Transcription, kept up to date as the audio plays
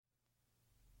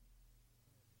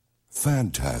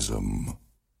Phantasm.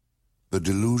 The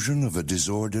delusion of a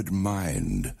disordered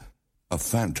mind. A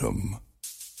phantom.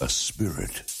 A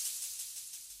spirit.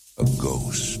 A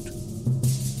ghost.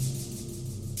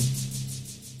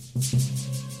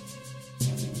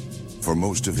 For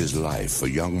most of his life,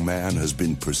 a young man has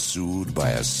been pursued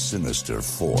by a sinister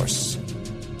force.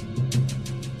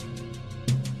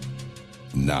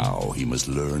 Now he must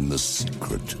learn the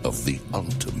secret of the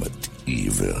ultimate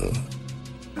evil.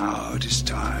 Now it is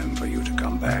time for you to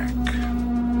come back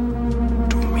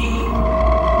to me.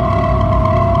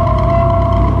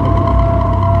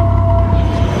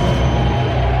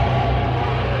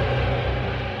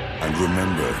 And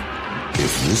remember,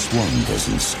 if this one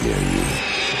doesn't scare you,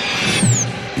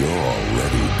 you're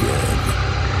already dead.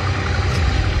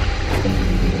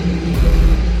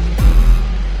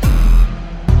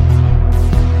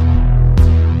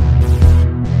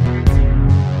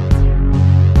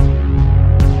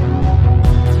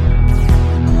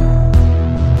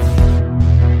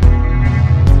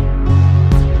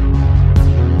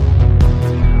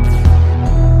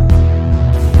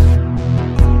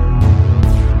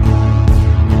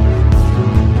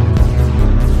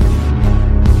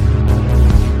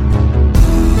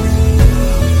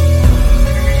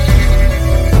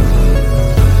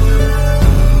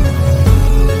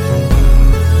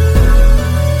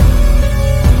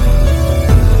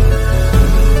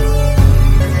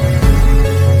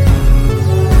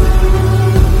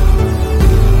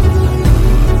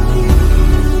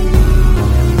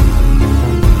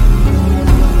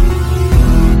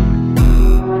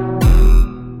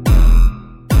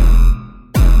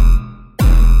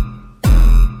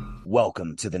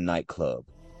 Welcome to the nightclub,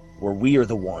 where we are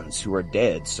the ones who are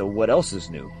dead, so what else is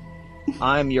new?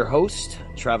 I'm your host,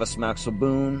 Travis Maxwell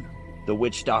Boone, the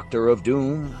Witch Doctor of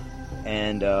Doom,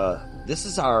 and this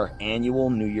is our annual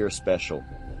New Year special.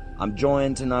 I'm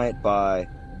joined tonight by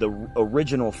the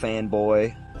original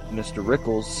fanboy, Mr.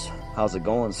 Rickles. How's it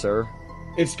going, sir?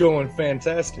 It's going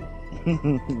fantastic.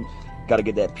 Gotta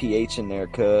get that PH in there,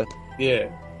 cut.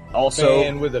 Yeah. Also,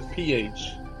 fan with a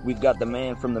PH. We've got the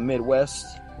man from the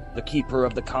Midwest, the keeper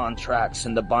of the contracts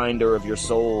and the binder of your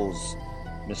souls,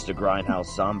 Mr.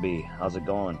 Grindhouse Zombie. How's it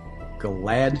going?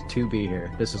 Glad to be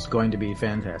here. This is going to be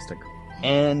fantastic.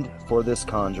 And for this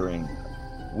conjuring,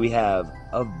 we have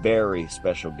a very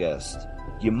special guest.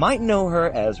 You might know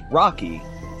her as Rocky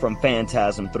from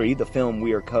Phantasm 3, the film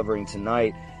we are covering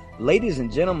tonight. Ladies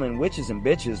and gentlemen, witches and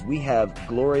bitches, we have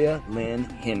Gloria Lynn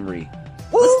Henry.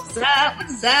 What's up?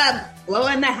 What's up? Blow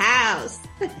in the house.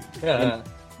 Yeah.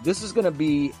 This is going to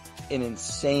be an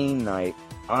insane night.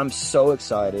 I'm so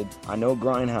excited. I know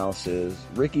Grindhouse is.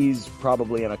 Ricky's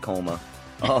probably in a coma.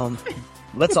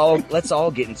 Let's all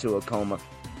get into a coma.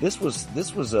 This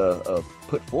was a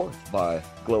put forth by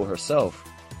Glow herself.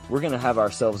 We're going to have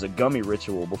ourselves a gummy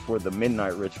ritual before the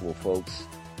midnight ritual, folks.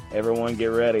 Everyone get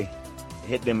ready.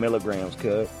 Hit them milligrams,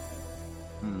 cut.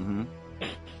 Mm-hmm.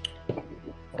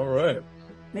 All right.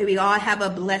 May we all have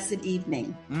a blessed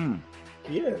evening.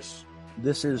 Yes.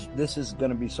 This is going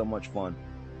to be so much fun.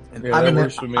 Yeah, I'm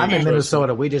I'm in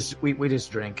Minnesota. We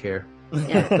just drink here.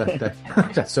 Yeah.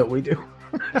 That's what we do.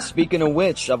 Speaking of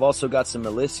which, I've also got some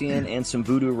Elysian and some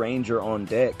Voodoo Ranger on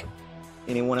deck.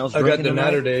 Anyone else I got drinking the tonight?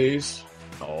 Natter Days.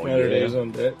 Oh, Natter yeah. Days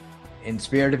on deck. In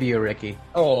spirit of you, Ricky.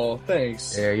 Oh,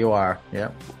 thanks. There you are.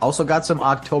 Yep. Also got some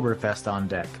Oktoberfest on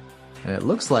deck. And it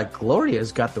looks like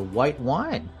Gloria's got the white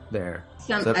wine there.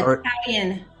 Some Is that-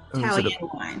 Italian is it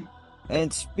wine.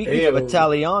 And speaking of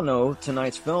Italiano,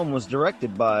 tonight's film was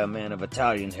directed by a man of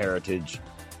Italian heritage,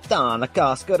 Don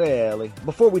Coscarelli.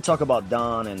 Before we talk about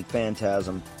Don and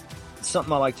Phantasm,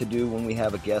 something I like to do when we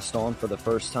have a guest on for the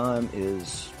first time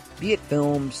is, be it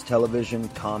films, television,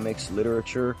 comics,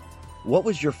 literature, what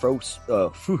was your first,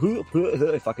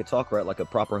 if I could talk right like a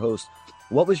proper host,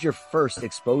 what was your first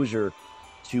exposure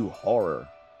to horror?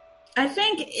 I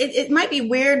think it might be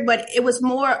weird, but it was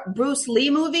more Bruce Lee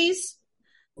movies.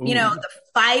 Ooh. You know, the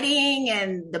fighting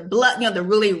and the blood, the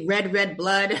really red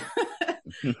blood.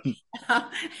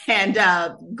 And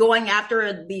going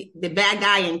after the bad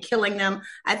guy and killing them.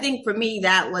 I think for me,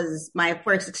 that was my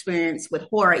first experience with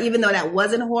horror. Even though that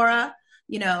wasn't horror,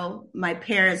 my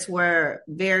parents were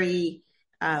very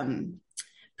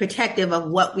protective of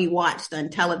what we watched on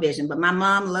television. But my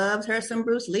mom loved her some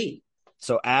Bruce Lee.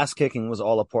 So ass kicking was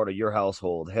all a part of your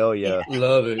household. Hell yeah.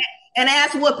 Love it. And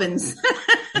ass whoopings.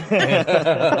 Oh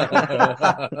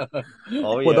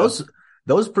yeah. Well,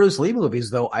 those Bruce Lee movies,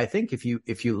 though, I think if you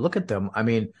look at them, I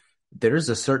mean, there's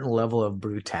a certain level of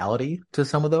brutality to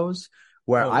some of those.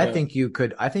 where Oh, I yeah. think you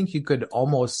could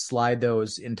almost slide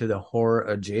those into the horror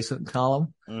adjacent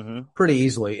column Mm-hmm. pretty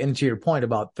easily. And to your point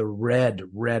about the red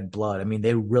blood, I mean,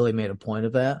 they really made a point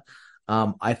of that.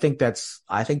 I think that's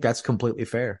completely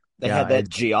fair. They Yeah, had that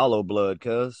Giallo blood,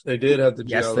 cuz. They did have the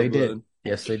yes, Giallo they blood. did.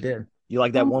 Yes, they did. You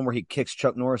like that one where he kicks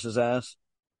Chuck Norris's ass?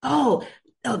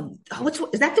 Which one?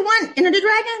 Is that the one? Enter the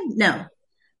Dragon? No.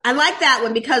 I like that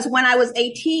one because when I was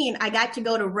 18, I got to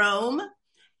go to Rome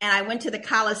and I went to the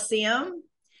Colosseum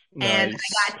and Nice.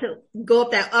 I got to go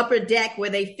up that upper deck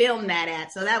where they filmed that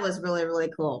at. So that was really, really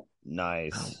cool.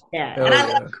 Nice. Yeah. Hell And I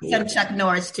yeah. love some Chuck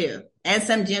Norris too. And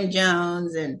some Jim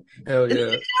Jones and Hell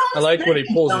yeah. I like when he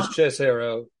pulls his chest hair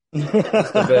out.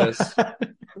 It's the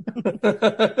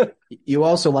best. You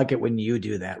also like it when you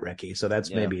do that, Ricky. So that's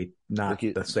Yeah. maybe not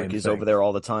the same Ricky's thing. over there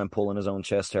all the time pulling his own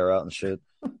chest hair out and shit.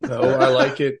 No, I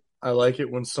like it. I like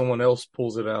it when someone else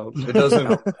pulls it out. It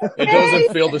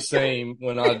doesn't feel the same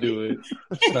when I do it.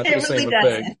 It's not the It same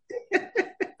really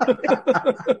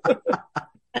effect.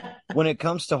 When it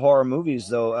comes to horror movies,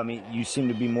 though, I mean, you seem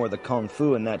to be more the kung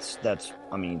fu, and that's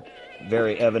I mean,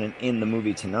 very evident in the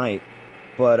movie tonight.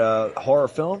 But horror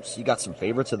films, you got some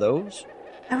favorites of those?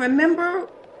 I remember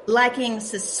liking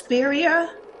Suspiria.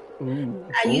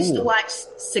 I used to watch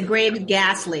Segrave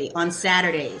Ghastly on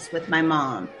Saturdays with my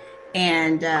mom.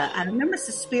 And I remember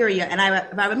Suspiria. And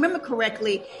if I remember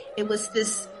correctly, it was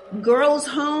this girls'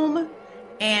 home.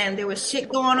 And there was shit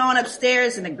going on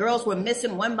upstairs. And the girls were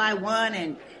missing one by one.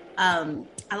 And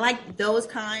I liked those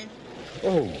kind.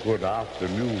 Oh, good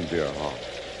afternoon, dear heart.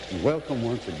 Welcome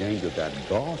once again to that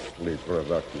ghastly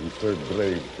production Sir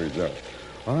Grave presents.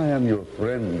 I am your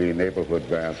friendly neighborhood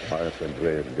vampire, Sir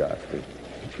Grave Ghastly.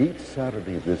 Each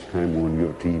Saturday this time on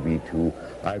your TV2,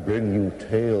 I bring you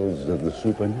tales of the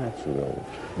supernatural,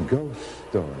 ghost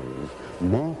stories,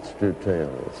 monster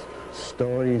tales,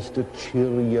 stories to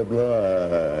chill your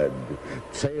blood,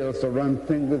 tales to run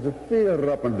fingers of fear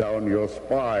up and down your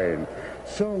spine.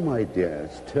 So, my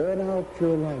dears, turn out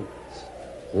your lights,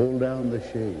 pull down the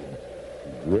shades,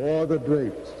 draw the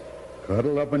drapes,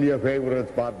 cuddle up in your favorite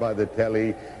spot by the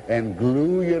telly, and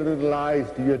glue your little eyes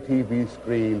to your TV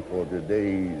screen for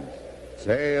today's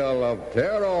Tale of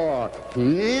Terror.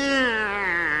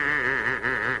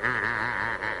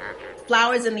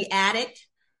 Flowers in the Attic.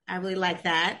 I really like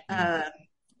that.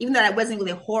 Even though that wasn't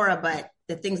really horror, but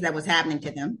the things that was happening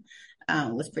to them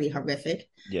was pretty horrific.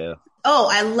 Yeah. Oh,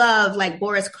 I love like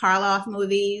Boris Karloff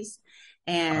movies.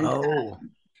 And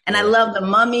I love the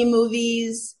Mummy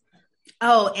movies.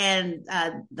 Oh, and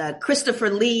the Christopher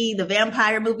Lee, the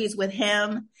vampire movies with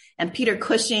him and Peter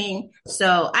Cushing.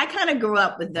 So I kind of grew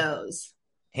up with those.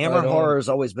 Hammer horror has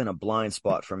always been a blind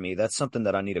spot for me. That's something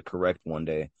that I need to correct one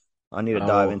day. I need to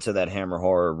dive into that Hammer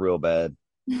horror real bad.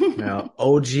 Now,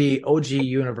 OG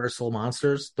Universal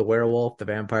monsters, the werewolf, the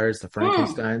vampires, the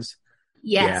Frankensteins.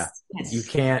 Yes. Yeah.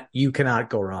 Yes. You cannot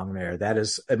go wrong there. That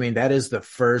is the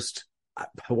first,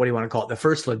 what do you want to call it? The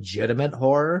first legitimate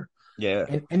horror.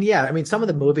 Yeah. And yeah, I mean, some of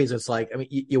the movies, it's like, I mean,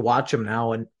 you watch them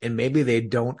now and maybe they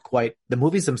don't quite, the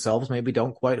movies themselves maybe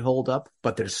don't quite hold up,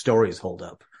 but their stories hold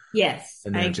up. Yes,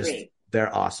 And I agree.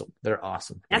 They're awesome. They're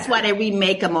awesome. That's why they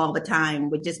remake them all the time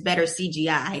with just better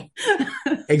CGI.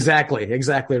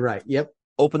 Exactly right. Yep.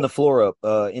 Open the floor up.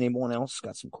 Anyone else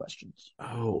got some questions?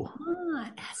 Oh.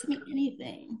 Ask me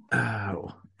anything.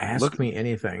 Oh. Ask me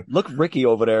anything. Look, Ricky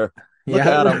over there. Look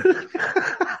Yeah. at him.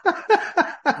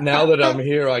 Now that I'm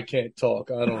here, I can't talk.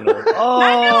 I don't know.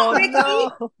 Oh, Ricky.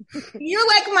 no. You're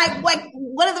like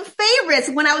one of the favorites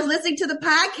when I was listening to the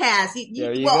podcast.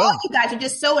 There you well, go. all you guys are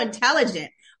just so intelligent,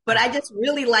 but I just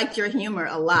really liked your humor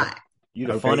a lot.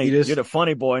 You're the Okay, you're the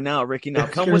funny boy now, Ricky. Now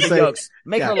come gonna with the say- jokes.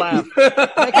 Make her laugh. Make her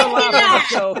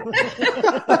laugh on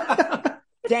the show.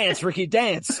 Dance, Ricky,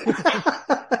 dance.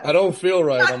 I don't feel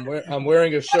right. I'm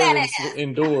wearing a shirt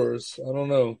indoors. I don't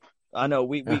know. I know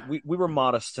we were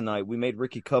modest tonight. We made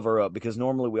Ricky cover up because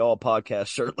normally we all podcast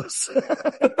shirtless.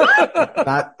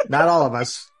 Not all of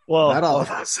us. Well, Not all of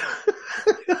us.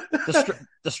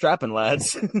 the strapping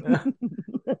lads.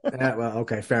 Yeah, well,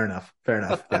 okay, fair enough.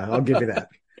 Yeah, I'll give you that.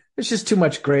 It's just too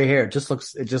much gray hair. It just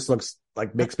looks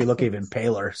like makes me look even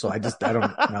paler. So I don't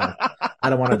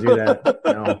want to do that.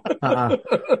 No.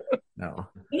 No.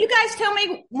 You guys tell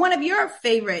me one of your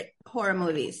favorite horror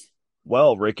movies.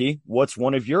 Well, Ricky, what's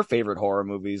one of your favorite horror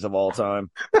movies of all time?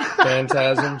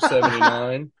 Phantasm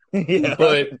 79.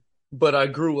 Yeah. But I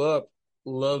grew up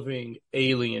loving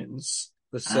Aliens.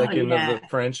 The second of the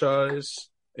franchise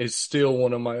is still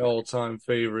one of my all-time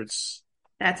favorites.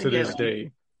 That's to a good this one.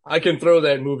 day. I can throw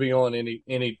that movie on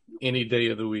any day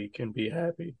of the week and be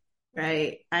happy.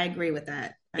 Right. I agree with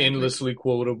that. Endlessly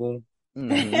quotable.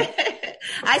 Mhm.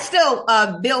 I still,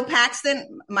 Bill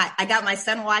Paxton, I got my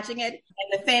son watching it,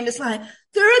 and the famous line,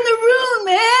 they're in the room,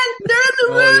 man. They're in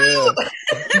the room.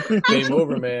 Yeah. Game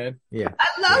over, man. Yeah.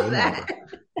 I love that.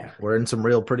 Yeah, we're in some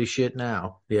real pretty shit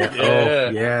now. Yeah. Yeah. Oh,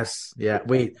 yes. Yeah.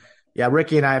 Yeah,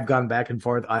 Ricky and I have gone back and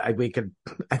forth. I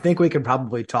think we could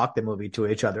probably talk the movie to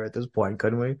each other at this point,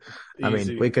 couldn't we? Easy. I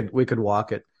mean, we could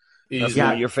walk it. That's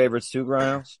one of your favorites too,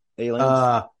 Grimes?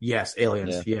 Aliens? Yes,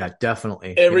 Aliens. Yeah,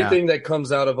 definitely. Everything that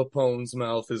comes out of a Pone's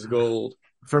mouth is gold.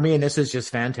 For me, and this is just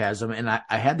Phantasm, and I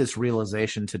had this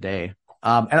realization today.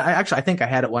 And I think I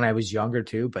had it when I was younger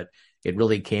too, but it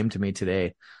really came to me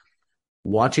today.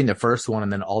 Watching the first one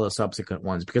and then all the subsequent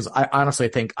ones, because I honestly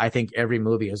think every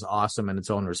movie is awesome in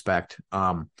its own respect.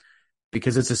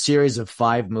 Because it's a series of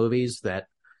 5 movies that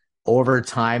over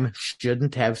time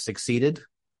shouldn't have succeeded,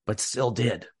 but still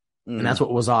did. And that's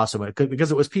what was awesome,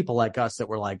 because it was people like us that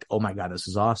were like, oh my God, this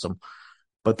is awesome.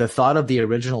 But the thought of the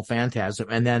original Phantasm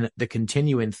and then the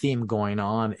continuing theme going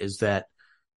on is that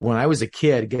when I was a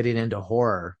kid getting into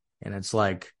horror, and it's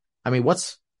like, I mean,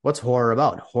 what's horror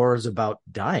about? Horror is about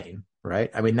dying, right?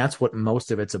 I mean, that's what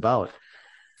most of it's about.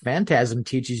 Phantasm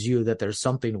teaches you that there's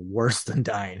something worse than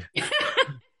dying.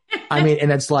 I mean,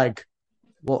 and it's like,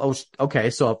 well,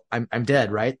 okay, so I'm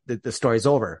dead, right? The story's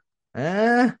over.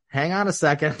 Hang on a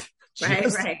second.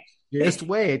 Right. Just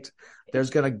wait. There's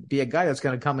going to be a guy that's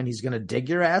going to come and he's going to dig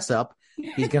your ass up.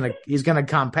 He's going to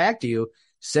compact you,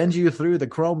 send you through the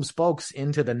chrome spokes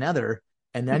into the nether,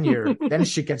 and then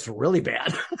shit gets really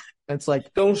bad. It's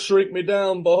like, don't shrink me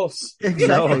down, boss.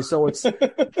 Exactly. No. So it's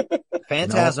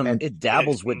Phantasm. It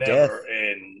dabbles with death,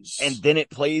 ends. and then it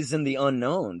plays in the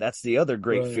unknown. That's the other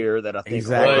great fear that I think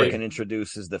horror can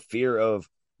introduce, is the fear of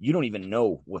you don't even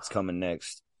know what's coming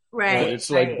next. Right. It's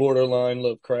like borderline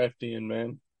Lovecraftian,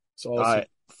 man. It's awesome.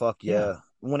 Fuck yeah.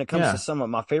 When it comes to some of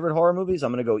my favorite horror movies,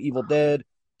 I'm gonna go Evil Dead,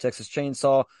 Texas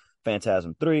Chainsaw,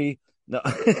 Phantasm 3. No.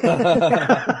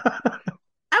 I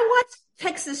watched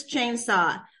Texas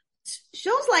Chainsaw.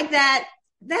 Shows like that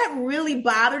really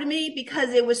bothered me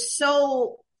because it was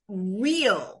so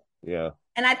real. Yeah.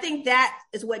 And I think that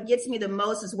is what gets me the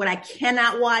most, is what I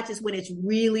cannot watch is when it's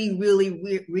really,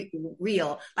 really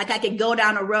real. Like I could go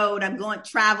down a road, I'm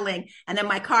traveling, and then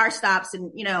my car stops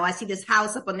and, I see this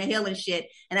house up on the hill and shit.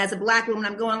 And as a Black woman,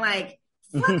 I'm going like,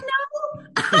 fuck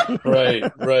no.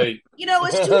 Right.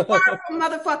 It's too far from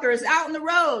motherfuckers out on the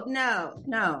road.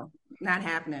 No, not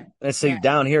happening. And see,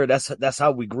 down here, that's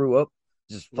how we grew up.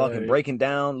 Just fucking breaking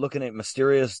down, looking at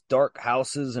mysterious dark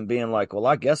houses and being like, well,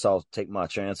 I guess I'll take my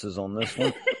chances on this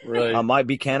one. Right. I might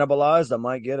be cannibalized. I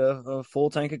might get a full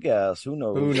tank of gas. Who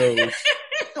knows?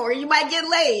 Or you might get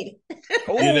laid.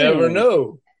 You never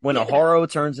know. When a horror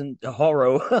turns into a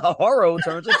porno. A horror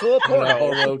turns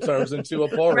into a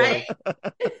porno. Right.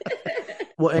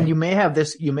 Well, and you may have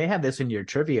this in your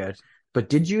trivia, but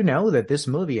did you know that this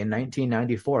movie in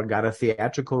 1994 got a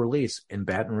theatrical release in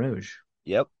Baton Rouge?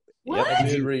 Yep. What? I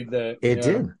did read that. It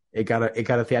did. It got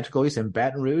a theatrical release in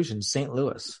Baton Rouge and St.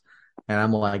 Louis. And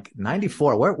I'm like,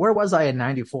 94. Where was I in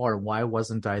 94? Why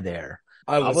wasn't I there?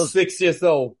 I was 6 years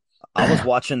old. I was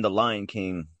watching The Lion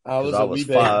King. I was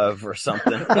 5 or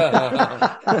something.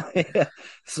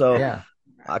 So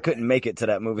I couldn't make it to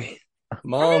that movie.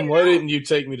 Mom, why didn't you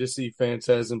take me to see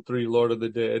Phantasm 3, Lord of the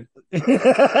Dead?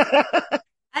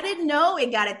 I didn't know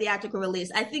it got a theatrical release.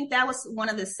 I think that was one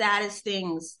of the saddest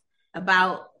things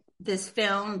about this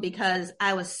film, because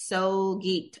I was so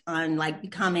geeked on like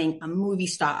becoming a movie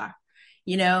star,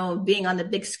 being on the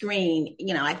big screen.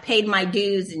 I paid my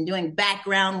dues and doing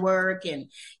background work and,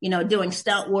 doing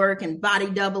stunt work and body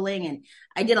doubling. And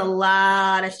I did a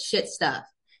lot of shit stuff.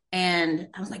 And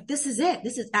I was like, this is it.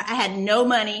 I had no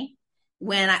money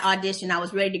when I auditioned. I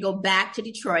was ready to go back to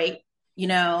Detroit.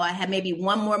 I had maybe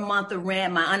 1 more month of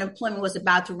rent. My unemployment was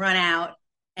about to run out.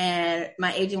 And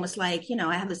my agent was like,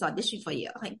 I have this audition for you.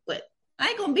 I'm like, but I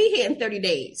ain't going to be here in 30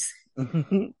 days.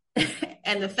 And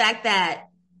the fact that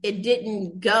it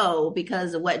didn't go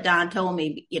because of what Don told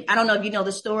me, I don't know if you know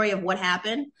the story of what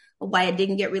happened or why it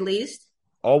didn't get released.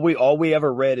 All we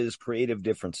ever read is creative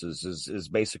differences is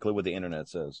basically what the internet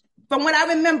says. From what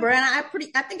I remember, and I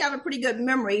think I have a pretty good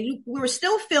memory. We were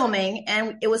still filming,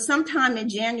 and it was sometime in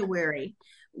January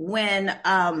when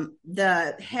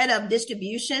the head of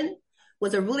distribution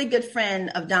was a really good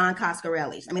friend of Don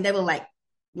Coscarelli's. I mean, they were like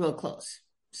real close.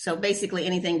 So basically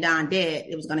anything Don did,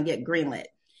 it was going to get greenlit.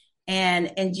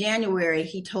 And in January,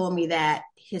 he told me that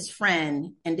his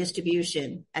friend in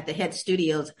distribution at the head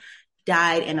studios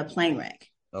died in a plane wreck.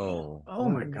 Oh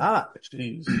my God.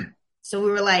 Jeez. So we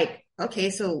were like,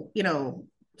 okay, so,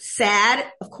 sad,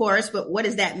 of course, but what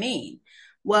does that mean?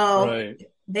 Well,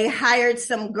 they hired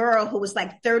some girl who was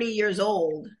like 30 years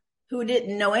old who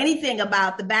didn't know anything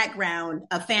about the background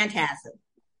of Phantasm.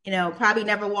 Probably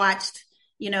never watched,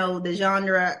 the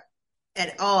genre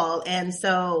at all. And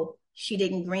so she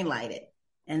didn't greenlight it.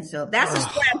 And so that's the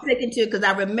story I'm sticking to, because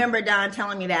I remember Don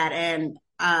telling me that. And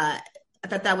I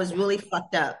thought that was really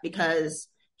fucked up, because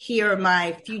here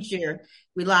my future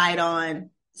relied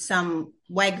on some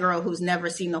white girl who's never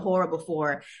seen the horror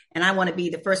before. And I want to be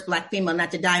the first Black female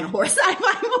not to die in a horror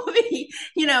sci-fi movie,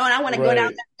 and I want to go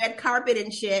down that red carpet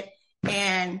and shit.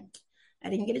 And I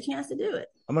didn't get a chance to do it.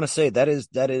 I'm going to say that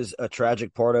is a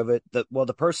tragic part of it.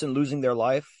 The person losing their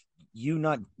life, you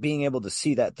not being able to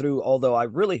see that through, although I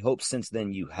really hope since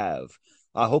then you have.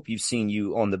 I hope you've seen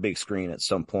you on the big screen at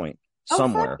some point,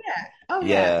 somewhere. Yeah. Oh,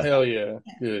 yeah. Hell yeah.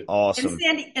 Good. Awesome.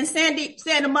 In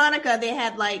Santa Monica, they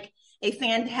had like a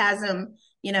Phantasm,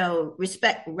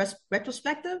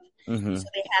 retrospective. Mm-hmm. So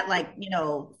they had like,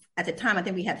 at the time, I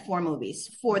think we had 4 of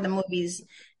the movies.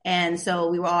 And so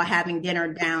we were all having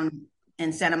dinner down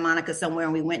in Santa Monica somewhere,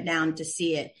 and we went down to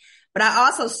see it. But I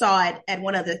also saw it at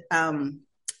one of the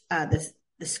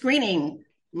screening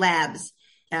labs.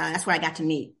 That's where I got to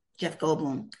meet Jeff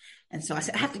Goldblum. And so I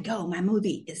said, I have to go. My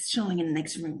movie is showing in the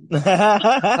next room.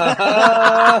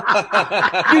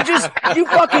 You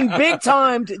fucking big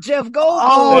timed Jeff Goldblum.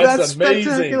 Oh, that's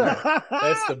amazing.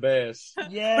 That's the best.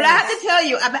 Yes. But I have to tell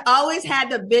you, I've always had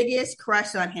the biggest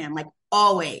crush on him, like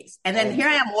always. And then here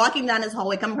I am walking down this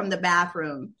hallway, coming from the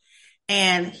bathroom.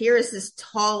 And here is this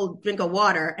tall drink of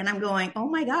water. And I'm going, oh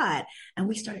my God. And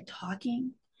we started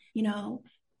talking, and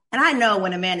I know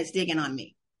when a man is digging on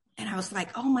me. And I was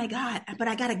like, oh my God, but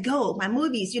I got to go. My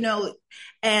movies,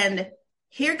 and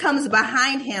here comes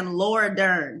behind him, Laura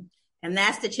Dern. And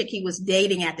that's the chick he was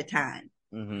dating at the time.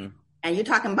 Mm-hmm. And you're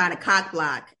talking about a cock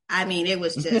block. I mean, it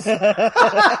was just. The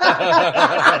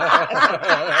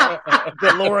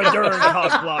Laura Dern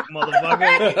cock block,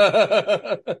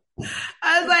 motherfucker.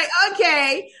 I was like,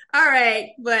 okay, all right.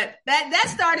 But that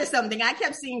started something. I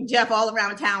kept seeing Jeff all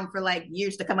around town for like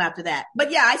years to come after that.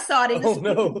 But yeah, I saw it from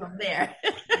there.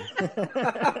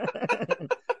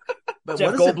 But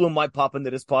Jeff Goldblum might pop into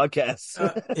this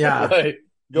podcast. Yeah. Right.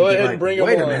 Go ahead and bring him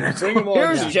on. Bring him on.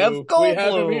 Here's Jeff Goldblum. We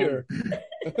have him here.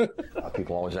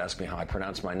 People always ask me how I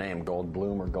pronounce my name,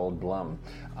 Goldblum or Goldblum.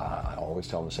 I always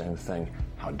tell them the same thing.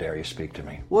 How dare you speak to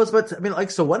me? Well, but I mean,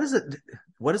 like, so what does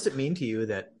it mean to you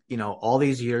that, all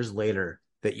these years later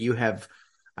that you have,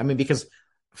 because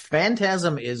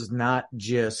Phantasm is not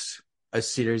just a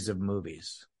series of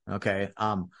movies. Okay.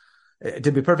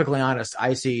 To be perfectly honest,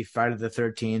 I see Friday the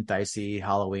 13th, I see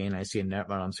Halloween, I see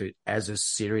Nightmare on Elm Street as a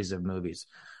series of movies.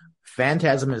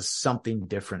 Phantasm is something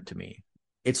different to me.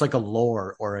 It's like a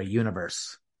lore or a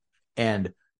universe,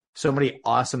 and so many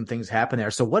awesome things happen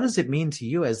there. So what does it mean to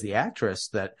you as the actress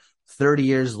that 30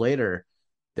 years later,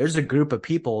 there's a group of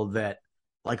people that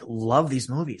like love these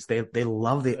movies. They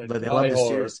love the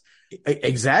series.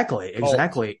 Exactly.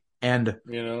 And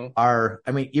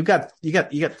you've got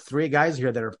 3 guys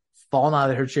here that are falling out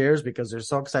of their chairs because they're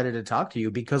so excited to talk to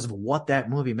you because of what that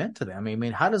movie meant to them. I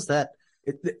mean, how does that?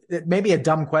 It may be a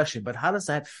dumb question, but how does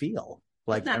that feel?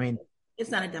 Like, it's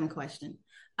not a dumb question.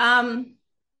 In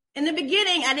the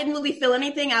beginning, I didn't really feel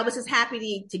anything. I was just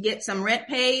happy to get some rent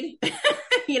paid,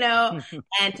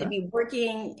 and to be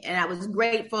working. And I was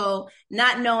grateful,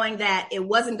 not knowing that it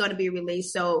wasn't going to be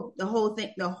released. So the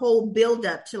whole build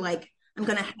up to like, I'm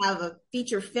going to have a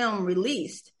feature film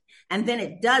released, and then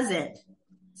it doesn't.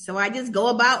 So I just go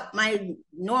about my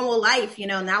normal life.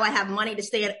 Now I have money to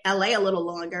stay in LA a little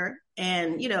longer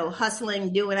and,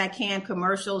 hustling, do what I can,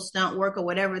 commercial, stunt work, or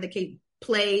whatever the case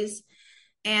plays.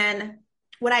 And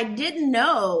what I didn't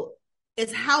know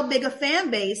is how big a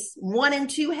fan base 1 and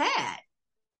 2 had.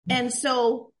 And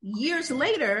so years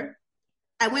later,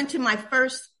 I went to my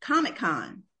first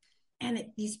Comic-Con, and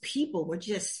these people were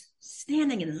just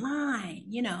standing in line,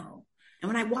 And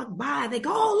when I walked by, they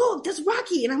go, oh, look, that's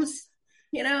Rocky. And I was,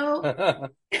 Take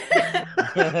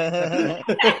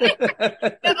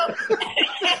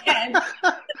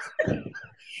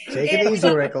it easy,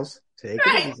 Rickles. Take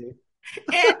it easy.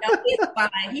 And he's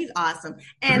fine. He's awesome.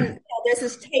 And there's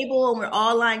this table, and we're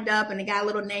all lined up, and they got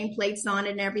little nameplates on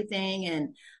it and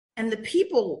everything. And the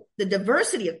people, the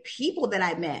diversity of people that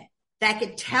I met that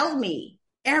could tell me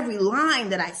every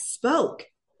line that I spoke,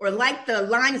 or like the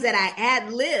lines that I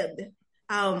ad-libbed.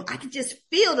 I could just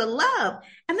feel the love.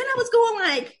 And then I was going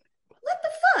like, what the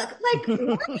fuck? Like,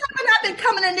 why haven't I been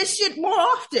coming in this shit more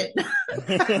often?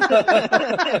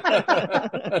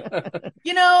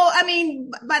 I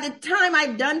mean, by the time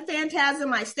I'd done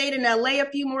Phantasm, I stayed in LA a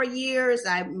few more years.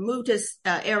 I moved to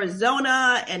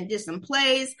Arizona and did some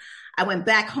plays. I went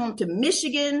back home to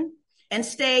Michigan and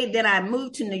stayed. Then I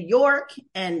moved to New York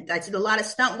and I did a lot of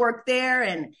stunt work there.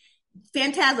 And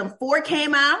Phantasm 4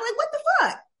 came out. I'm like, what the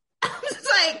fuck? I was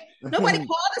like, nobody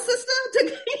called a sister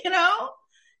to,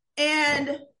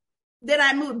 And then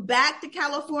I moved back to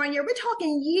California. We're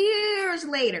talking years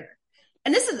later.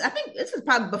 And I think this is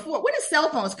probably before. When did cell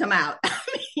phones come out?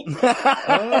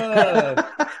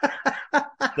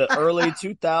 The early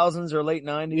 2000s or late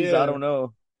 90s. Yeah. I don't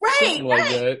know. Right. Something like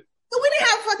that. So we didn't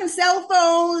have fucking cell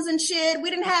phones and shit. We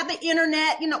didn't have the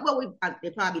internet. They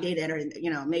probably did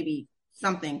that, maybe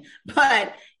something.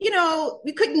 But, you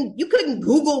couldn't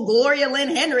Google Gloria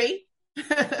Lynn Henry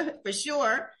for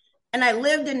sure. And I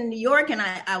lived in New York and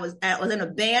I was in a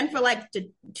band for like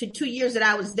 2 years that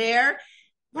I was there.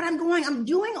 But I'm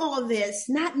doing all this,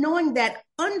 not knowing that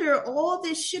under all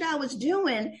this shit I was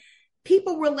doing,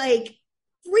 people were like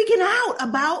freaking out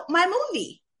about my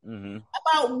movie,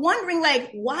 about wondering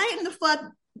like, why in the fuck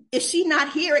is she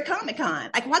not here at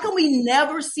Comic-Con? Like, why can we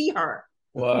never see her?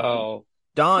 Wow.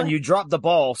 Don, you dropped the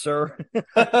ball, sir.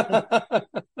 The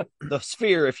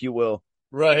sphere, if you will.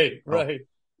 Right.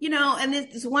 And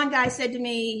this one guy said to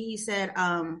me, he said,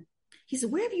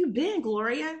 where have you been,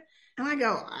 Gloria? And I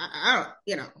go,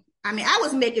 I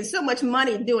was making so much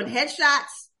money doing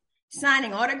headshots,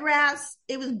 signing autographs.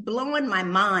 It was blowing my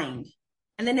mind.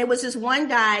 And then there was this one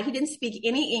guy, he didn't speak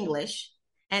any English,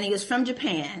 and he was from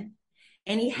Japan.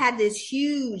 And he had this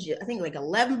huge, I think like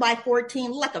 11 by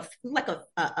 14, like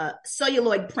a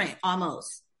celluloid print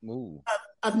almost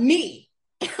of me.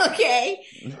 Okay.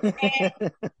 And,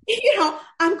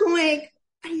 I'm going,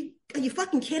 are you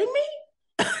fucking kidding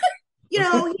me?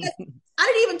 I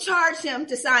didn't even charge him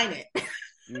to sign it.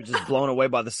 You were just blown away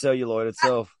by the celluloid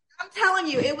itself. I'm telling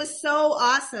you, it was so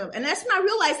awesome. And that's when I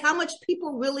realized how much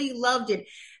people really loved it.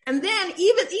 And then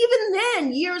even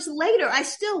then, years later, I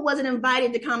still wasn't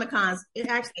invited to Comic-Cons.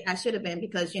 Actually, I should have been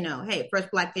because, hey,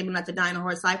 first Black female not to die in a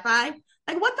horror sci-fi.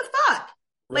 Like, what the fuck?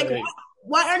 Right. Like,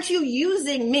 why aren't you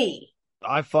using me?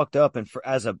 I fucked up and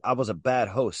I was a bad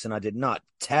host and I did not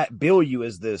bill you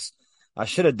as this. I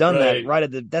should have done that right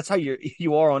at that's how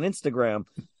you are on Instagram.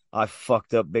 I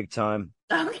fucked up big time.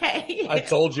 Okay. I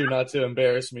told you not to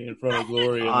embarrass me in front of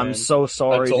Gloria. I'm so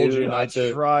sorry, dude. I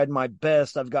to. Tried my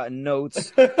best. I've got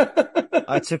notes.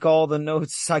 I took all the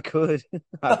notes I could.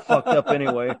 I fucked up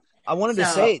anyway. I wanted to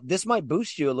say this might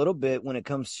boost you a little bit when it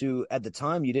comes to, at the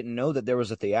time, you didn't know that there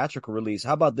was a theatrical release.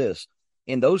 How about this?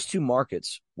 In those two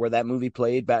markets where that movie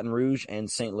played, Baton Rouge and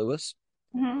St. Louis,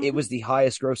 it was the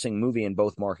highest grossing movie in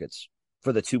both markets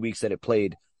for the 2 weeks that it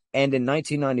played. And in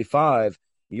 1995,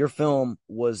 your film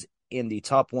was in the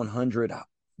top 100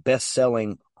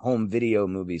 best-selling home video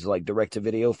movies, like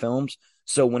direct-to-video films.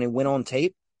 So when it went on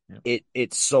tape,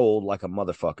 it sold like a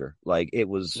motherfucker. Like, it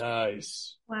was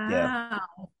nice. Wow. Yeah.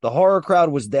 The horror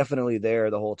crowd was definitely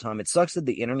there the whole time. It sucks that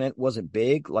the internet wasn't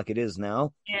big like it is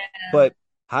now. Yeah. But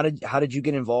how did you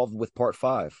get involved with Part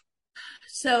 5?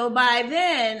 So by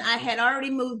then, I had already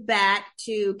moved back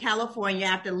to California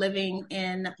after living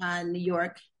in New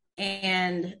York,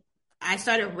 and I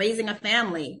started raising a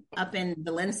family up in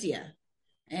Valencia,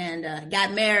 and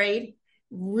got married.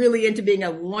 Really into being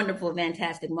a wonderful,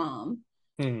 fantastic mom.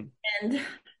 And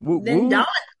then Don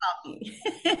called me,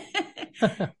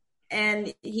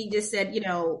 and he just said,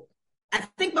 I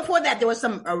think before that there was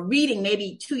a reading,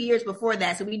 maybe 2 years before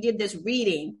that. So we did this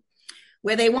reading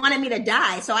where they wanted me to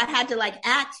die. So I had to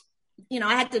act,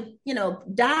 I had to,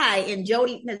 die in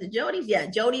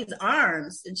Jody's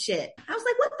arms and shit. I was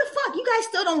like, what the fuck? You guys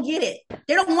still don't get it.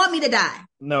 They don't want me to die.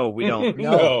 No, we don't.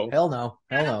 No. Hell no.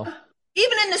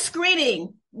 Even in the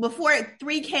screening before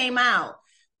 3 came out,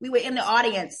 we were in the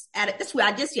audience at it. This way,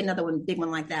 I did see another big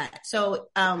one like that. So,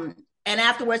 and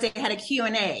afterwards they had a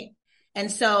Q&A. And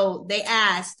so they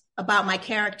asked about my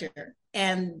character,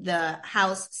 and the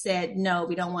house said, no,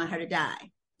 we don't want her to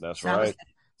die. That's right.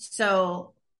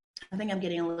 So I think I'm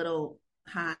getting a little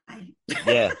high.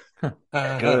 Yeah.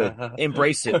 Good.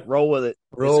 Embrace it. Roll with it.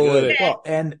 Roll with it. Well,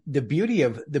 and the beauty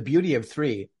of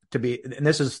 3 and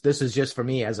this is just for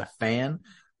me as a fan,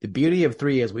 the beauty of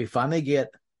 3 is we finally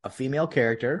get a female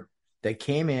character that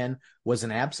came in, was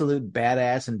an absolute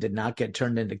badass, and did not get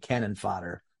turned into cannon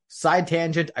fodder. Side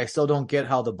tangent, I still don't get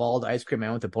how the bald ice cream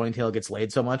man with the ponytail gets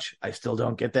laid so much. I still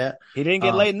don't get that. He didn't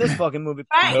get laid in this fucking movie.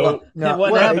 Right.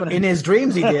 No, in his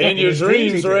dreams he did. In your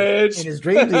dreams, Reg. In his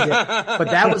dreams he did. But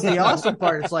that was the awesome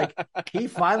part. It's like, he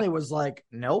finally was like,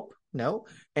 nope, No.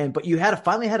 But you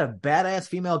finally had a badass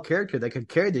female character that could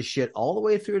carry this shit all the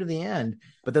way through to the end.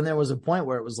 But then there was a point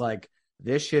where it was like,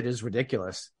 this shit is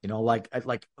ridiculous.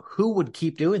 Like who would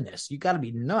keep doing this? You got to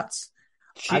be nuts.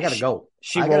 I gotta go.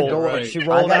 She rolled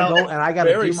out, and I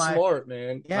gotta do my smart,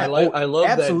 man. Yeah, I love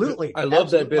absolutely. That. I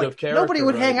love that bit of character. Nobody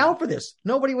would hang out for this.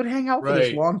 Nobody would hang out for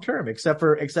this long term, except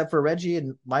for Reggie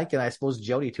and Mike, and I suppose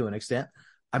Jody to an extent.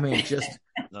 I mean, just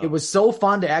It was so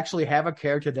fun to actually have a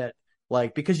character that,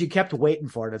 like, because you kept waiting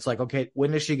for it. It's like, okay,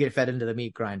 when does she get fed into the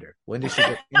meat grinder? When does she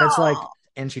get? And it's like,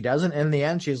 and she doesn't. And in the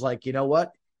end, she's like, you know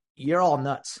what? You're all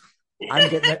nuts. I'm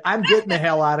getting the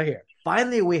hell out of here.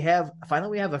 Finally, we have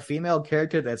a female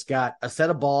character that's got a set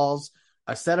of balls,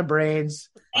 a set of brains,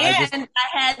 and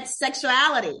I had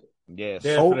sexuality. Yes,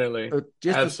 definitely,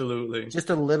 absolutely,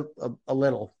 just a little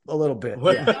bit.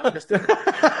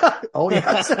 Oh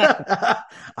yes,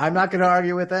 I'm not going to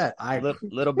argue with that.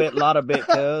 Little bit, lot of bit,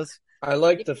 cuz. I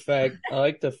like the fact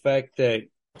that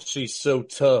she's so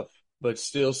tough, but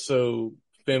still so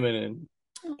feminine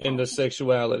in the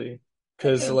sexuality,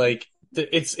 because like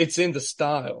it's in the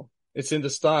style. It's in the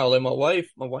style. And my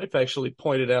wife actually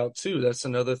pointed out too, that's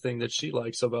another thing that she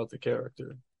likes about the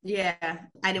character. Yeah.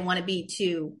 I didn't want to be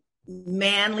too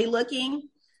manly looking.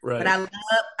 Right. But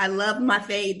I love my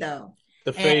fade though.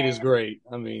 The fade is great.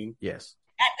 I mean, yes.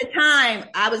 At the time,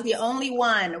 I was the only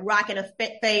one rocking a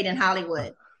fade in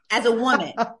Hollywood as a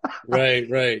woman.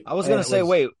 Right. I was going to say,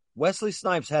 wait, Wesley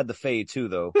Snipes had the fade too,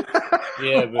 though.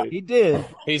 Yeah, but he did.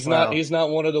 He's not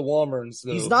one of the Warmers,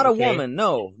 though. He's not a woman.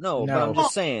 No. But I'm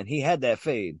just saying he had that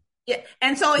fade. Yeah,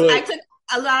 and so I took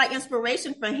a lot of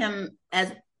inspiration from him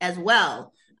as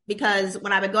well, because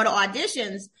when I would go to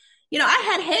auditions,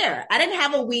 I had hair. I didn't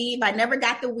have a weave. I never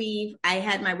got the weave. I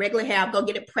had my regular hair. I'd go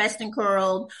get it pressed and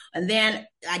curled, and then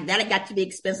it got to be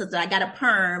expensive, so I got a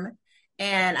perm.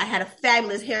 And I had a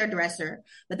fabulous hairdresser.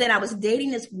 But then I was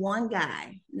dating this one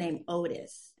guy named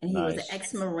Otis, and he was an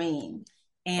ex-Marine.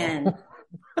 And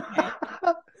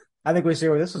I think we see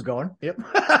where this is going. Yep.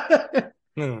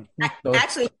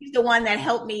 Actually, he's the one that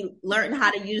helped me learn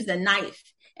how to use the knife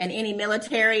and any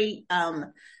military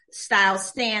style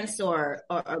stance or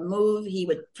move. He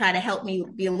would try to help me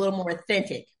be a little more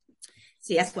authentic.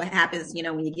 See, that's what happens,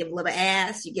 when you give a little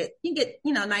ass, you get,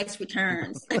 nice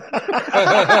returns. It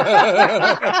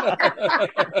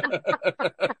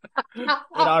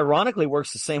ironically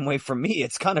works the same way for me.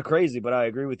 It's kind of crazy, but I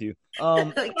agree with you. So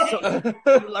you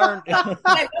learned.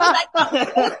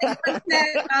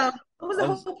 What was the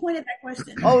whole point of that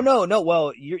question? Oh, no.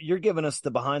 Well, you're giving us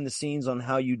the behind the scenes on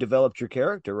how you developed your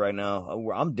character right now.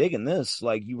 I'm digging this.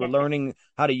 Like, you were learning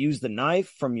how to use the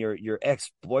knife from your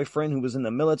ex-boyfriend who was in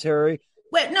the military.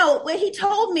 When he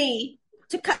told me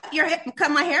to cut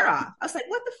my hair off, I was like,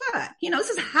 what the fuck? This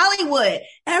is Hollywood.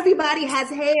 Everybody has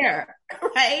hair,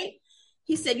 right?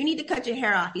 He said, you need to cut your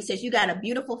hair off. He says, you got a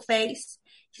beautiful face.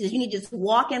 He says, you need to just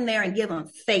walk in there and give him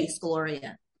face,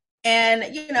 Gloria. And,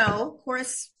 of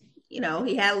course, he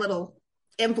had a little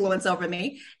influence over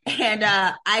me. And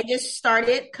I just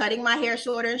started cutting my hair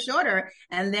shorter and shorter.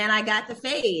 And then I got the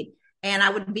fade. And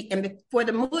and for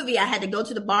the movie, I had to go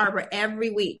to the barber every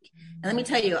week. And let me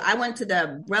tell you, I went to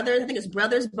the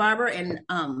Brothers Barber in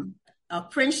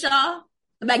Crenshaw,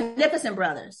 the Magnificent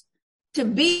Brothers. To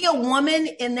be a woman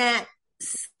in that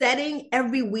setting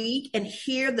every week and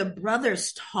hear the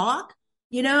brothers talk,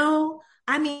 the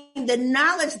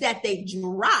knowledge that they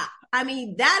drop,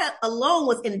 that alone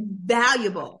was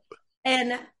invaluable.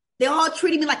 And they all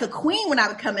treated me like a queen when I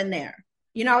would come in there.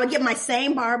 I would get my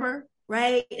same barber.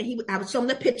 Right. And I would show him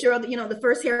the picture of, the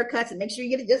first haircuts and make sure you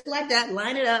get it just like that,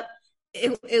 line it up.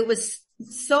 It was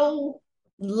so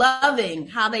loving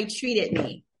how they treated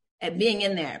me at being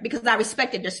in there, because I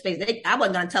respected their space. I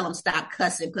wasn't going to tell them stop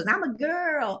cussing because I'm a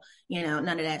girl, none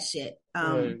of that shit.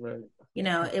 Right.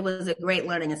 It was a great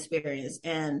learning experience.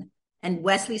 And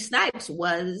Wesley Snipes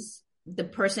was the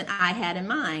person I had in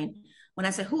mind when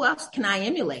I said, who else can I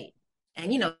emulate?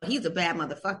 And, he's a bad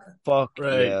motherfucker. Fuck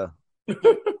right. Yeah.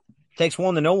 Takes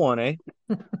one to know one, eh?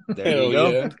 There you go.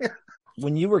 Yeah.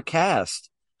 When you were cast,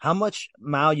 how much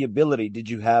malleability did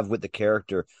you have with the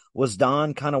character? Was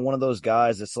Don kind of one of those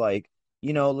guys that's like,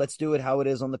 let's do it how it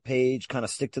is on the page, kind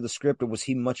of stick to the script? Or was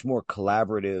he much more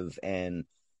collaborative and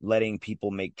letting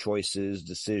people make choices,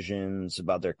 decisions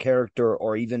about their character,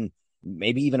 or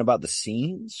maybe even about the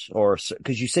scenes? Or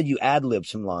because you said you ad-libbed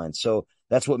some lines. So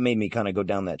that's what made me kind of go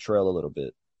down that trail a little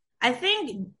bit. I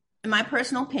think, in my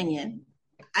personal opinion,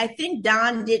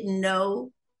 Don didn't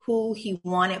know who he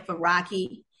wanted for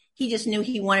Rocky. He just knew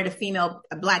he wanted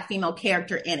a black female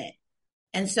character in it.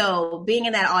 And so being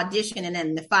in that audition and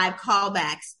then the 5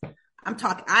 callbacks,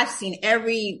 I've seen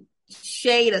every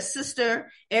shade of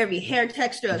sister, every hair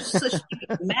texture of sister you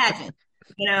can imagine,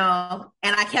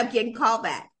 and I kept getting called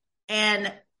back.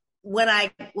 And when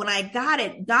I got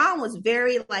it, Dawn was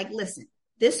very like, listen,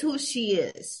 this is who she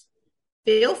is.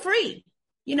 Feel free.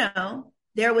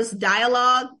 There was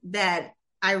dialogue that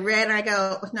I read and I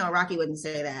go, no, Rocky wouldn't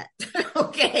say that.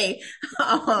 Okay.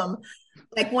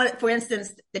 Like one, for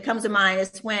instance, that comes to mind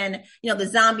is when, the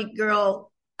zombie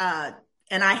girl, and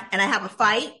I have a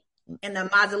fight in the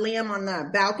mausoleum on the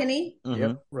balcony. Mm-hmm.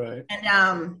 Yep. Right.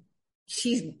 And,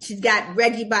 she's got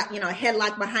Reggie,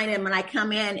 headlock behind him. And I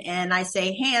come in and I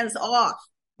say, hands off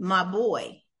my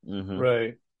boy. Mm-hmm.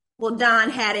 Right. Well, Don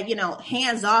had it,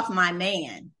 hands off my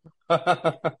man. And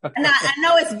I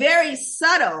know it's very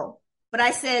subtle, but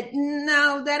I said,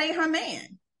 no, that ain't her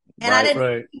man. And I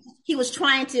didn't, he was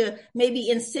trying to maybe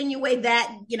insinuate that,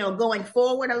 going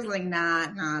forward. I was like,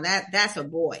 nah, that's a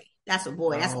boy. That's a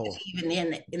boy. That's even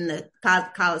in the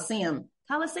Coliseum.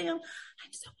 Coliseum?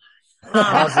 I'm so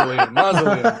Mausoleum.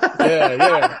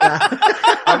 Yeah.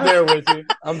 I'm there with you.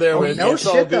 No it's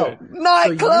shit, though.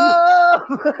 Nightclub.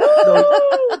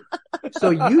 So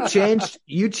you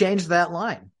changed that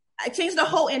line. I changed the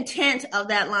whole intent of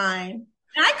that line.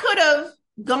 And I could have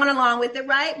gone along with it,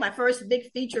 right? My first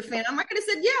big feature film. I could have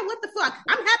said, yeah, what the fuck?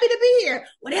 I'm happy to be here.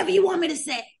 Whatever you want me to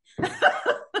say.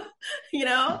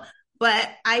 But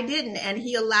I didn't. And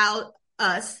he allowed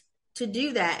us to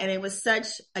do that. And it was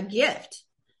such a gift.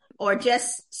 Or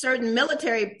just certain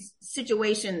military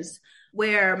situations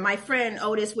where my friend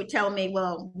Otis would tell me,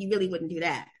 well, you really wouldn't do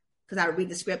that. Because I would read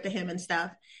the script to him and stuff.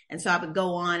 And so I would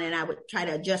go on and I would try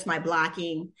to adjust my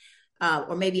blocking,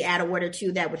 or maybe add a word or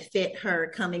two that would fit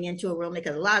her coming into a room.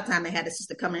 Because a lot of time I had a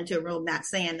sister coming into a room not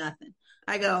saying nothing.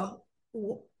 I go,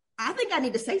 I think I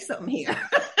need to say something here.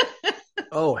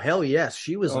 Oh, hell yes.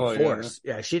 She was a force.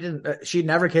 Yeah, she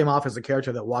never came off as a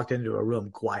character that walked into a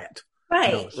room quiet.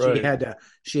 Right. No,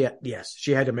 she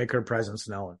had to make her presence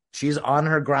known. She's on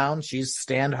her ground. She's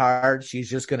stand hard. She's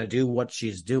just going to do what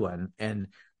she's doing. And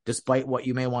despite what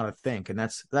you may want to think. And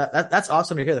that's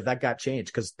awesome to hear that got changed,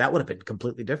 because that would have been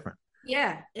completely different.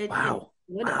 Yeah. Wow.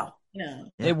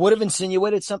 It would have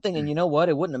insinuated something. And you know what?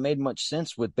 It wouldn't have made much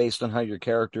sense based on how your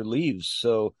character leaves.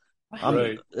 So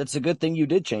it's a good thing you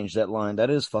did change that line. That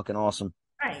is fucking awesome.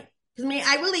 Right. I mean,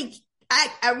 I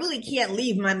really can't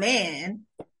leave my man.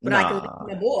 But I can leave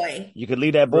the boy. You could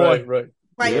leave that boy. Right.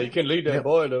 Yeah, you can leave that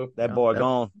boy, though. That boy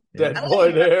gone. That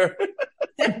boy there.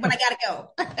 But I gotta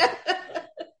go.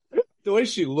 The way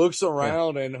she looks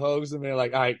around and hugs him, and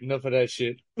like, all right, enough of that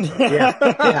shit. Yeah.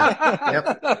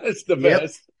 Yep. It's the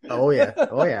best. Oh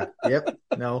yeah. Yep.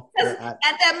 No. At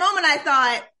that moment, I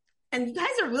thought, and you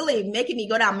guys are really making me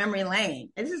go down memory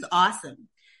lane. And this is awesome.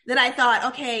 That I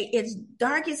thought, okay, it's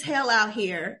dark as hell out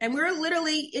here, and we're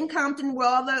literally in Compton, where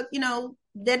all the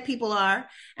dead people are,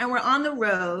 and we're on the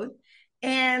road,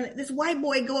 and this white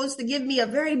boy goes to give me a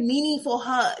very meaningful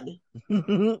hug.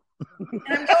 And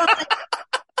I'm going like,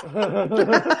 I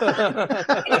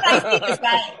see this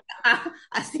guy.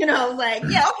 I was like,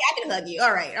 yeah, okay, I can hug you.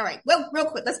 All right. Well, real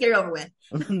quick, let's get it over with.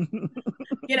 I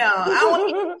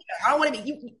don't want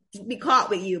to be caught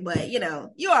with you, but you're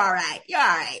all right. You're all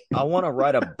right. I want to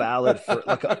write a ballad for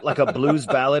like a blues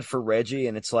ballad for Reggie,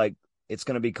 and it's going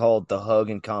to be called "The Hug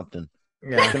in Compton."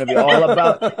 Yeah. It's going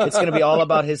to be all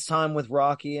about his time with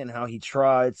Rocky and how he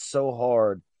tried so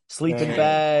hard. Sleeping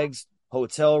bags,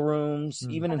 hotel rooms,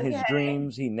 even in his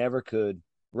dreams, he never could.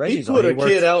 He put a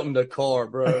kid out in the car,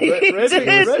 bro. Reggie was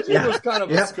kind of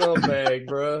a scumbag,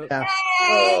 bro. Yeah.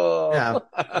 Oh. Yeah.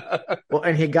 Well,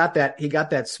 and he got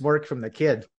that smirk from the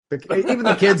kid. Even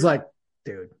the kid's like,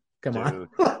 dude, come on.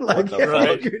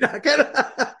 You're not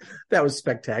gonna. That was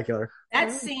spectacular.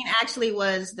 That scene actually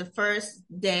was the first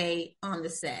day on the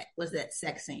set, was that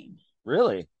sex scene.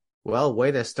 Really? Well,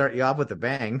 way to start you off with a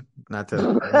bang. Not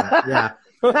to, yeah.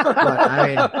 But I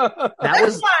mean,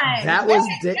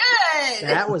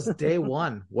 that was day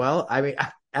one. Well, I mean,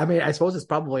 I suppose it's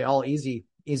probably all easy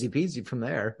peasy from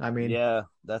there. I mean, yeah,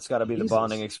 that's got to be the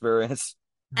bonding experience.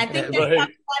 I think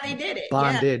that's why they did it.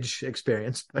 Bondage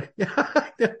experience.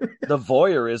 The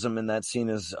voyeurism in that scene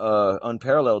is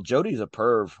unparalleled. Jodie's a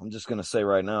perv. I'm just gonna say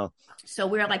right now. So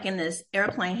we're like in this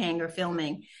airplane hangar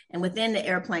filming, and within the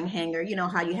airplane hangar, you know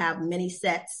how you have many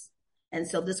sets, and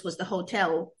so this was the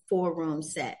hotel 4-room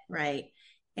set, right?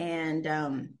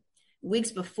 And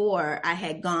weeks before, I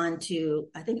had gone to,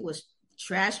 I think it was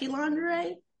Trashy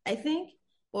Lingerie,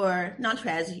 or not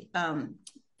Trashy,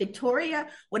 Victoria,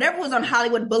 whatever was on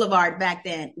Hollywood Boulevard back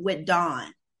then, with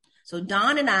Don. So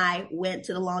Don and I went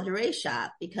to the lingerie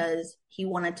shop because he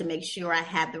wanted to make sure I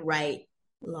had the right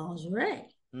lingerie.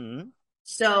 Mm-hmm.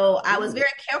 So I was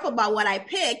very careful about what I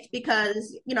picked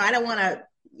because, I don't want to,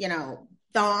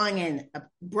 thong and a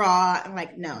bra. I'm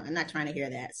like, no, I'm not trying to hear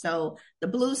that. So the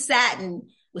blue satin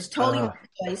was totally my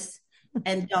choice,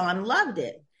 and Dawn loved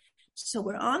it. So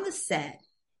we're on the set,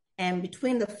 and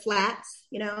between the flats,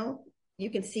 you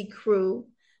can see crew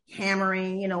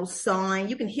hammering, sawing.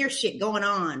 You can hear shit going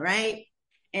on, right?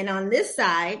 And on this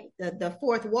side, the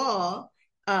fourth wall,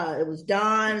 it was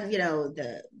Dawn,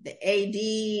 the AD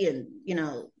and,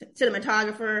 the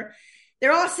cinematographer.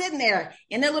 They're all sitting there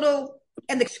in their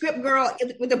and the script girl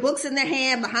with the books in their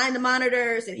hand behind the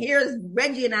monitors. And here's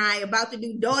Reggie and I about to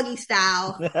do doggy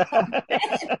style.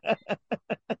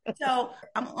 So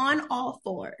I'm on all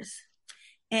fours.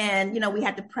 And, we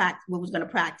had to practice, we was going to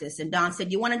practice. And Dawn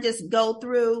said, you want to just go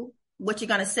through what you're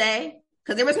going to say?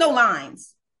 Because there was no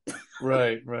lines.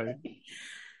 Right. And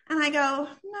I go,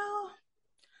 no,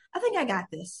 I think I got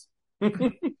this.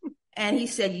 And he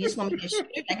said, you just want me to shoot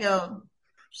it? I go,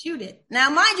 shoot it. Now,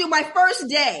 mind you, my first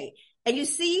day, and you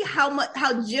see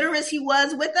how generous he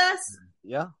was with us?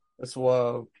 Yeah. That's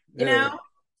wild. Yeah.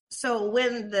 So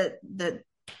when the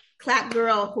clap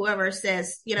girl, whoever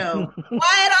says, quiet on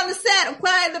the set, I'm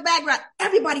quiet in the background,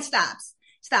 everybody stops.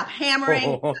 Stop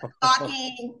hammering, stop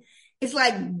talking. It's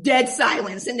like dead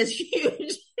silence in this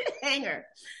huge hangar.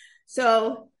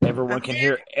 So everyone can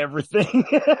hear everything.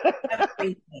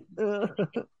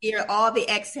 Hear all the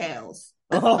exhales.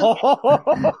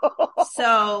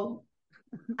 So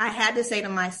I had to say to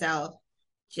myself,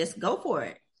 just go for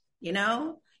it.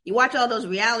 You watch all those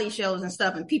reality shows and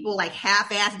stuff, and people like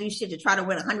half-ass do shit to try to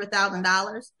win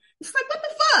 $100,000. It's like, what the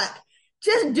fuck?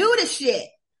 Just do the shit,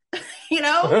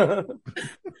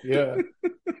 Yeah.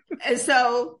 And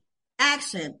so,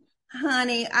 action,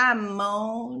 honey. I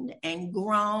moaned and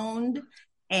groaned,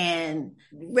 and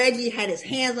Reggie had his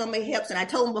hands on my hips. And I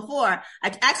told him before.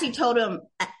 I actually told him.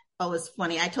 Oh, it's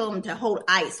funny. I told him to hold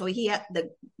ice. So he had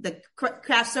the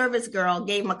craft service girl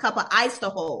gave him a cup of ice to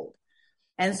hold.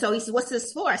 And so he said, what's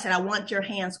this for? I said, I want your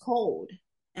hands cold.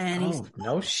 And he said,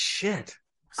 no shit.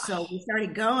 So we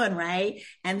started going, right?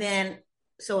 And then,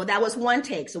 so that was one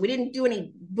take. So we didn't do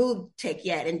any boob take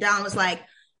yet. And Don was like,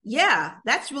 yeah,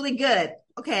 that's really good.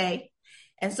 Okay.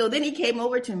 And so then he came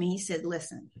over to me. He said,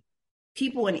 listen,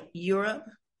 people in Europe,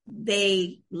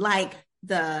 they like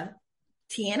the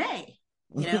TNA.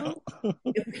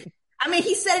 I mean,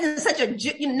 he said it in such a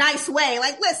nice way.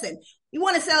 Like, listen, you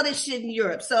want to sell this shit in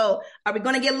Europe. So are we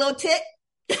going to get a little tick?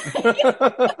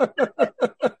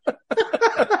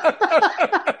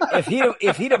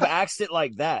 If he'd have axed it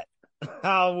like that,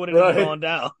 how would it have gone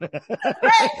down?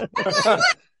 Right.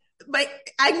 But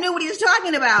I knew what he was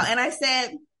talking about. And I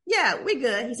said, yeah, we're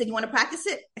good. He said, you want to practice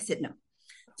it? I said, no.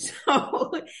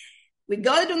 So we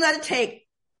go to do another take,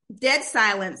 dead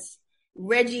silence.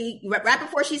 Reggie, right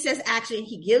before she says action,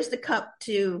 he gives the cup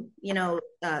to,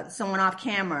 someone off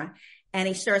camera, and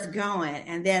he starts going.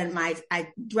 And then I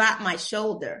drop my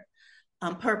shoulder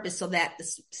on purpose so that the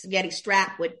spaghetti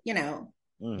strap would,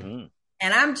 Mm-hmm.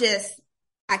 And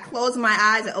I close my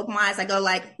eyes, I open my eyes, I go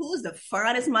like, who's the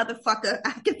funniest motherfucker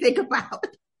I can think about?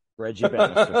 Reggie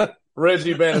Bannister.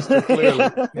 Reggie Bannister, clearly.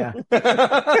 Yeah.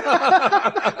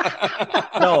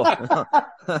 No.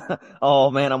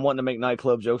 Oh man, I'm wanting to make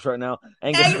nightclub jokes right now.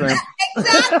 Angus Grim.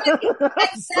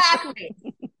 Exactly.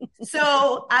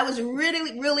 So I was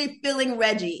really, really feeling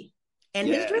Reggie and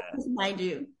his dreams, mind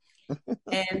you.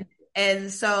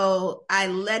 And so I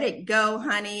let it go,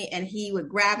 honey, and he would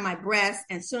grab my breast.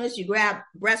 And as soon as you grab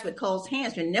breast with Cole's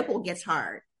hands, your nipple gets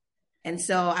hard. And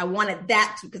so I wanted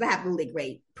that because I have really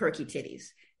great perky titties.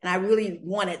 And I really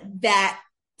wanted that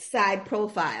side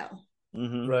profile.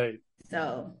 Mm-hmm. Right.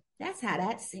 So that's how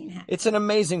that scene happened. It's an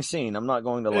amazing scene. I'm not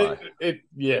going to lie.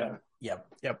 Yeah. Yep.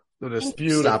 It is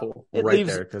beautiful.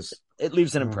 There because it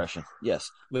leaves an impression. Yes.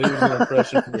 Leaves an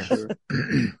impression for sure.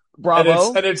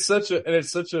 Bravo. And it's such a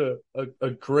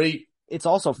great. It's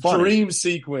also fun. Dream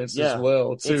sequence as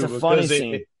well too. It's a funny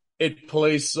scene. It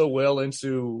plays so well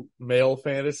into male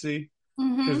fantasy.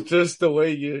 Mm-hmm. Just the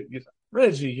way you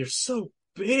Reggie, you're so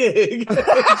big. Call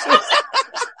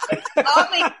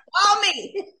me.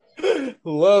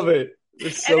 Love it.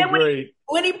 It's so great.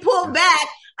 When he pulled back,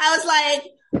 I was like,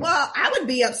 well, I would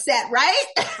be upset, right?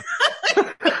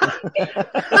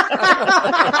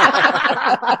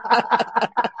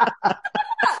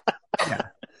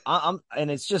 And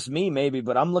it's just me maybe,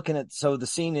 but I'm looking at, so the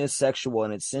scene is sexual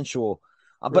and it's sensual.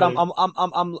 But Right.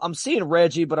 I'm seeing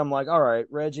Reggie, but I'm like, all right,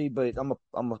 Reggie, but all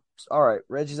right,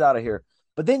 Reggie's out of here.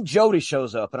 But then Jody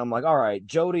shows up and I'm like, all right,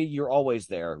 Jody, you're always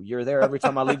there. You're there every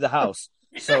time I leave the house.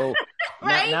 So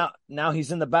Right? now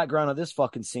he's in the background of this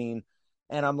fucking scene.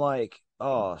 And I'm like,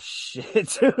 Oh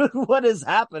shit, dude, what is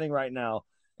happening right now?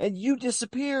 And you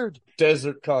disappeared.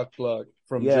 Desert cock block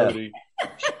from Yeah. Jody.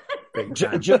 Big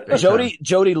time. Big time.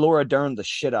 Jody Laura Dern the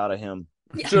shit out of him.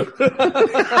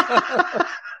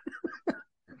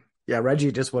 Yeah,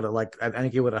 Reggie just would have I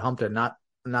think he would have humped a not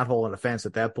hole in the fence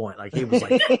at that point. Like he was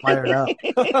like fired up.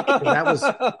 That was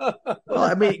well,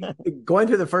 I mean, going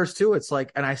through the first two, it's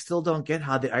like, and I still don't get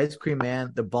how the ice cream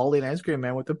man, the balding ice cream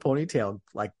man with the ponytail,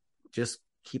 like just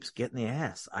keeps getting the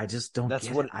ass. I just don't get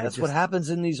it. That's what happens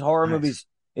in these horror movies.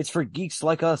 It's for geeks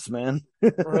like us, man.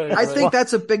 I think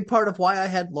that's a big part of why I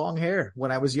had long hair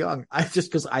when I was young.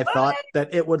 Because I thought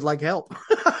that it would help.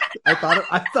 I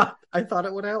thought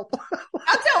it would help.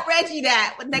 I'll tell Reggie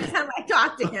that next time I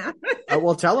talk to him.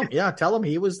 Well, tell him. Yeah, tell him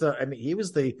he was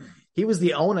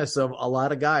the onus of a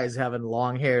lot of guys having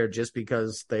long hair just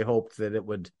because they hoped that it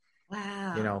would.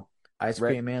 Wow. Ice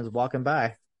cream man's walking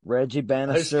by. Reggie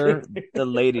Bannister, the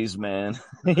ladies' man.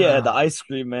 Yeah, the ice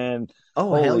cream man. Oh,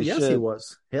 holy hell yes, shit. he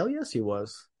was. Hell yes, he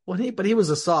was. Well, but he was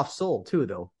a soft soul too,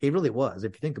 though. He really was.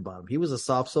 If you think about him, he was a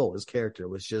soft soul. His character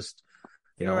was just,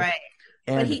 right.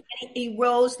 And but he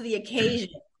rose to the occasion.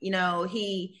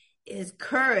 His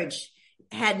courage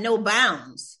had no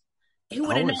bounds. Who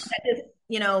would have known that this,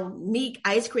 meek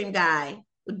ice cream guy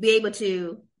would be able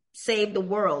to save the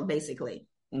world, basically.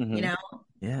 Mm-hmm.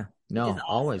 Yeah. No, awesome.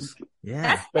 always.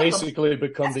 Yeah. Basically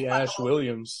become the Ash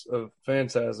Williams of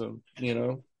Phantasm,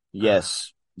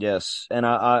 Yes. And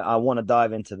I want to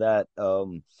dive into that.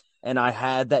 And I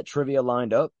had that trivia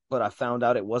lined up, but I found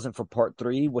out it wasn't for part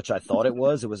 3, which I thought it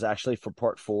was. It was actually for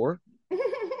part 4.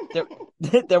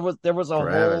 There was a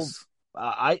Travis. whole.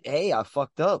 I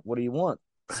fucked up. What do you want?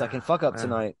 Second fuck up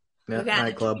tonight. We got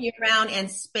to turn you around and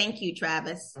spank you,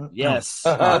 Travis. Yes,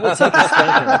 I will take a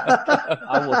spanking.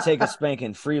 I will take a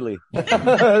spanking freely.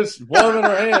 Warming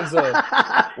her hands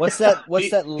up. What's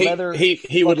that leather?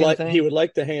 He would like thing? He would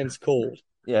like the hands cold.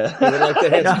 Yeah, he would like the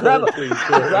hands grab cold. Please,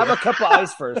 grab a cup of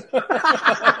ice first.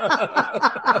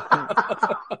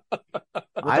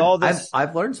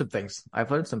 I've learned some things.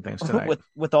 Tonight.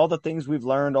 With all the things we've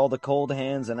learned, all the cold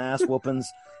hands and ass whoopings,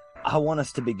 I want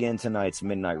us to begin tonight's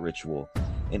midnight ritual.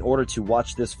 In order to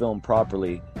watch this film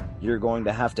properly, you're going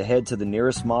to have to head to the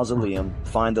nearest mausoleum,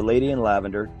 find the lady in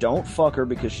lavender. Don't fuck her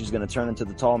because she's going to turn into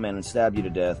the tall man and stab you to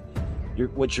death.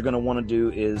 What you're going to want to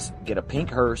do is get a pink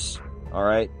hearse, all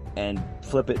right, and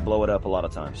flip it, blow it up a lot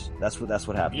of times. That's what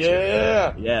happens.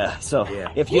 Yeah. Here. Yeah. So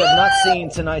if you have not seen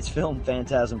tonight's film,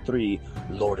 Phantasm 3,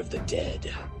 Lord of the Dead,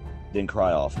 then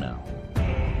cry off now.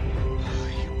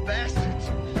 You bastards!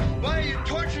 Why are you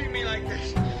torturing me like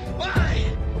this?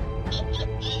 Why?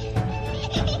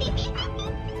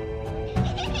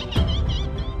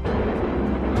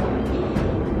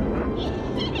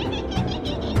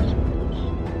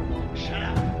 Shut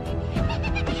up.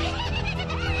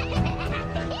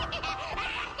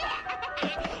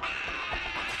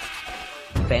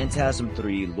 Phantasm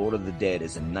 3, Lord of the Dead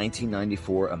is a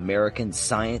 1994 American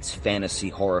science fantasy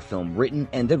horror film written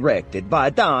and directed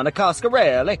by Donna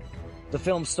Coscarelli. The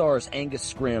film stars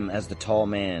Angus Scrimm as the tall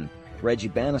man, Reggie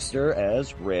Bannister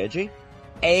as Reggie,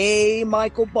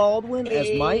 Michael Baldwin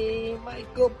as Mike,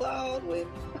 Michael Baldwin,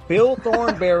 Bill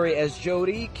Thornberry as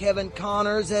Jody, Kevin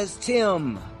Connors as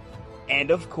Tim,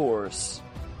 and of course,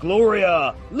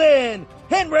 Gloria Lynn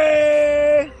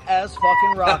Henry as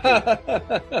fucking Rocky.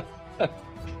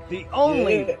 The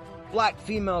only black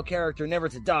female character never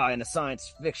to die in a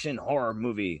science fiction horror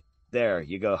movie. There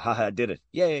you go. Haha, I did it.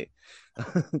 Yay.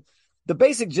 The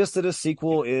basic gist of this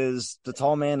sequel is the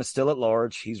tall man is still at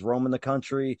large. He's roaming the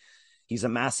country. He's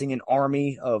amassing an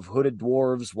army of hooded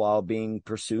dwarves while being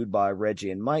pursued by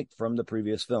Reggie and Mike from the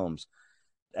previous films.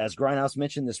 As Grindhouse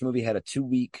mentioned, this movie had a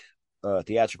 2-week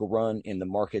theatrical run in the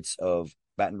markets of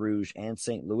Baton Rouge and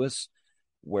St. Louis,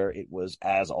 where it was,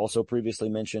 as also previously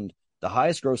mentioned, the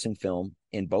highest grossing film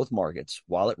in both markets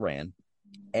while it ran,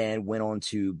 and went on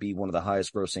to be one of the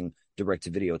highest grossing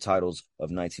direct-to-video titles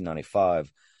of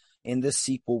 1995. In this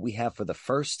sequel, we have for the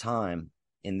first time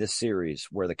in this series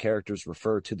where the characters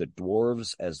refer to the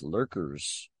dwarves as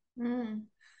lurkers. Mm.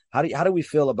 How do we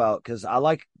feel about, because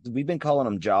we've been calling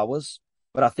them Jawas,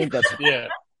 but I think that's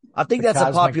I think that's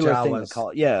a popular thing to call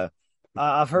it. Yeah.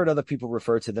 I've heard other people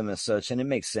refer to them as such, and it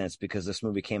makes sense because this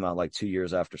movie came out like 2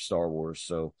 years after Star Wars,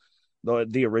 so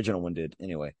the original one did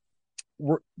anyway.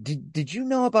 Did you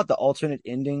know about the alternate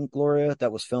ending, Gloria,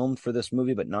 that was filmed for this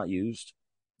movie but not used?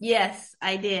 Yes,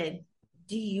 I did.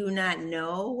 Do you not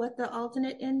know what the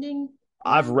alternate ending?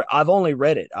 I've only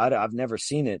read it. I've never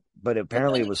seen it, but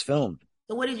apparently it was filmed.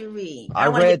 So what did you read? I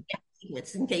read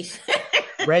in case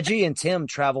Reggie and Tim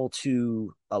travel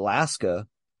to Alaska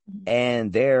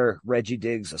And there, Reggie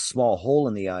digs a small hole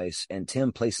in the ice, and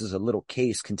Tim places a little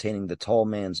case containing the tall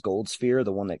man's gold sphere,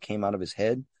 the one that came out of his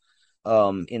head,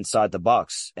 inside the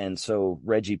box. And so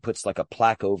Reggie puts like a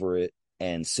plaque over it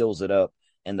and seals it up,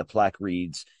 and the plaque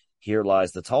reads, "Here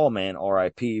lies the tall man,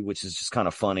 R.I.P.," which is just kind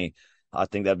of funny. I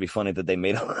think that'd be funny that they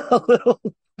made a little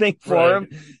thing for him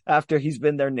after he's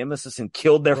been their nemesis and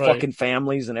killed their fucking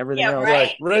families and everything else.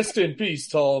 Right. Rest in peace,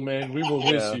 tall man. We will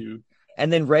miss you.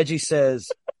 And then Reggie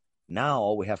says, "Now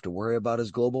all we have to worry about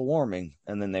is global warming."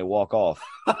 And then they walk off.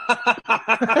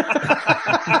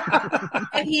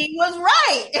 And he was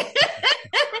right.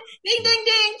 Ding, ding,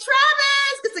 ding.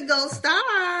 Travis gets a gold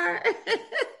star.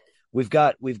 We've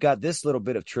got this little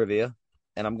bit of trivia,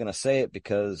 and I'm going to say it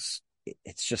because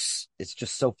it's just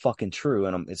so fucking true.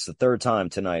 And it's the third time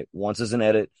tonight. Once is an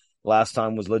edit. Last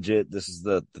time was legit. This is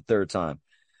the third time.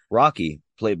 Rocky,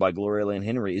 played by Gloria Lynn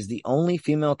Henry, is the only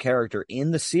female character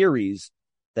in the series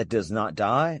that does not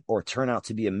die or turn out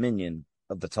to be a minion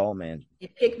of the tall man. You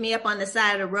pick me up on the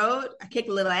side of the road, I kick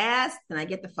a little ass, and I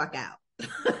get the fuck out.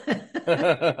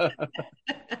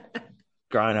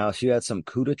 Grindhouse, you had some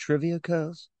CUDA trivia,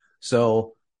 cuz?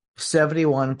 So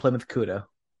 71 Plymouth CUDA,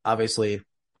 obviously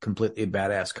completely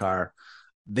badass car.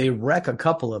 They wreck a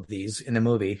couple of these in the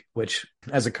movie, which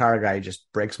as a car guy just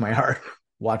breaks my heart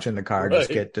watching the car just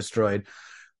get destroyed.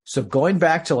 So going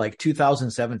back to like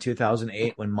 2007,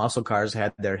 2008, when muscle cars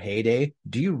had their heyday,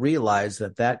 do you realize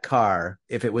that car,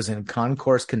 if it was in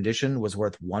concourse condition, was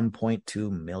worth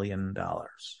 $1.2 million?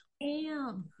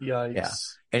 Damn. Yikes. Yeah.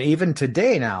 And even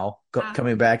today now,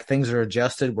 coming back, things are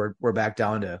adjusted. We're back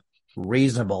down to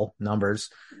reasonable numbers.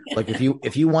 Like if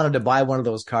you wanted to buy one of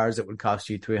those cars, it would cost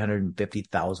you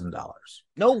 $350,000.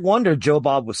 No wonder Joe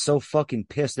Bob was so fucking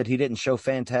pissed that he didn't show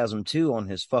Phantasm 2 on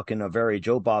his fucking A Very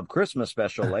Joe Bob Christmas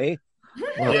special, eh?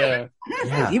 Yeah.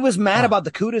 He was mad about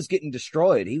the CUDAs getting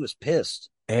destroyed. He was pissed.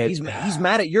 He's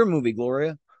mad at your movie,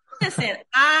 Gloria. Listen,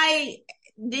 I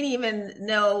didn't even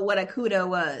know what a CUDA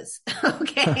was.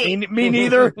 Okay. Me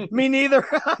neither. Me neither.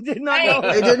 I did not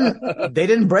know. They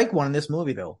didn't break one in this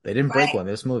movie though. They didn't break one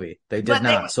in this movie. They did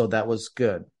not. So that was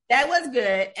good. That was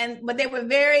good. But they were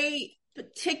very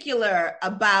particular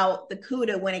about the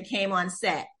CUDA when it came on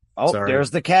set. Oh,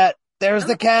 there's the cat. There's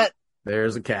the cat.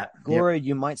 There's a cat. Gloria,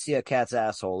 you might see a cat's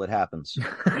asshole. It happens.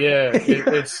 Yeah,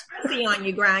 it's pussy on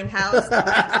you, Grindhouse.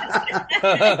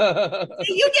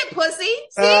 See, you get pussy.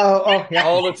 See? Yeah.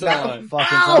 all the time.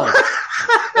 Fucking time.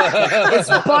 It's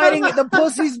biting. The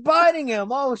pussy's biting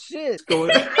him. Oh shit! There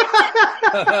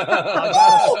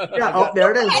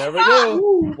it is. There we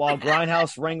go. While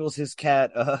Grindhouse wrangles his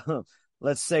cat,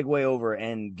 let's segue over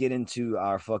and get into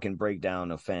our fucking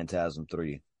breakdown of Phantasm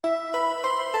 3.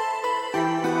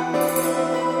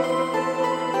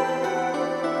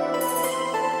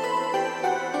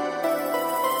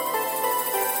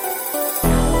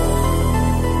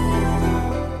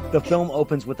 The film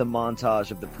opens with a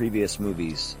montage of the previous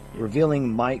movies,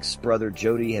 revealing Mike's brother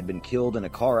Jody had been killed in a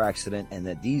car accident and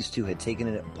that these two had taken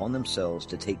it upon themselves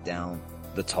to take down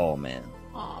the tall man.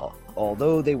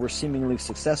 Although they were seemingly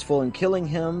successful in killing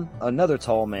him, another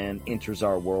tall man enters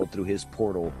our world through his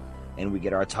portal, and we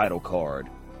get our title card,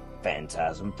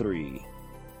 Phantasm 3.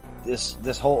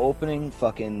 This whole opening,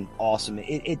 fucking awesome.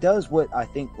 It does what I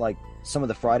think, like, some of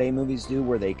the Friday movies do,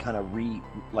 where they kind of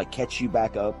catch you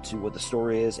back up to what the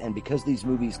story is. And because these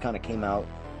movies kind of came out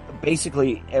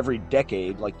basically every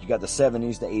decade, like you got the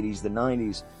 70s, the 80s, the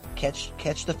 90s,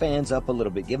 catch the fans up a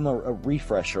little bit, give them a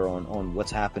refresher on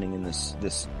what's happening in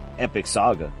this epic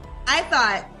saga. I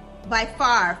thought by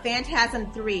far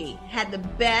Phantasm 3 had the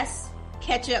best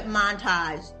catch-up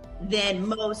montage than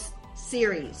most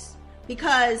series,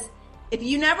 because if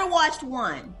you never watched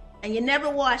 1 and you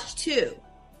never watched 2,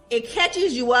 it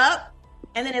catches you up,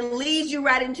 and then it leads you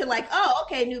right into like, oh,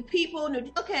 okay, new people,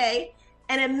 okay.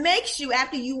 And it makes you,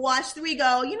 after you watch 3,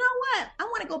 go, you know what? I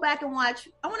want to go back and watch.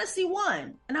 I want to see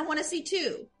 1, and I want to see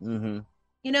 2. Mm-hmm.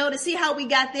 You know, to see how we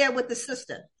got there with the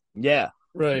sister. Yeah.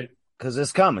 Right. Because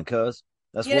it's coming, cuz.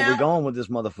 That's where we're going with this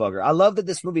motherfucker. I love that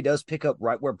this movie does pick up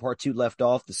right where part 2 left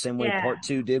off, the same way part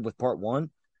 2 did with part 1,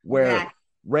 where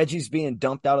Reggie's being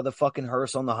dumped out of the fucking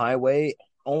hearse on the highway,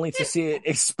 only to see it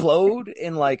explode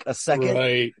in like a second.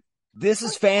 Right. This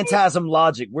is Phantasm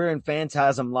logic. We're in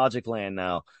Phantasm logic land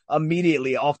now.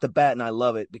 Immediately off the bat, and I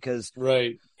love it because...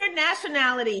 Right. Your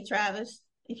nationality, Travis,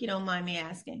 if you don't mind me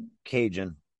asking.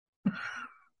 Cajun.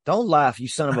 Don't laugh, you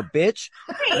son of a bitch.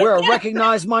 We're a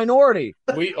recognized minority.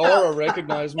 We are a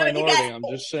recognized minority, I'm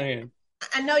just saying.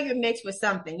 I know you're mixed with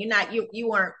something. You're not, you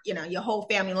weren't, your whole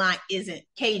family line isn't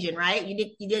Cajun, right?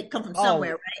 You did come from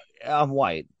somewhere, right? I'm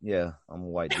white. Yeah, I'm a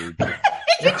white dude.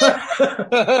 Wait,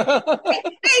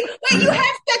 you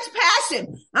have such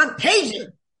passion. I'm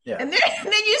Cajun. Yeah. And then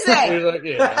you say, like,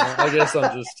 yeah, I guess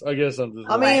I'm just.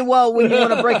 I mean, well, when you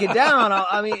want to break it down,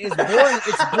 I mean, it's boring.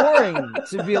 It's boring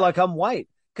to be like I'm white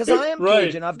because I am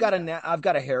Cajun. I've got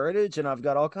a heritage, and I've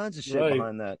got all kinds of shit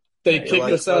behind that. They kicked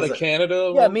us out of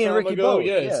Canada. Yeah, me and Ricky both.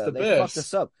 Yeah, it's the they best. Fucked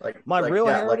us up. My real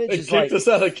heritage they is kicked us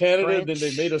out of Canada, French. then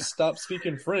they made us stop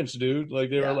speaking French, dude. Like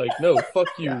they were like, "No, fuck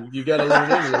you. You got to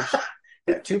learn English."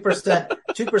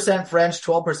 2% French,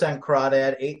 12%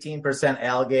 crawdad, 18%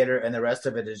 alligator, and the rest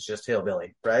of it is just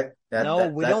hillbilly, right?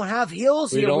 We don't have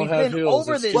hills here. We've been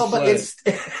over this. Well, but it's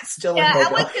still. Yeah,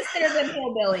 I wouldn't consider them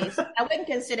hillbillies. I wouldn't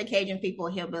consider Cajun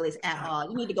people hillbillies at all.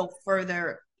 You need to go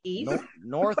further east,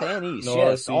 north and east.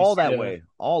 Yes, all that way,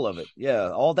 all of it. Yeah,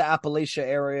 all the Appalachia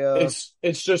area.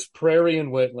 It's just prairie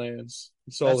and wetlands.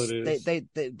 That's all it is.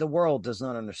 The world does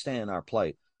not understand our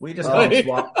plight. We just call him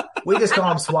swamp. We just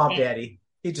call him Swamp Daddy.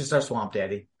 He's just our Swamp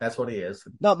Daddy. That's what he is.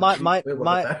 No, my fucking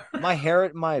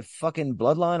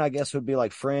bloodline, I guess, would be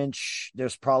like French.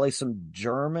 There's probably some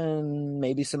German,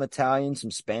 maybe some Italian,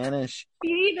 some Spanish. Do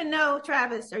you even know,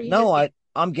 Travis?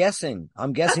 I'm guessing.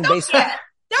 I'm guessing based.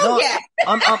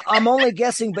 I'm only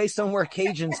guessing based on where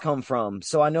Cajuns come from.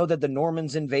 So I know that the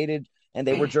Normans invaded, and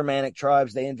they were Germanic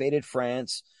tribes. They invaded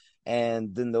France,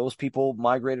 and then those people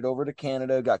migrated over to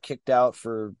Canada, got kicked out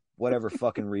for whatever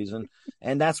fucking reason,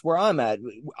 and that's where I'm at.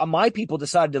 My people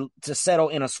decided to settle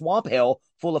in a swamp hell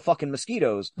full of fucking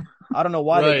mosquitoes. I don't know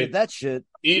why they did that shit.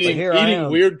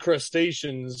 Eating weird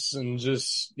crustaceans and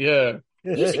just You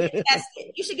should get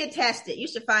tested. You should get tested. You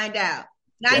should find out.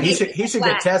 He should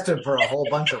get tested for a whole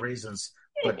bunch of reasons,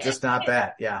 but just not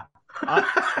that. Yeah,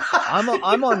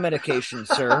 I'm on medication,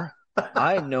 sir.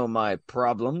 I know my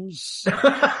problems.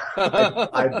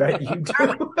 I bet you do.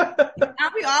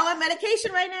 Aren't we all on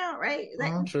medication right now? Right?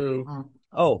 True.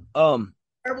 Oh,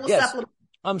 herbal yes. supplement.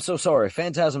 I'm so sorry.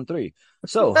 Phantasm 3.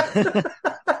 So,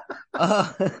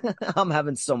 I'm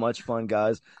having so much fun,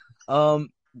 guys.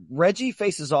 Reggie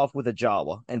faces off with a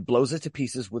Jawa and blows it to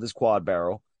pieces with his quad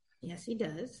barrel. Yes, he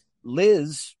does.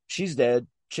 Liz, she's dead.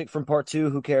 Chick from part 2,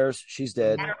 who cares? She's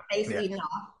dead. Her face eaten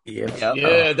off.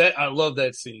 Yeah, I love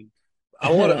that scene.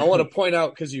 I want to point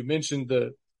out, because you mentioned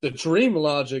the dream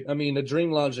logic. I mean, the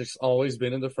dream logic's always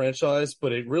been in the franchise,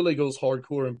 but it really goes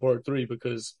hardcore in part 3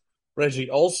 because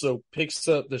Reggie also picks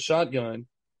up the shotgun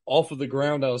off of the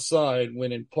ground outside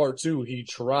when in part 2 he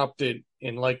dropped it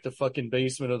in like the fucking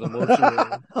basement of the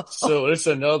mortuary. So it's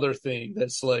another thing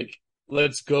that's like,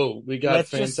 let's go. We got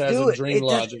Phantasm dream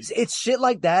logic. It's shit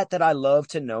like that I love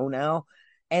to know now.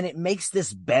 And it makes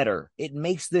this better. It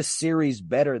makes this series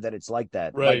better that it's like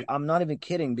that. Right. Like, I'm not even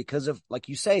kidding because of, like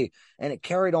you say, and it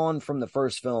carried on from the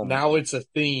first film. Now it's a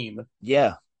theme.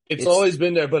 Yeah. It's always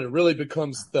been there, but it really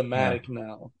becomes thematic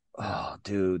now. Oh,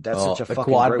 dude, that's such a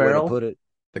fucking great way to put it.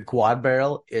 The quad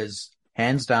barrel is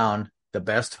hands down the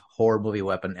best horror movie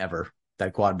weapon ever.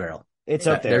 That quad barrel. It's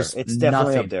up there. It's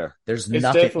definitely up there. There's it's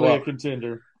nothing. Definitely a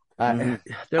contender. There I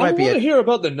might be want to hear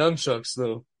about the nunchucks,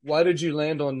 though. Why did you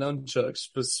land on nunchucks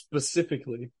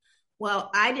specifically? Well,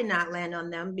 I did not land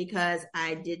on them because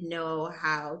I didn't know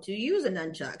how to use a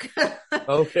nunchuck.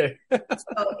 Okay.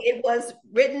 So it was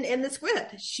written in the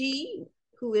script. She,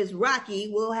 who is Rocky,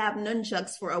 will have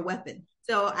nunchucks for a weapon.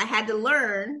 So I had to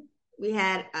learn. We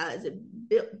had, is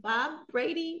it Bob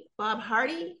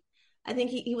Hardy? I think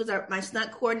he was my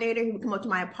stunt coordinator. He would come up to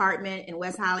my apartment in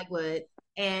West Hollywood,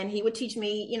 and he would teach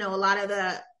me, a lot of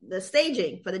the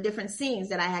staging for the different scenes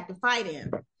that I had to fight in.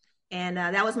 And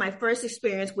that was my first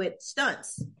experience with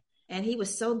stunts. And he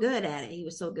was so good at it. He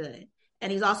was so good.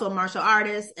 And he's also a martial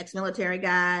artist, ex-military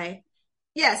guy.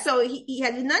 Yeah, so he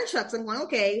had the nunchucks. I'm going,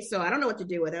 okay, so I don't know what to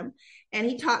do with him. And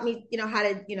he taught me, how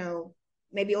to,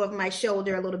 maybe over my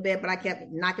shoulder a little bit, but I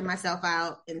kept knocking myself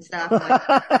out and stuff.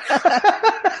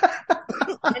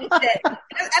 And he said,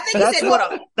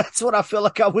 that's what I feel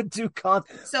like I would do.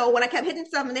 So when I kept hitting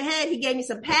something in the head, he gave me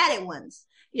some padded ones.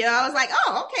 I was like,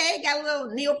 oh, okay, got a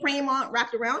little neoprene on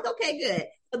wrapped around. Okay, good.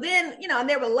 But then, and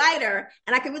they were lighter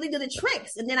and I could really do the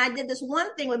tricks. And then I did this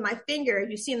one thing with my finger,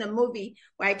 you see in the movie,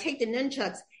 where I take the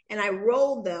nunchucks and I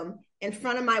rolled them in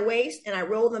front of my waist and I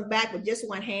rolled them back with just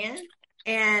one hand.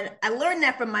 And I learned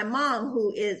that from my mom,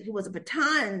 who was a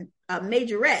baton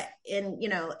majorette in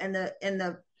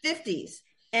the 50s.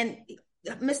 And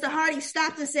Mr. Hardy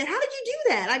stopped and said, "How did you do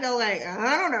that?" I go like,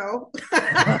 "I don't know."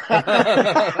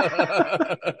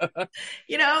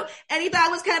 And he thought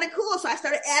it was kind of cool. So I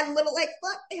started adding little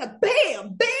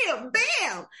bam, bam,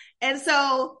 bam. And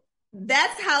so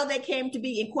that's how they came to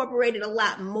be incorporated a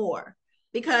lot more,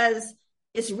 because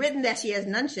it's written that she has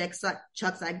nunchucks.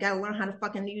 I got to learn how to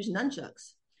fucking use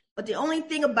nunchucks. But the only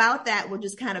thing about that, which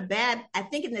was kind of bad, I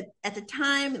think at the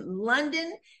time,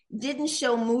 London didn't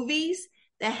show movies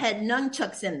that had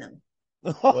nunchucks in them.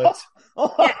 What?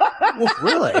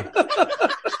 Really? Britain,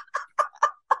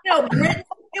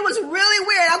 it was really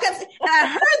weird. I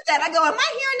heard that. I go, am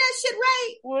I hearing that shit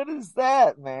right? What is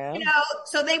that, man?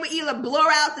 So they would either blur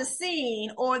out the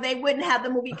scene or they wouldn't have the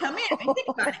movie come in. I mean, think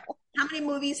about it. How many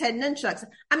movies had nunchucks?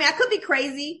 I mean, I could be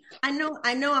crazy. I know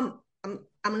I'm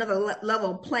another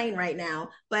level plane right now,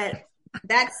 but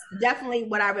that's definitely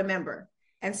what I remember.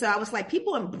 And so I was like,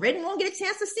 people in Britain won't get a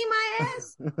chance to see my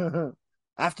ass.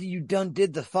 After you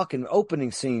did the fucking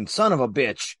opening scene, son of a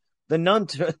bitch. The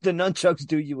nunchucks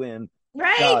do you in.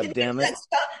 Right. God damn it.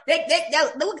 They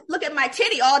look at my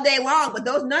titty all day long with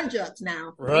those nunchucks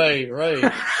now. Right.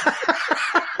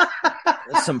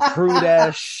 Some prude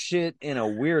ass shit in a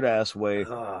weird ass way.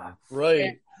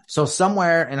 Right. So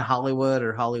somewhere in Hollywood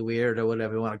or Hollyweird or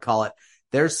whatever you want to call it,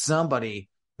 there's somebody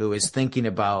who is thinking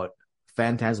about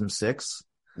Phantasm 6.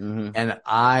 Mm-hmm. And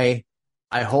I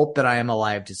hope that I am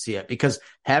alive to see it, because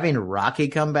having Rocky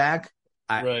come back,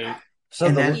 Right. So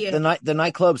the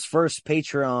nightclub's first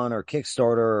Patreon or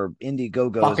Kickstarter or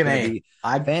Indiegogo is going to be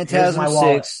Phantasm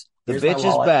 6. The bitch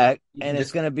is back, and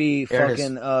it's going to be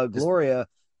fucking Gloria.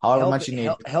 However much you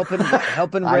need.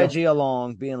 Helping Reggie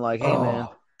along, being like, hey, man.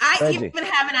 I even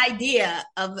have an idea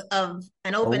of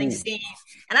an opening scene,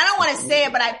 and I don't want to say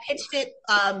it, but I pitched it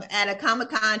at a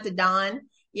Comic-Con to Don.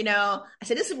 I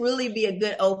said this would really be a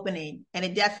good opening, and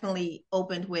it definitely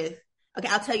opened with, okay,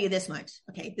 I'll tell you this much.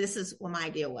 Okay, this is what my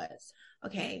idea was.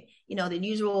 Okay, the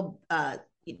usual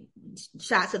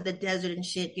shots of the desert and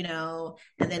shit, and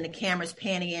then the camera's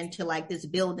panning into like this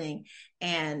building,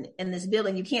 and in this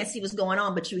building you can't see what's going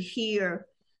on, but you hear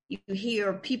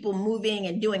people moving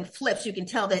and doing flips. You can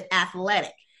tell they're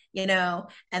athletic,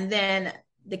 and then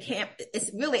it's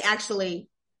really actually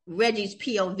Reggie's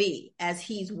POV as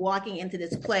he's walking into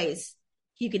this place.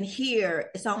 You can hear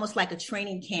it's almost like a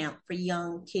training camp for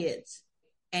young kids,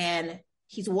 and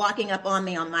he's walking up on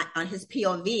me on his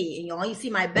POV, and you only see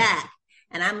my back,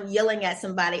 and I'm yelling at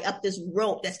somebody up this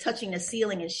rope that's touching the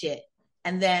ceiling and shit.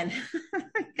 And then,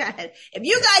 God, if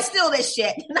you guys steal this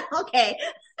shit, okay.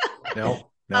 No.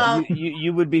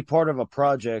 You would be part of a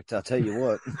project, I'll tell you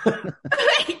what.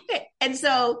 And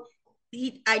so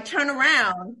I turn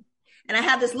around and I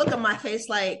have this look on my face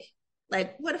like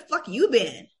where the fuck you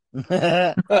been?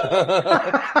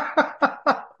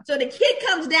 So the kid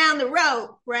comes down the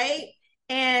road, right?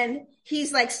 And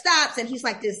he's like, stops, and he's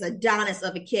like this Adonis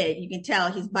of a kid. You can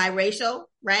tell he's biracial,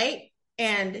 right?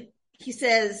 And he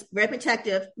says, very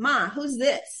protective, Ma, who's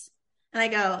this? And I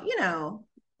go,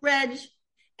 Reg.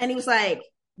 And he was like,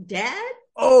 Dad?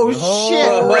 Oh,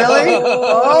 shit, really?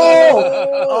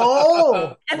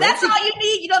 Oh. And that's all you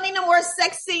need. You don't need no more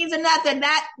sex scenes or nothing.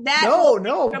 That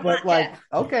No, but like,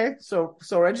 okay, so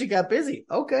Reggie got busy.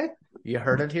 Okay. You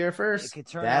heard it here first. It could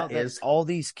turn out that all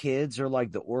these kids are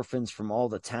like the orphans from all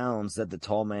the towns that the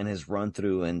Tall Man has run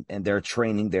through, and they're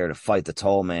training there to fight the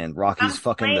Tall Man. Rocky's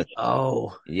fucking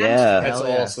yeah. That's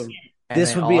awesome.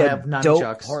 This would be a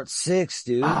dope part 6,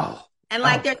 dude. Oh. And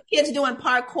like there's kids doing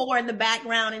parkour in the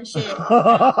background and shit.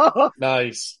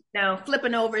 Nice.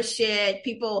 Flipping over shit,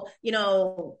 people,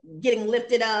 getting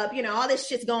lifted up, all this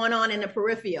shit's going on in the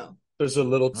peripheral. There's a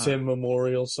little Tim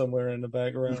memorial somewhere in the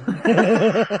background.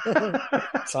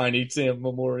 Tiny Tim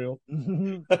memorial.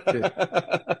 Dude,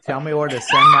 tell me where to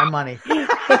send my money.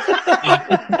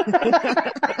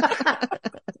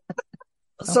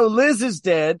 So Liz is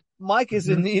dead. Mike is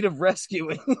in need of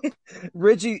rescuing.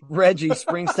 Reggie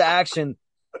springs to action,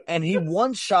 and he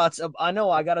one-shots I know,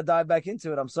 I got to dive back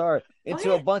into it. I'm sorry.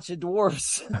 Into a bunch of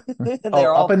dwarves.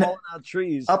 They're all falling out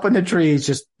trees. Up in the trees,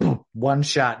 just boom, one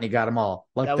shot, and he got them all.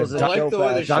 Like that was the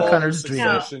Duck Hunter's dream.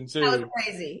 That was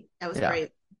crazy. Crazy.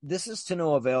 This is to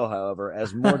no avail, however,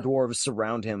 as more dwarves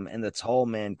surround him, and the Tall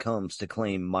Man comes to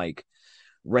claim Mike.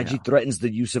 Reggie threatens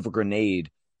the use of a grenade,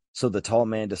 so the Tall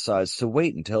Man decides to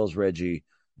wait and tells Reggie,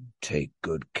 take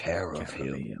good care of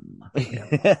him.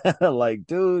 Like,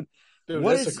 dude,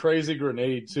 that's a crazy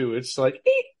grenade too. It's like,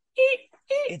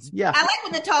 I like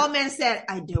when the Tall Man said,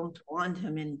 I don't want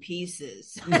him in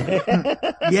pieces.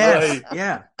 Yes.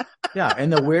 Right. Yeah.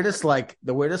 And the weirdest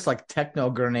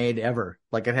techno grenade ever.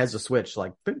 Like, it has a switch,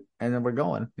 like, and then we're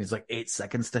going. He's like, 8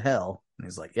 seconds to hell. And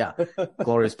he's like, yeah,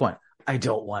 glorious point. I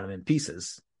don't want him in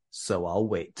pieces, so I'll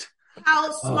wait.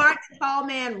 How smart the Tall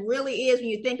Man really is when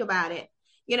you think about it.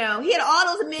 He had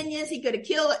all those minions. He could have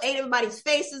ate everybody's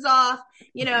faces off.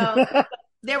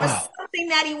 There was something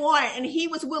that he wanted, and he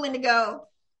was willing to go,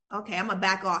 okay, I'm going to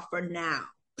back off for now.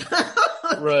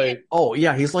 Right. Oh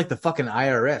yeah, he's like the fucking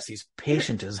IRS. He's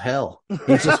patient as hell.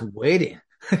 He's just waiting.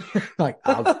 Like,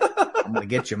 I'm gonna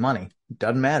get your money.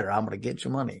 Doesn't matter. I'm gonna get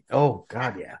your money. Oh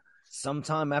God, yeah.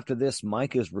 Sometime after this,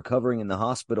 Mike is recovering in the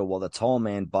hospital while the tall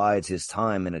man bides his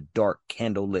time in a dark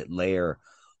candlelit lair,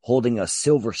 holding a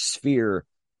silver sphere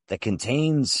that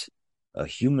contains a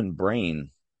human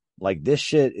brain. Like, this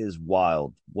shit is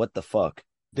wild. What the fuck?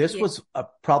 This was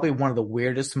probably one of the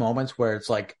weirdest moments where it's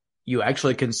like you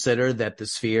actually consider that the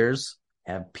spheres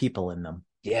have people in them.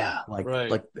 Yeah. Like,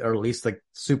 right. or at least like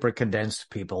super condensed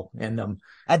people in them.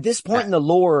 At this point in the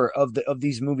lore of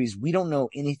these movies, we don't know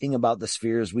anything about the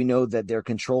spheres. We know that they're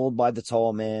controlled by the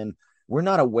tall man. We're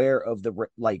not aware of the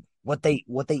what they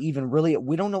even really.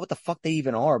 We don't know what the fuck they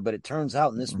even are. But it turns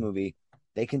out in this movie,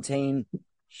 they contain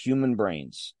human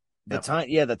brains. The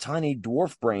tiny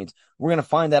dwarf brains. We're gonna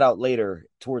find that out later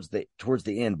towards the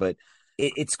end. But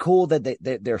it's cool that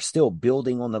they're still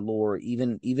building on the lore,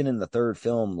 even in the third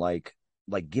film, like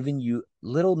giving you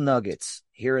little nuggets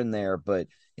here and there, but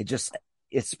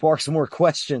it sparks more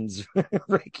questions,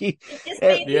 Ricky.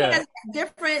 It has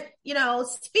different,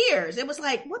 spheres. It was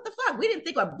like, what the fuck? We didn't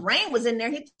think a brain was in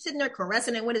there. He's sitting there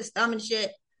caressing it with his thumb and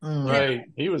shit. Right.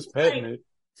 He was petting it.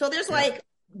 So there's like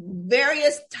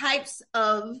various types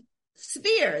of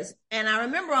spheres. And I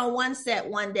remember on one set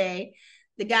one day,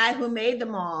 the guy who made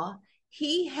them all,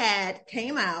 he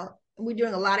came out. We're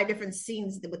doing a lot of different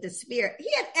scenes with the sphere. He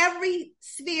had every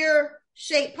sphere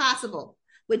shape possible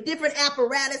with different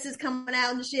apparatuses coming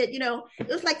out and shit. It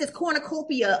was like this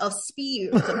cornucopia of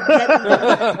spheres.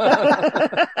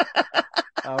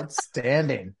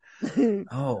 Outstanding.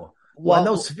 Oh, well,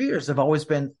 those spheres have always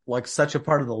been like such a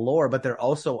part of the lore, but they're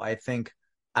also, I think,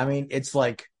 it's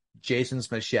like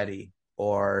Jason's machete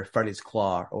or Freddy's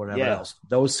claw or whatever else.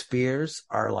 Those spheres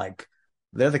are like,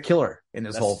 they're the killer in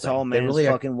this whole thing. Tall man's really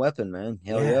fucking weapon, man.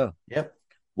 Hell yeah. Yep.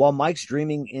 While Mike's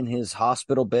dreaming in his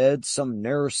hospital bed, some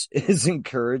nurse is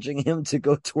encouraging him to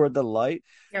go toward the light.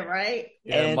 Yeah, right.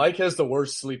 Yeah, and Mike has the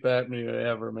worst sleep apnea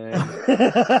ever, man.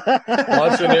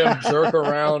 Watching him jerk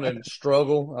around and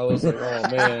struggle, I was like, oh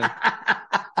man.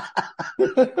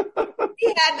 He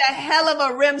had the hell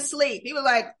of a REM sleep. He was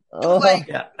like,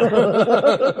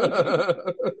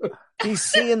 He's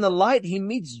seeing the light. He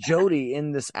meets Jody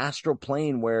in this astral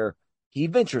plane where he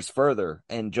ventures further,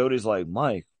 and Jody's like,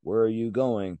 Mike, where are you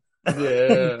going?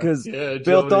 Yeah, because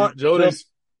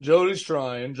Jody's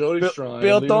trying.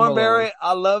 Bill Thornberry,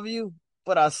 I love you,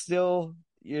 but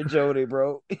you're Jody,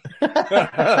 bro.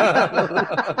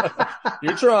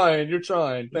 You're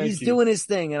trying. He's doing his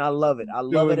thing, and I love it. I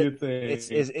love it.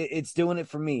 It's doing it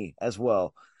for me as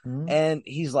well. Mm-hmm. And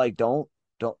he's like, don't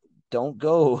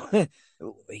go.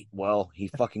 Well, he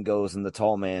fucking goes, and the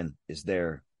tall man is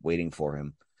there waiting for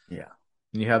him. Yeah.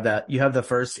 You have the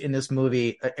first in this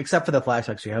movie, except for the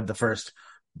flashbacks, you have the first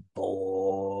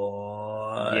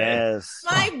boy. Yes.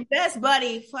 My best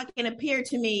buddy fucking appeared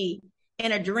to me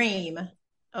in a dream.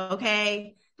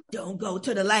 Okay. Don't go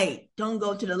to the light. Don't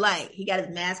go to the light. He got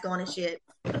his mask on and shit.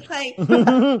 Okay.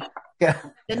 Yeah.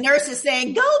 The nurse is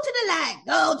saying, go to the light.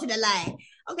 Go to the light.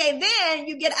 Okay. Then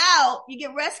you get out, you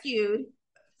get rescued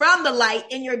from the light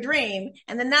in your dream.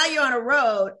 And then now you're on a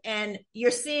road and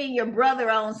you're seeing your brother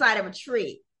on the side of a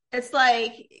tree. It's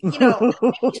like, he's trying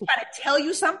to tell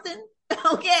you something.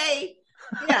 Okay.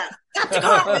 Yeah. Stop the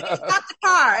car. Stop the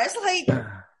car. It's like,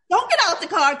 don't get out the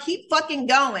car. Keep fucking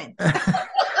going.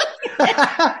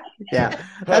 Yeah.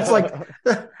 That's like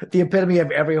the epitome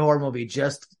of every horror movie.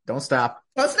 Just don't stop.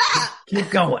 Don't stop. Keep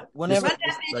going. Whenever run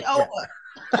that bitch over.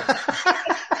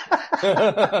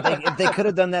 They could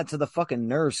have done that to the fucking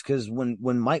nurse, because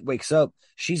when Mike wakes up,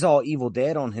 she's all Evil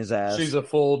Dead on his ass. She's a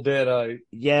full Deadite.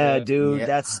 Yeah, dude.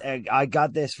 Yeah. I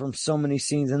got this from so many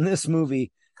scenes in this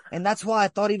movie, and that's why I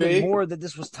thought even more that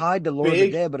this was tied to Lord of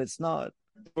the Dead, but it's not.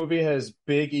 The movie has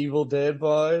big Evil Dead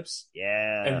vibes,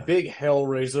 and big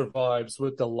Hellraiser vibes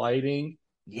with the lighting,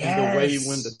 and the way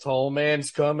when the tall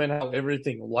man's coming, how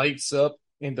everything lights up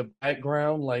in the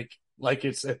background, like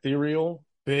it's ethereal.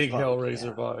 Big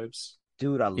Hellraiser vibes.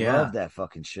 Dude, I love that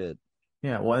fucking shit.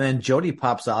 Yeah, well, and then Jody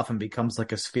pops off and becomes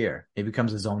like a sphere. He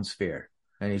becomes his own sphere.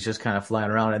 And he's just kind of flying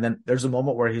around. And then there's a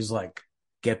moment where he's like,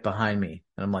 get behind me.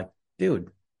 And I'm like, dude,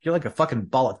 you're like a fucking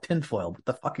ball of tinfoil. What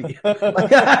the fuck are you?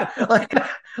 like,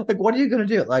 what are you going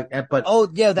to do?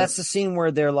 That's the scene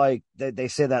where they're like, they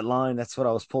say that line. That's what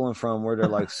I was pulling from, where they're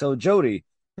like, so Jody.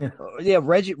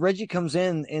 Reggie comes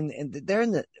in and they're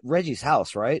in Reggie's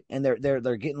house, right? And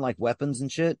they're getting like weapons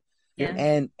and shit.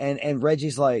 Yeah. And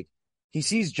Reggie's like, he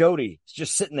sees Jody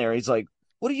just sitting there. He's like,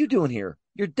 what are you doing here?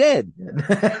 You're dead.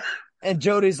 And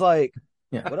Jody's like,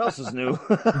 Yeah. What else is new?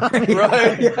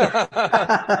 Right.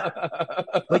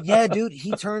 But yeah, dude,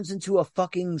 he turns into a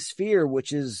fucking sphere,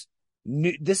 which is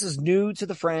new. This is new to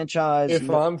the franchise.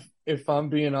 If I'm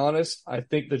being honest, I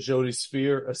think the Jodie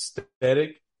Sphere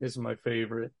aesthetic is my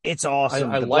favorite. It's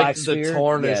awesome. I The like black the sphere,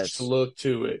 tarnished yes. look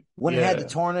to it. When it had the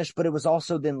tarnish, but it was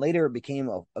also then later it became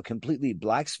a completely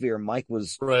black sphere. Mike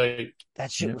was right.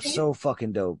 That shit was so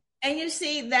fucking dope. And you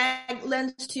see that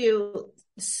lends to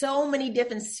so many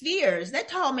different spheres. That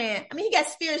tall man, I mean, he got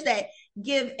spheres that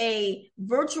give a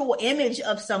virtual image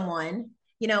of someone,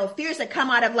 you know, spheres that come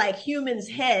out of like humans'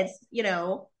 heads, you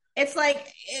know. It's like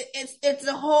it's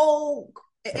a whole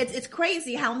it's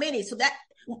crazy how many. So that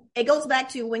it goes back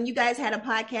to when you guys had a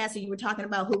podcast and you were talking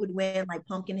about who would win, like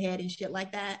Pumpkinhead and shit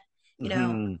like that. You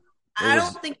know, I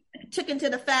don't think it took into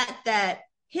the fact that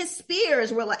his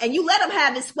spears were like, and you let him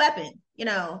have his weapon, you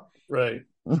know. Right.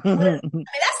 I mean,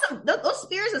 those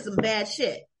spears are some bad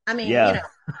shit. I mean, yeah. you know.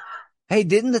 Hey,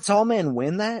 didn't the tall man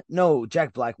win that? No,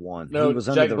 Jack Black won. No, he was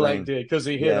Jack under the Black ring. did because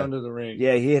he hit under the ring.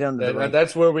 Yeah, he hit under the ring.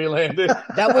 That's where we landed.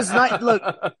 That was nice. Look,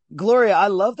 Gloria, I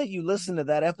love that you listened to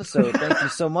that episode. Thank you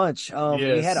so much. Yes,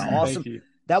 we had an awesome. Thank you.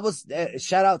 That was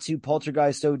shout out to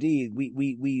Poltergeist OD.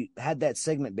 We had that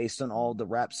segment based on all the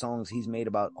rap songs he's made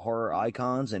about horror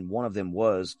icons, and one of them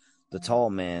was the Tall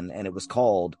Man, and it was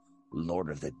called Lord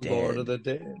of the Dead. Lord of the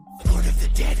Dead. Lord of the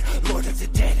Dead, Lord of the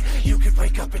Dead. You could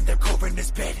wake up in the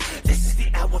coroner's bed. This is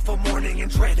the hour for mourning and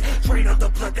dread. Drain all the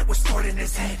blood that was stored in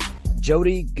his head.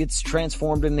 Jody gets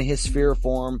transformed into his sphere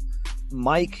form.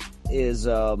 Mike is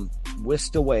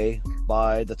whisked away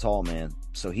by the Tall Man,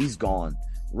 so he's gone.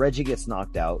 Reggie gets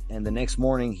knocked out, and the next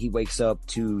morning he wakes up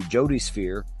to Jody's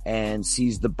sphere and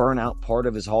sees the burnout part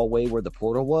of his hallway where the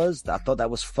portal was. I thought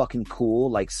that was fucking cool,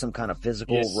 like some kind of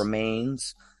physical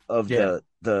remains of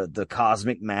the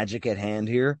cosmic magic at hand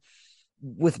here.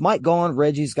 With Mike gone,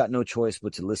 Reggie's got no choice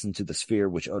but to listen to the sphere,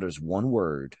 which utters one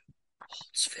word: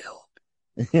 Holtzville.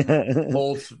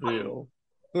 Holtzville.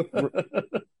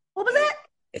 What was that?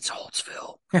 It's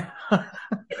Holtzville. Go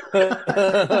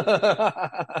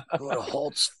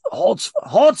to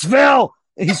Holtzville.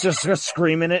 He's just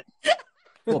screaming it.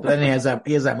 Well, but then he has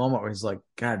that moment where he's like,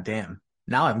 God damn,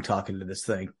 now I'm talking to this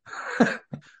thing.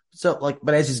 So like,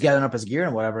 but as he's gathering up his gear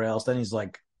and whatever else, then he's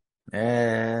like,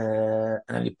 and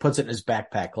then he puts it in his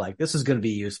backpack. Like, this is going to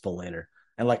be useful later.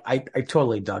 And like, I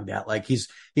totally dug that. Like he's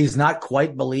not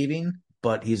quite believing,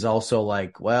 but he's also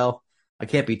like, well, I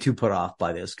can't be too put off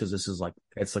by this because this is like,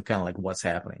 it's kind of like what's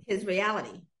happening. His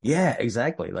reality. Yeah,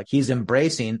 exactly. Like he's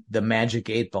embracing the magic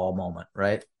 8-ball moment,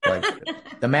 right? Like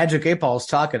the magic 8-ball is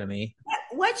talking to me.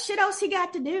 What shit else he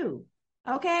got to do?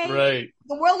 Okay. Right.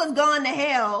 The world has gone to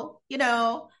hell. You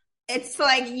know, it's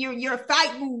like you're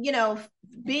fighting, you know,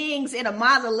 beings in a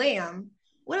mausoleum.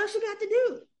 What else you got to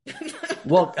do?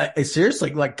 Well,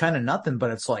 seriously, like kind of nothing,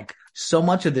 but it's like so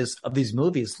much of these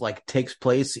movies like takes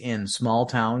place in small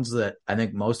towns that I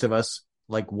think most of us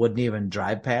like wouldn't even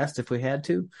drive past if we had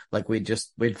to. Like we'd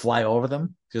fly over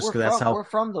them just because that's how we're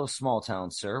from those small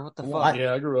towns, sir. What the fuck?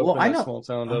 I grew up in a small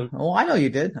town though. Oh, I know you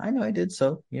did. I did.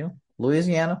 So, you know,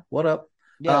 Louisiana, what up?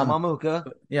 Yeah, Mamuka.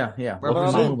 Yeah.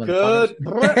 Good.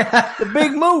 The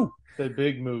big move. The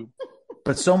big move.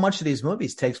 But so much of these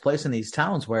movies takes place in these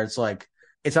towns where it's like,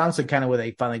 it's honestly kind of where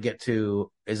they finally get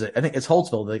to, I think it's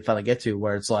Holtzville they finally get to,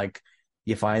 where it's like,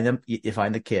 you find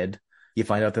the kid, you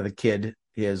find out that the kid,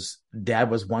 his dad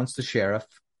was once the sheriff,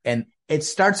 and it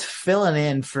starts filling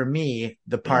in for me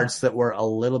the parts that were a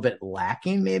little bit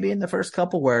lacking maybe in the first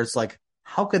couple, where it's like,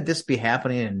 how could this be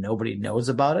happening and nobody knows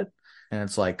about it? And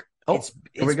it's like, it's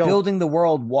building the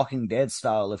world Walking Dead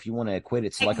style, if you want to equate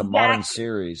it to like a modern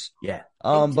series. Yeah.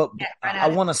 But I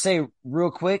want to say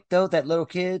real quick though, that little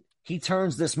kid, he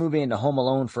turns this movie into Home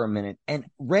Alone for a minute, and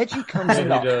Reggie comes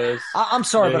into. I'm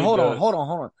sorry, but hold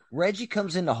on. Reggie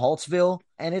comes into Holtzville,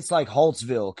 and it's like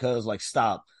Holtzville,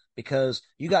 because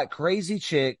you got crazy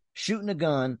chick shooting a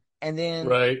gun, and then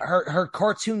her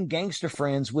cartoon gangster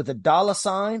friends with a dollar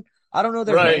sign. I don't know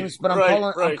their names, but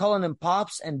I'm calling them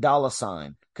Pops and Dollar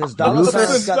Sign, because Dollar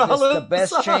Sign's got the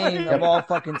best chain of all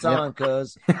fucking time.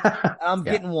 Because I'm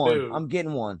getting one. Dude. I'm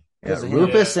getting one. Yeah,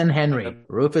 Rufus and Henry.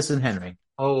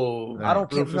 Oh, I don't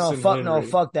care.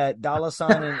 Fuck that. Dollar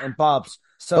Sign and Pops.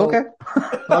 So, okay.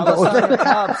 Dollar Sign and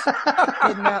Pops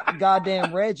kidnap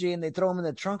goddamn Reggie, and they throw him in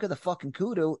the trunk of the fucking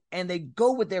kudu, and they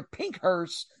go with their pink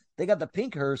hearse. They got the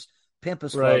pink hearse. Pimp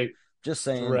as fuck. Just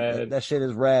saying. That shit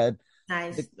is rad.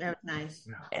 Nice. Very nice.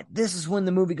 And this is when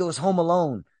the movie goes Home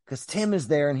Alone, because Tim is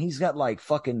there, and he's got like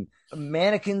fucking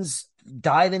mannequins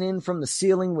diving in from the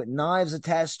ceiling with knives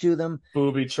attached to them.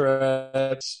 Booby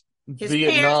traps.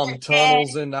 Vietnam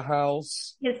tunnels in the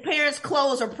house. His parents'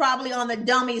 clothes are probably on the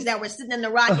dummies that were sitting in the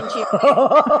rocking chair.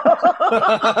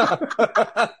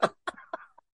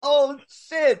 Oh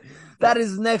shit, that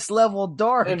is next level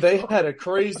dark. And they had a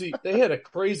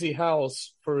crazy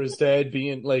house for his dad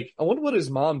being like. I wonder what his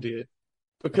mom did,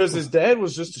 because his dad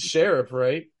was just a sheriff,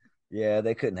 right? Yeah,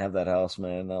 they couldn't have that house,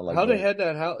 man. Not like How that. they had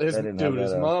that house? His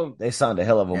mom. They signed a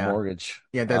hell of a mortgage.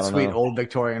 Yeah, that sweet old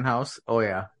Victorian house. Oh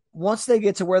yeah. Once they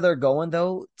get to where they're going,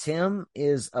 though, Tim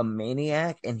is a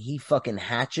maniac, and he fucking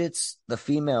hatchets the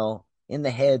female in the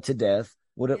head to death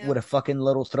with a fucking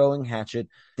little throwing hatchet.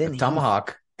 Then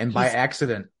tomahawk, and by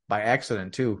accident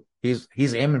too.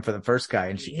 He's aiming for the first guy,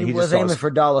 and he was aiming for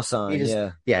dollar sign. He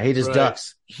just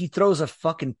ducks. He throws a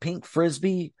fucking pink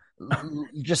frisbee,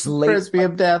 just frisbee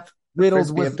of death.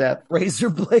 Riddled with razor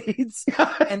blades,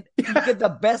 and you get the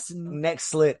best neck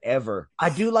slit ever. I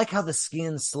do like how the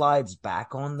skin slides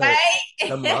back on the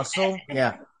muscle.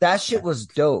 Yeah, that shit was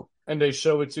dope. And they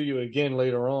show it to you again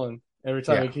later on. Every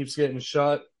time he keeps getting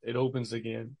shot, it opens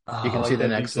again. You can see the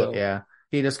neck slit. Yeah,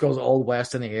 he just goes Old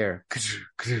West in the air,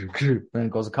 then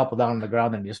goes a couple down on the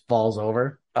ground, and just falls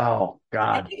over. Oh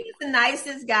God! I think he's the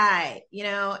nicest guy,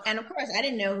 And of course, I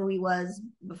didn't know who he was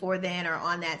before then or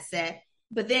on that set.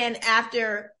 But then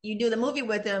after you do the movie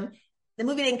with him, the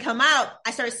movie didn't come out.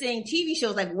 I started seeing TV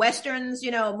shows like Westerns,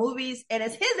 movies, and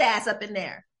it's his ass up in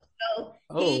there. So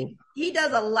he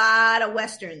does a lot of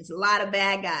Westerns, a lot of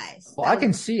bad guys. Well, I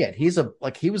can see it. He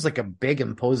was like a big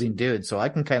imposing dude, so I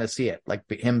can kind of see it. Like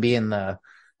him being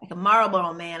like a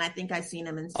Marlboro Man. I think I've seen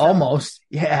him in some. Almost.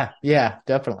 Yeah,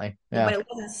 definitely. Yeah. But it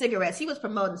wasn't cigarettes. He was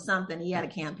promoting something. He had a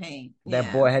campaign.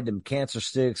 That boy had them cancer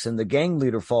sticks, and the gang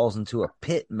leader falls into a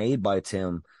pit made by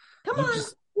Tim. Come on,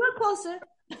 we're closer.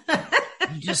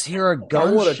 You just hear a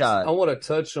gunshot. I want to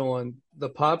touch on the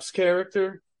Pops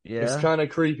character. Yeah. It's kind of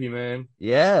creepy, man.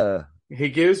 Yeah. He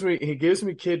gives me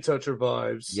kid toucher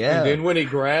vibes. Yeah. And then when he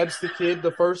grabs the kid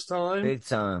the first time, big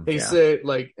time. He said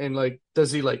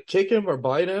does he kick him or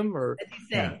bite him or?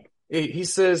 What did he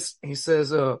say? He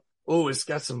says, oh, it's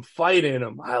got some fight in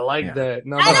him. I like that.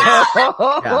 And I'm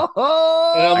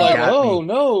like, oh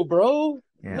no, bro.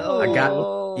 Yeah. No.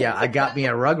 I got me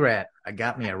a Rugrat.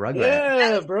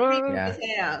 Yeah, bro.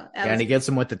 Yeah. And he gets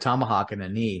him with the tomahawk in the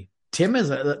knee.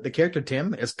 The character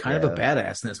Tim is kind of a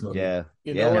badass in this movie. Yeah.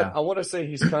 You know what? I want to say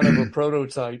he's kind of a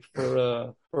prototype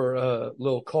for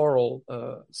little Carl,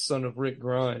 son of Rick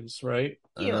Grimes, right?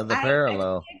 Another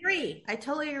parallel. I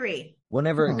totally agree.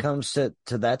 Whenever it comes to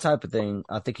that type of thing,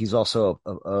 I think he's also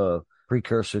a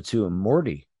precursor to a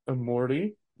Morty. A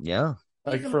Morty? Yeah.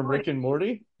 Like from Rick and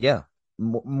Morty? Yeah.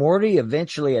 Morty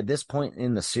eventually, at this point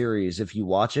in the series, if you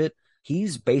watch it,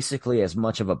 he's basically as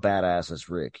much of a badass as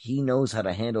Rick. He knows how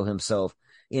to handle himself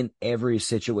in every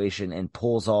situation and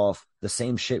pulls off the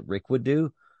same shit Rick would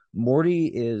do. Morty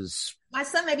is... My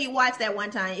son maybe watched that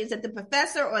one time. Is it the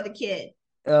professor or the kid?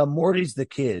 Morty's the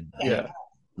kid. Yeah.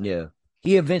 Yeah.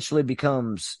 He eventually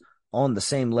becomes on the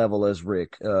same level as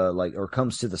Rick, or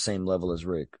comes to the same level as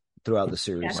Rick throughout the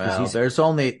series. Well, there's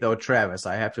only, though, Travis,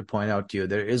 I have to point out to you,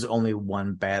 there is only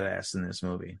one badass in this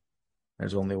movie.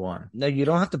 There's only one. No, you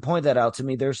don't have to point that out to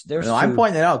me. There's no, two. I'm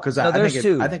pointing it out because I think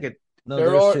two.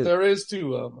 There is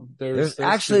two of them. There's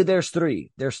three.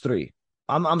 There's three.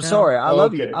 I'm sorry. I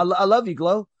love you. I love you,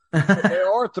 Glow.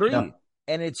 There are three. No.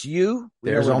 And it's you.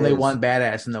 There's only one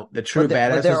badass, and the true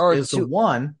badass is the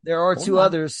one. There are two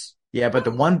others. Yeah, but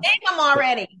the one. Name them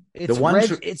already.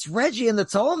 It's Reggie and the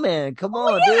Tall Man. Come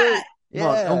on, dude. Yeah.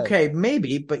 Well, okay,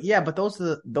 maybe, but those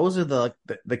are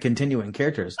the continuing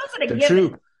characters.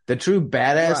 The true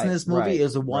badass in this movie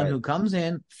is the one who comes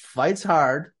in, fights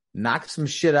hard, knocks some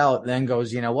shit out, then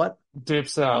goes, you know what?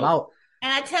 Dips out. I'm out.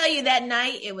 And I tell you, that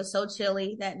night, it was so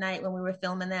chilly that night when we were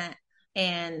filming that.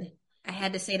 And I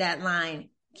had to say that line,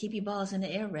 keep your balls in the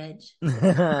air, Reg.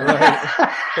 I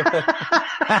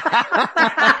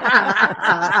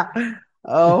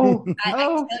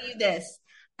tell you this,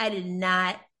 I did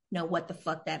not know what the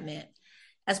fuck that meant.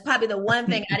 That's probably the one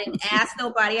thing I didn't ask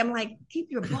nobody. I'm like, keep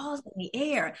your balls in the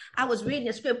air. I was reading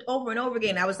the script over and over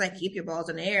again. I was like, keep your balls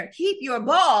in the air. Keep your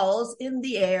balls in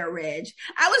the air, Reg.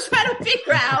 I was trying to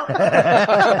figure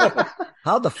out.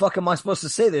 How the fuck am I supposed to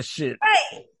say this shit?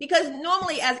 Right. Because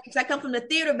normally, because I come from the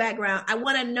theater background, I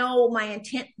want to know my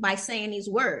intent by saying these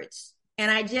words. And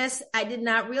I did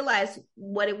not realize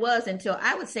what it was until,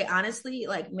 I would say, honestly,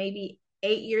 like maybe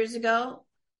 8 years ago,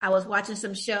 I was watching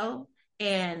some show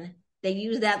and they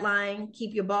used that line,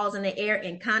 keep your balls in the air,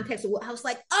 in context. I was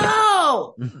like,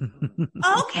 oh,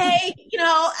 okay.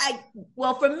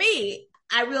 For me,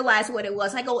 I realized what it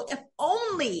was. I go, if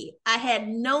only I had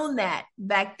known that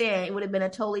back then, it would have been a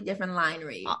totally different line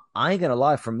read. I ain't gonna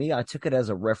lie. For me, I took it as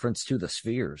a reference to the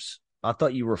spheres. I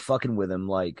thought you were fucking with him,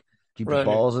 like keep your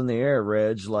balls in the air,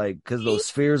 Reg, like because those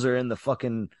spheres are in the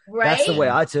fucking. Right? That's the way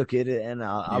I took it, and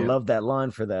I love that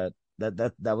line for that.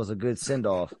 That was a good send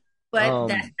off. But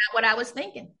that's not what I was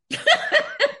thinking.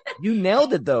 You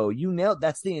nailed it though.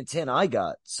 That's the intent I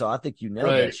got. So I think you nailed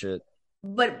that shit.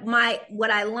 But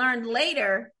what I learned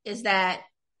later is that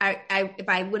if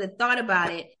I would have thought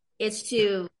about it, it's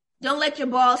to don't let your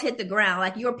balls hit the ground.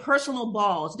 Like your personal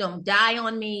balls, don't die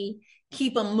on me.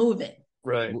 Keep them moving.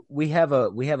 Right. We have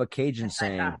a Cajun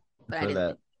saying for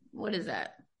that. What is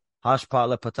that? Hash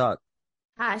pala patat.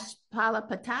 Hash pala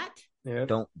patat. Yeah.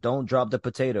 Don't drop the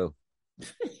potato.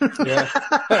 Yeah.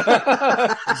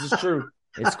 This is true.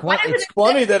 It's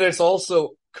funny that it's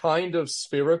also kind of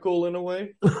spherical in a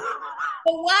way.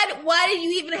 But why do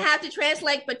you even have to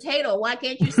translate potato? Why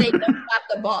can't you say don't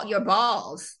drop your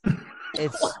balls?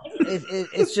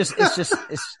 It's just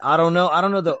I don't know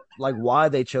why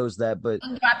they chose that, but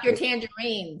don't drop your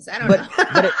tangerines. I don't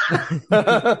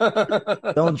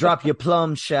know. Don't drop your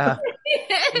plums, Sha.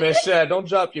 Sha, don't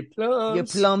drop your plums. Your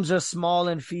plums are small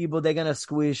and feeble. They're gonna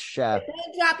squish, Sha.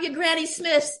 Don't drop your Granny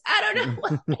Smiths. I don't know.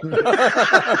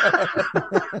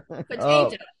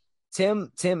 Potato.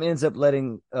 Tim ends up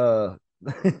letting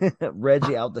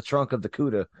Reggie out the trunk of the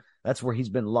Cuda. That's where he's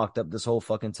been locked up this whole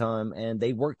fucking time, and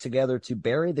they work together to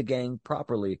bury the gang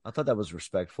properly. I thought that was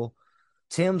respectful.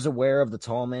 Tim's aware of the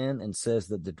tall man and says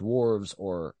that the dwarves,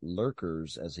 or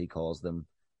lurkers as he calls them,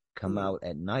 come out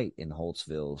at night in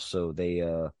Holtzville. So they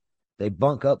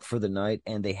bunk up for the night,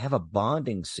 and they have a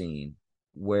bonding scene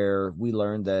where we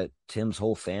learn that Tim's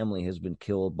whole family has been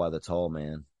killed by the tall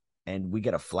man, and we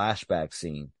get a flashback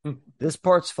scene. This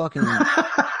part's fucking...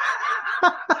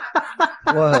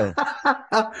 What?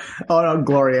 Oh no,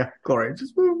 Gloria,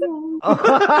 just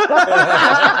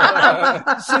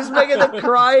she's making the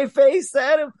cry face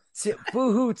at him.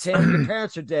 Boo-hoo, Tim, your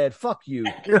parents are dead. Fuck you.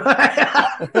 Get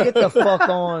the fuck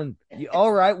on.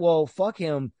 All right, well, fuck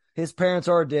him. His parents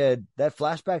are dead. That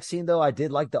flashback scene, though, I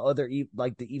did like the other,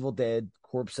 like the Evil Dead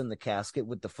corpse in the casket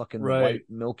with the fucking white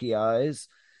milky eyes.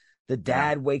 The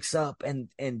dad wakes up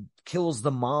and kills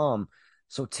the mom.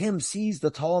 So Tim sees the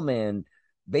tall man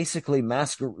basically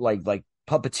like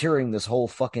puppeteering this whole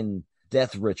fucking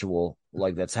death ritual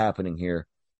like that's happening here.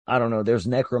 I don't know. There's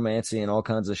necromancy and all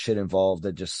kinds of shit involved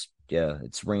that just,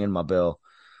 it's ringing my bell.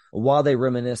 While they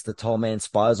reminisce, the tall man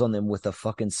spies on them with a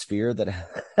fucking sphere that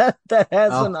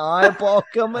has an eyeball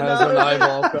coming out.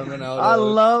 I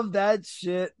love that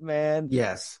shit, man.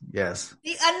 Yes.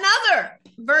 Another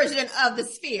version of the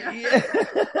sphere. Yeah.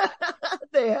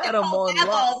 They had them on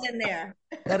eyeballs in there.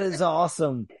 That is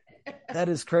awesome. That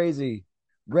is crazy.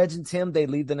 Reg and Tim, they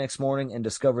leave the next morning and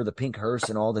discover the pink hearse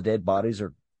and all the dead bodies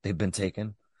they've been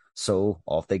taken. So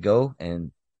off they go,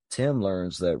 and Tim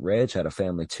learns that Reg had a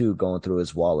family too, going through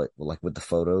his wallet, like with the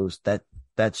photos.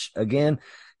 That's again,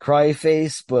 cry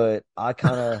face, but I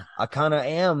kind of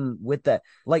am with that.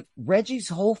 Like Reggie's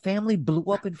whole family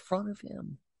blew up in front of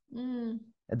him.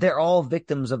 They're all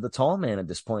victims of the tall man at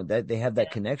this point. That they have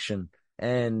that connection.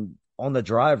 And on the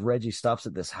drive, Reggie stops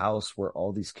at this house where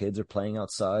all these kids are playing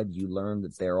outside. You learn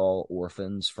that they're all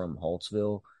orphans from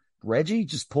Holtzville. Reggie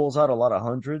just pulls out a lot of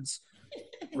hundreds.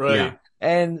 Right. Yeah.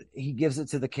 And he gives it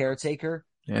to the caretaker.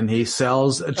 And he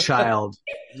sells a child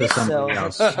to somebody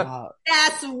else.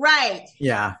 That's right.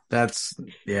 Yeah,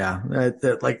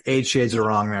 that like 8 shades are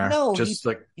wrong there. No, he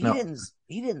didn't.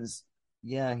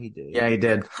 Yeah, he did. Yeah, he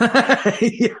did.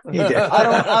 He did.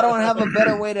 I don't have a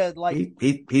better way to like.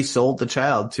 He sold the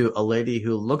child to a lady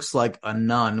who looks like a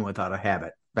nun without a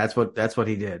habit. That's what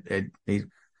he did.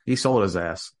 He sold his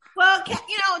ass. Well,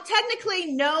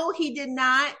 technically, no, he did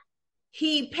not.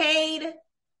 He paid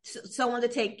someone to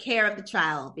take care of the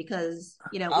child because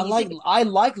I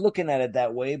like looking at it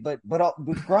that way, but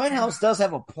Grindhouse does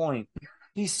have a point.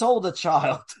 He sold a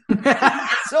child. I'm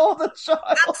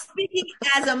speaking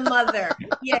as a mother.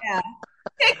 Yeah.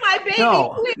 Take my baby.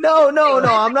 No.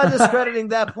 I'm not discrediting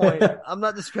that point. I'm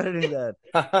not discrediting that.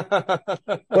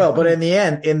 Well, but in the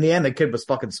end, the kid was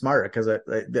fucking smarter because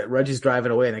Reggie's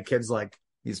driving away and the kid's like,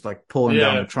 he's like pulling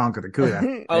down the trunk of the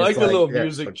Cuda. I like the little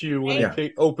music cue when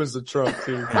he opens the trunk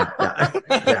too.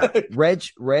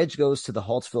 Reg goes to the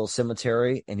Holtzville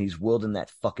cemetery and he's wielding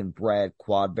that fucking Brad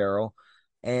quad barrel.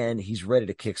 And he's ready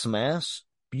to kick some ass.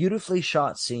 Beautifully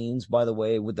shot scenes, by the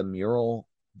way, with the mural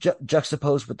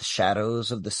juxtaposed with the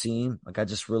shadows of the scene. Like, I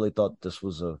just really thought this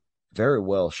was a very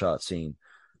well shot scene.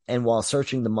 And while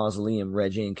searching the mausoleum,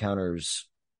 Reggie encounters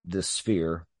this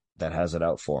sphere that has it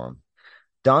out for him.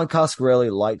 Don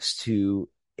Coscarelli likes to,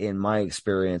 in my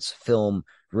experience, film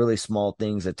really small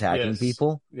things attacking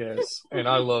people. Yes, and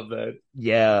I love that.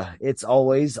 Yeah, it's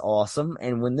always awesome.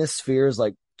 And when this sphere is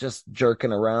like just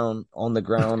jerking around on the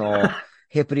ground all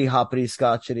hippity hoppity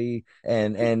scotchity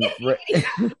and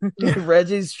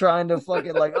Reggie's trying to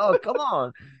fucking like, oh, come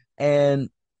on. And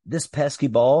this pesky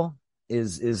ball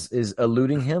is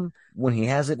eluding him. When he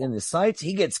has it in his sights,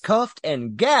 he gets cuffed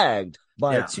and gagged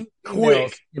by two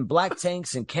females in black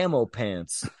tanks and camo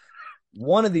pants.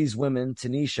 One of these women,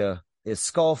 Tanisha, is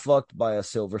skull fucked by a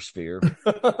silver sphere.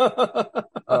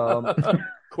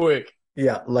 Quick.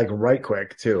 Yeah, like right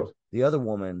quick too. The other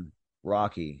woman,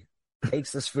 Rocky,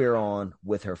 takes the sphere on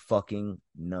with her fucking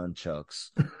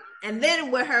nunchucks. And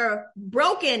then with her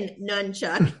broken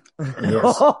nunchuck.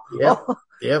 Yes.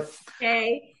 Yep.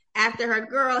 Okay. After her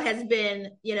girl has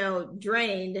been,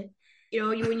 drained,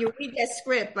 when you read that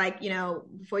script, like,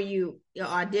 before you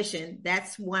audition,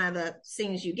 that's one of the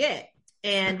scenes you get.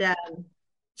 And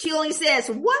she only says,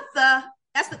 what the,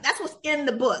 that's what's in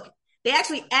the book. They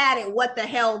actually added what the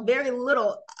hell, very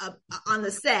little on the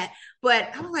set.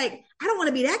 But I was like, I don't want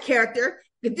to be that character.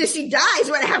 Because she dies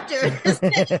right after.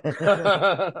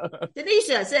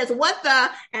 Tanisha says, what the,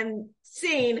 and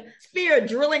scene, sphere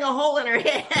drilling a hole in her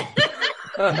head.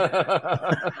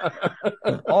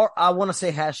 Or I want to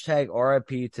say hashtag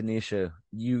RIP Tanisha.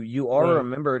 You are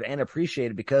remembered and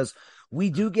appreciated because we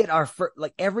do get our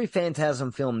like every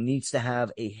Phantasm film needs to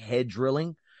have a head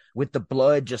drilling with the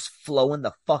blood just flowing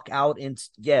the fuck out.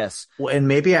 Yes. Well, and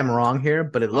maybe I'm wrong here,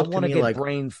 but it looked to me like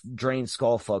brain drained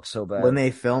skull fuck so bad. When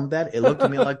they filmed that, it looked to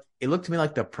me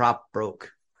like the prop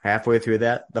broke halfway through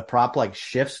that. The prop like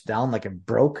shifts down like it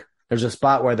broke. There's a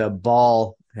spot where the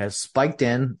ball has spiked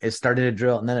in, it started to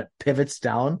drill, and then it pivots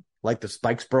down like the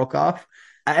spikes broke off.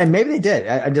 And maybe they did.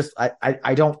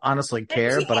 I don't honestly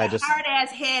care, but I just hard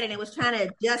ass head and it was trying to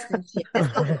adjust and shit.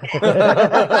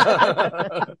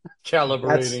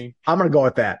 Calibrating. I'm gonna go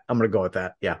with that.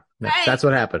 Yeah, right. That's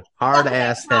what happened. Hard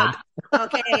ass head.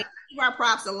 Okay, leave our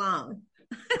props alone.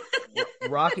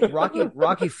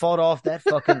 Rocky fought off that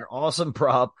fucking awesome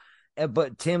prop,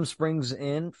 but Tim springs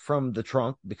in from the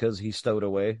trunk because he's stowed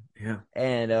away. Yeah,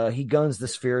 and he guns the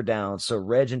sphere down. So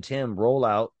Reg and Tim roll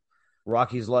out.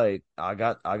 Rocky's like, I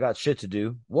got shit to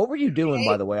do. What were you doing,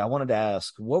 by the way? I wanted to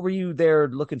ask. What were you there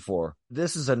looking for?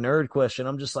 This is a nerd question.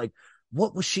 I'm just like,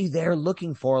 what was she there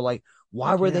looking for? Like,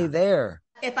 why were they there?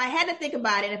 If I had to think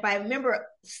about it, if I remember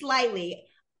slightly,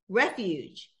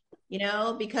 refuge,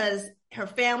 because her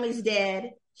family's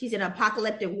dead. She's in an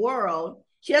apocalyptic world.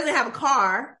 She doesn't have a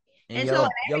car. And y'all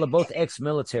are both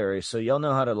ex-military, so y'all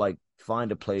know how to like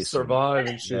find a place. Survive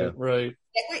and shit, right.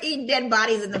 We're eating dead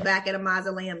bodies in the back of the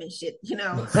mausoleum and shit,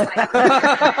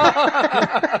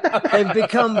 and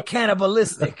become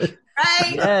cannibalistic.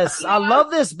 Right? Yes, I love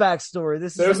this backstory.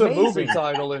 There's a movie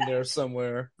title in there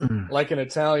somewhere, like an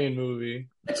Italian movie.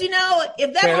 But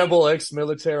if that Cannibal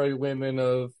ex-military women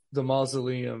of the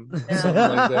mausoleum, something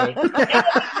like that. They would be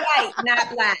white, not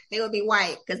black. They would be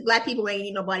white because black people ain't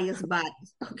eat nobody else's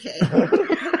bodies. Okay.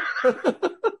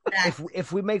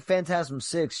 If we make Phantasm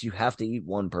 6, you have to eat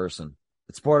one person.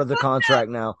 It's part of the contract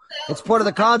now. It's part of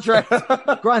the contract.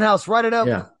 Grindhouse, write it up.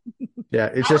 Yeah.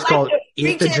 It's just called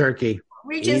eat the jerky.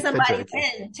 Reach in somebody's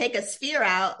hand, take a sphere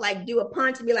out, like do a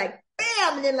punch and be like,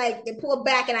 bam, and then like they pull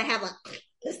back and I have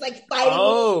it's like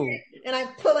fighting and I'm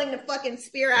pulling the fucking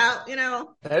spear out,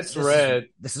 That's red.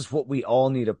 This is what we all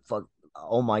need to fuck.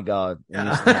 Oh my God. It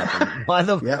needs to happen. By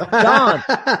the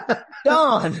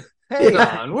Don. Hey,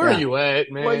 Don, where are you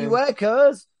at, man? Where you at,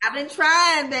 cuz? I've been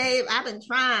trying, babe. I've been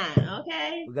trying.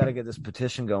 Okay. We got to get this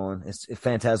petition going. It's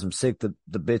Phantasm 6.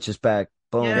 The bitch is back.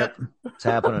 Boom. Yep. It's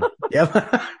happening.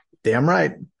 Yep. Damn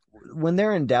right. When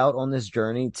they're in doubt on this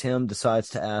journey, Tim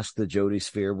decides to ask the Jody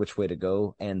sphere which way to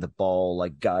go, and the ball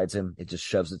like guides him. It just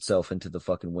shoves itself into the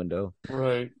fucking window.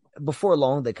 Right. Before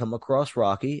long, they come across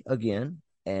Rocky again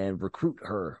and recruit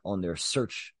her on their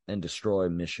search and destroy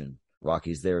mission.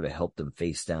 Rocky's there to help them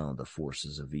face down the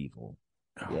forces of evil.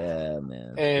 Yeah,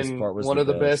 man. And one of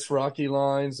the best Rocky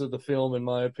lines of the film, in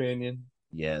my opinion.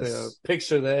 Yes.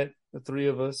 Picture that, the three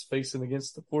of us facing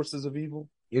against the forces of evil.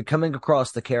 You're coming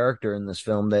across the character in this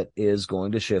film that is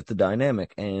going to shift the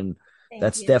dynamic, and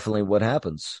that's definitely what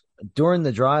happens. During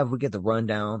the drive, we get the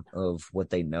rundown of what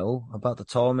they know about the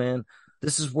tall man.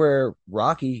 This is where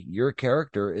Rocky, your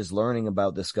character, is learning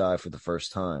about this guy for the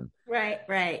first time.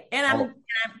 Right. And I'm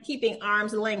keeping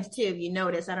arm's length too. If you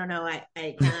notice, I don't know. I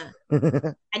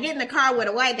get in the car with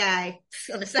a white guy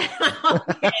on the side.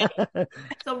 Okay.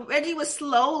 So Reggie was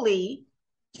slowly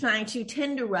trying to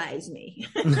tenderize me.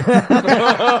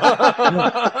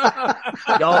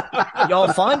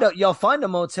 y'all find a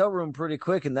motel room pretty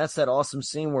quick, and that's that awesome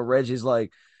scene where Reggie's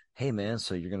like, "Hey man,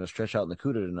 so you're gonna stretch out in the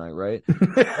CUDA tonight, right?"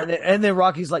 and then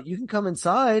Rocky's like, "You can come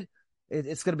inside.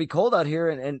 It's gonna be cold out here,"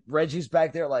 and Reggie's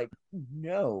back there like,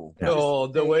 "No." Oh,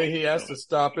 the way he has to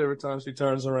stop every time she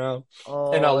turns around.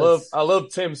 Oh, and I love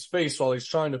Tim's face while he's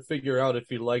trying to figure out if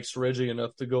he likes Reggie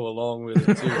enough to go along with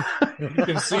it too. You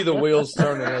can see the wheels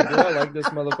turning. Like, do I like this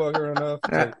motherfucker enough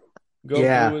to go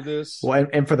through with this? Well,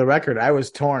 and for the record, I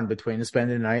was torn between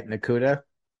spending the night in the CUDA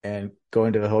and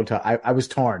going to the hotel. I was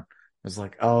torn. I was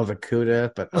like, oh, the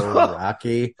CUDA, but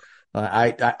Rocky.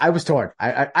 I was torn.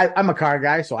 I'm a car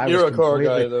guy, so You're a car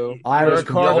guy, though. You're a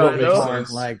car guy, torn.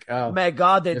 Like, oh, my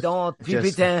God, they don't.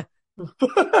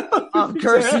 I'm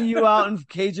cursing you out in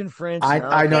Cajun French.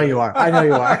 I know you are. I know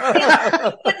you are.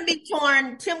 Tim wouldn't be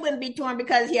torn. Tim wouldn't be torn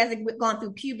because he hasn't gone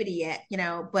through puberty yet,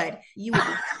 but you would be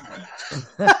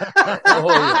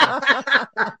torn.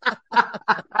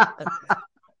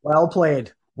 Well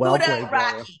played. Well played.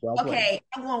 Rocky. Well played. Okay,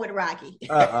 I'm going with Rocky.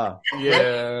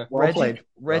 Yeah.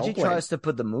 Reggie tries to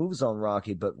put the moves on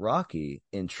Rocky, but Rocky,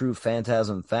 in true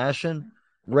Phantasm fashion,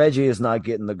 Reggie is not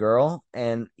getting the girl.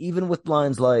 And even with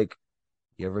lines like,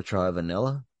 "You ever try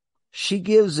vanilla?" she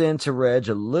gives in to Reg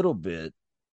a little bit,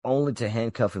 only to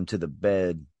handcuff him to the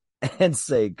bed and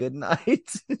say good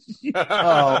night. And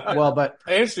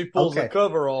she pulls the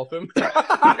cover off him.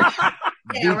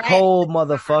 Cold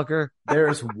motherfucker.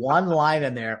 There's one line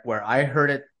in there where I heard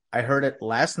it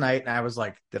last night, and I was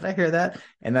like, did I hear that?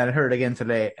 And then I heard it again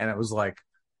today, and it was like,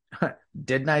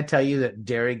 didn't I tell you that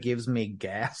Derry gives me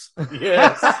gas?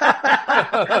 Yes. and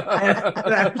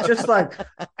I was just like,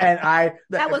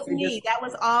 that was me. That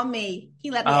was all me.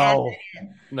 He let me add that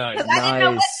in. Nice. Because I didn't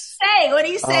know what to say. When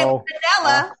he said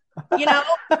vanilla,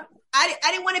 I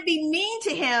didn't want to be mean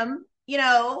to him,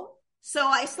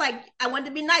 So it's like, I wanted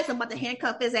to be nice. I'm about to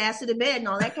handcuff his ass to the bed and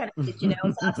all that kind of shit, So I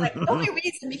was like, the only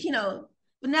reason,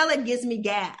 vanilla gives me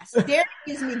gas. Derek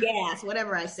gives me gas,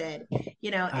 whatever I said,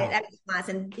 that response.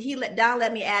 And Don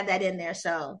let me add that in there.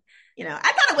 So, I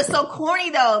thought it was so corny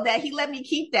though, that he let me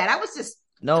keep that. I was just.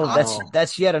 No,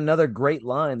 that's yet another great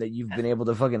line that you've been able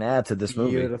to fucking add to this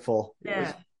movie. Beautiful.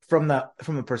 Yeah. From the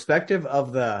perspective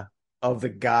of the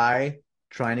guy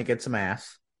trying to get some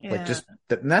ass. Yeah. Like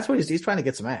and that's what he's trying to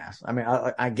get some ass. I mean,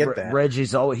 I get that.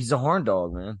 Reggie's he's a horn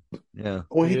dog, man. Yeah.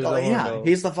 Well,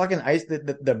 he's the fucking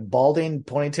the balding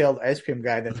ponytailed ice cream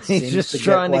guy that he's just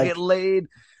trying to get laid.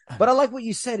 But I like what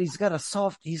you said. He's a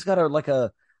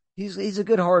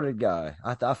good-hearted guy.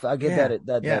 I get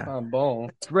that. I'm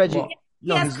bone. Reggie. Well, he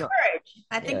has courage.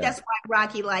 I think that's why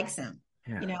Rocky likes him.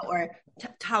 Or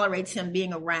tolerates him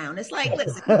being around. It's like,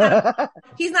 listen,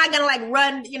 he's not gonna like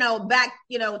run, back,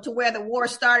 to where the war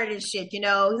started and shit. He's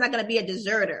not gonna be a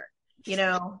deserter. He's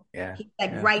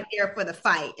like right there for the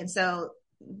fight, and so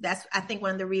that's I think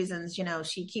one of the reasons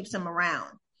she keeps him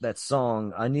around. That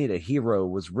song "I Need a Hero"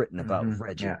 was written about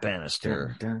Reggie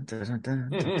Bannister.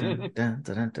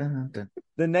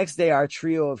 The next day, our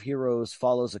trio of heroes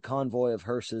follows a convoy of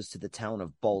hearses to the town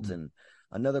of Bolton.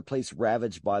 Another place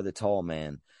ravaged by the tall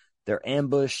man. They're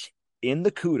ambushed in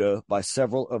the CUDA by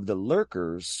several of the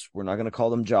lurkers. We're not going to call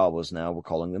them Jawas now. We're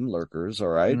calling them lurkers. All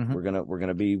right. Mm-hmm. We're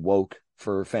gonna be woke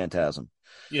for Phantasm.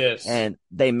 Yes. And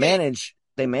they manage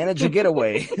a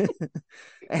getaway,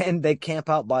 and they camp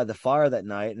out by the fire that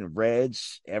night. And Reg,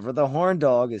 ever the horn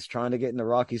dog, is trying to get into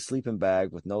Rocky's sleeping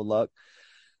bag with no luck.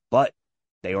 But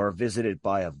they are visited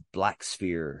by a black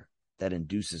sphere that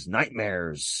induces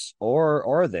nightmares, or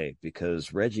are they?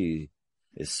 Because Reggie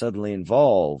is suddenly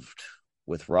involved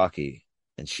with Rocky,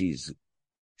 and she's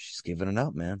giving it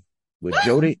up, man. With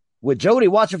Jody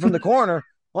watching from the corner.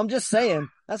 Well, I'm just saying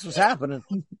that's what's happening.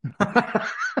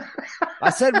 I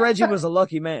said Reggie was a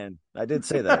lucky man. I did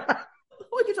say that.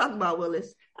 What you talking about,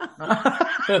 Willis?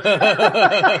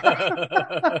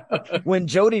 When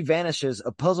Jody vanishes,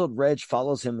 a puzzled Reg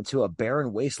follows him into a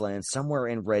barren wasteland somewhere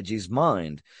in Reggie's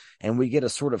mind, and we get a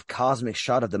sort of cosmic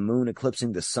shot of the moon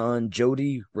eclipsing the sun,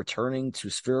 Jody returning to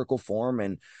spherical form,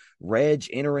 and Reg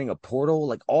entering a portal.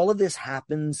 Like, all of this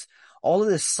happens, all of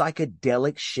this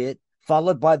psychedelic shit,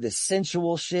 followed by the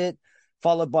sensual shit,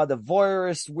 followed by the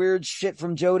voyeurist weird shit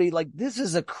from Jody. Like, this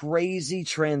is a crazy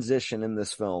transition in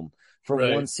this film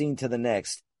from one scene to the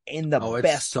next in the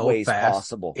best ways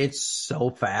possible. It's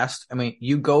so fast. I mean,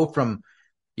 you go from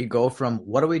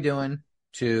what are we doing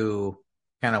to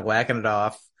kind of whacking it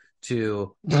off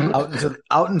to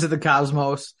out into the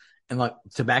cosmos and like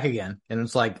to back again. And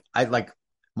it's like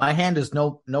my hand is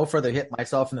no further hit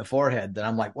myself in the forehead than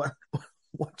I'm like,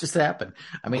 what just happened?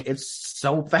 I mean, it's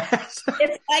so fast.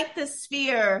 It's like the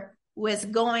sphere was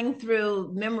going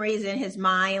through memories in his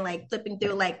mind, like flipping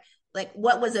through, like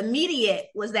what was immediate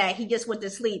was that he just went to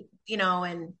sleep,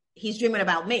 and he's dreaming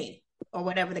about me or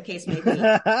whatever the case may be.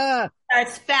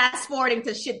 Starts fast forwarding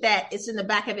to shit that is in the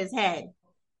back of his head,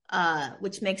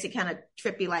 which makes it kind of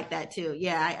trippy like that too.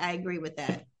 Yeah, I agree with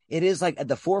that. It is like at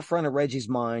the forefront of Reggie's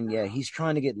mind. Yeah, he's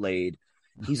trying to get laid.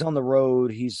 He's on the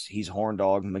road. He's horn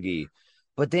dog McGee.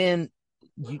 But then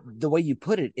the way you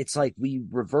put it, it's like we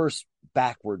reverse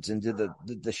backwards into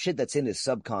the shit that's in his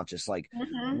subconscious. Like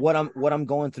what I'm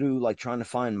going through, like trying to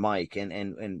find Mike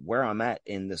and where I'm at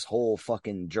in this whole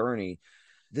fucking journey.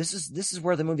 This is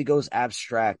where the movie goes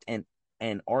abstract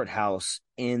and art house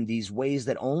in these ways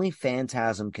that only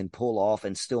Phantasm can pull off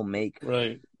and still make.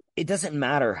 Right. It doesn't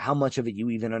matter how much of it you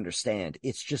even understand.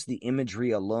 It's just the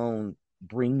imagery alone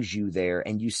brings you there.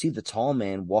 And you see the tall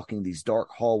man walking these dark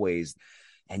hallways,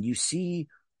 and you see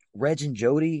Reg and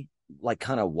Jody like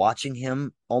kind of watching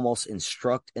him almost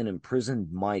instruct an imprisoned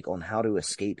Mike on how to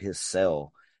escape his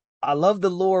cell. I love the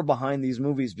lore behind these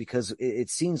movies because it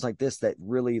seems like this that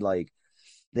really like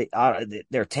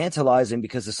they're tantalizing,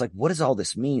 because it's like, what does all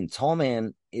this mean? Tall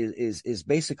man is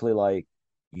basically like,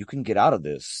 you can get out of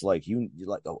this. Like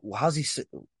how's he?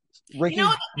 Ricky,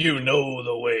 you know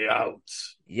the way out.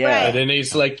 Yeah, right. And then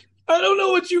he's like, I don't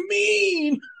know what you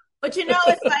mean. But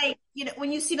it's like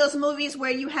when you see those movies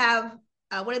where you have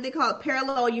what do they call it,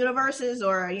 parallel universes,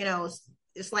 or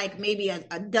it's like maybe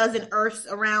a dozen Earths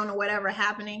around or whatever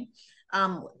happening,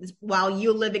 while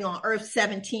you're living on Earth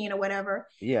 17 or whatever.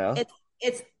 Yeah,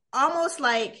 it's almost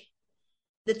like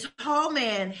the tall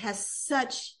man has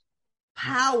such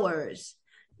powers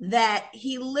that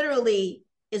he literally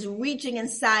is reaching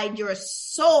inside your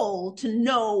soul to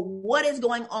know what is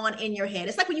going on in your head.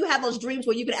 It's like when you have those dreams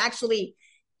where you can actually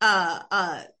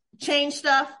change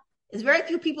stuff. There's very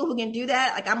few people who can do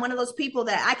that. Like, I'm one of those people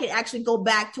that I can actually go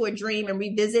back to a dream and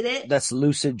revisit it. That's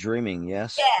lucid dreaming,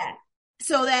 yes. Yeah.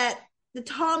 So that the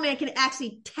tall man can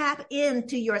actually tap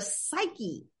into your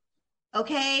psyche.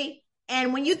 Okay?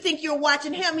 And when you think you're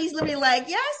watching him, he's literally like,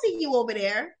 yeah, I see you over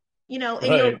there.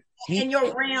 In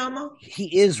your realm.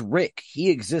 He is Rick. He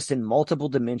exists in multiple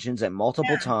dimensions at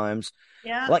multiple times.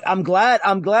 Yeah. Like, I'm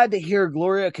glad to hear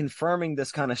Gloria confirming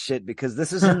this kind of shit, because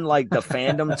this isn't like the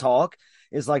fandom talk.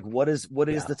 Is like, what is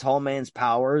the tall man's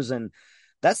powers? And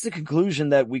that's the conclusion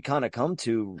that we kind of come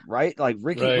to, right? Like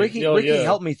Ricky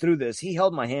helped me through this. He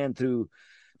held my hand through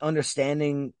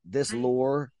understanding this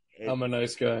lore. I'm a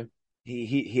nice guy.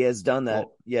 He has done that.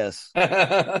 Yes.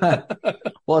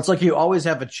 Well, it's like you always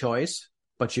have a choice,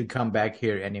 but you come back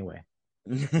here anyway.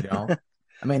 I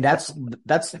mean, that's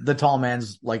the tall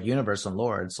man's like universe and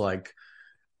lore. It's like,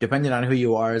 depending on who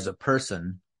you are as a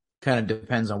person, kind of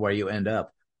depends on where you end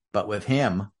up. But with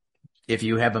him, if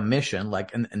you have a mission,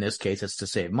 like in this case, it's to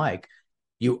save Mike,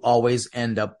 you always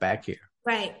end up back here.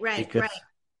 Right.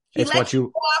 He It's lets what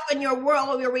you go off in your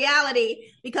world, your reality,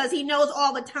 because he knows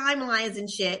all the timelines and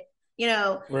shit.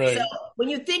 Right. So when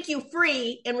you think you're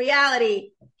free, in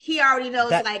reality, he already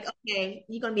knows, like, okay,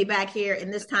 you're going to be back here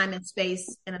in this time and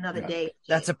space in another day.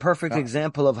 That's a perfect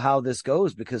example of how this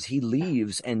goes, because he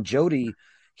leaves and Jody,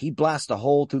 he blasts a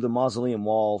hole through the mausoleum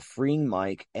wall, freeing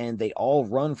Mike, and they all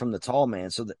run from the tall man.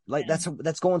 So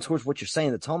that's going towards what you're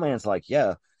saying. The tall man's like,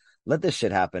 yeah, let this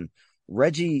shit happen.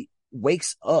 Reggie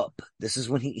wakes up. This is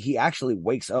when he actually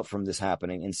wakes up from this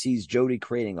happening and sees Jody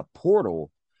creating a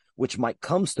portal, which Mike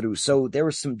comes through. So there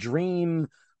was some dream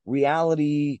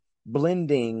reality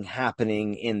blending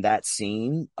happening in that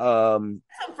scene. Some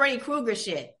Freddy Krueger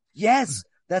shit. Yes,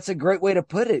 that's a great way to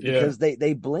put it, because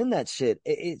they blend that shit.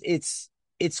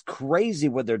 It's crazy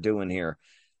what they're doing here.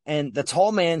 And the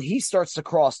tall man, he starts to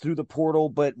cross through the portal,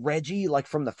 but Reggie, like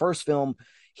from the first film,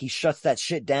 he shuts that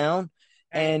shit down.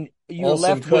 And you're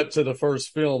left cut to the first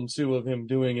film too of him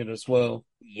doing it as well.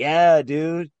 Yeah,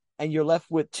 dude. And you're left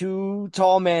with two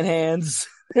tall man hands.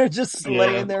 They're just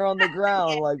laying there on the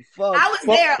ground like, fuck. I was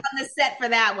there on the set for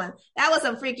that one. That was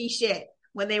some freaky shit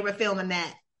when they were filming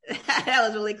that. That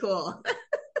was really cool.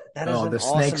 That is an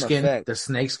awesome effect. The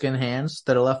snakeskin hands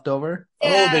that are left over.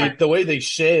 Yeah. Oh, the way they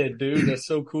shed, dude, that's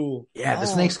so cool. Yeah, the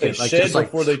snakeskin. They shed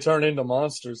before they turn into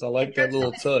monsters. I like that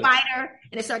little touch. Spider,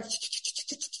 and it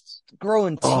starts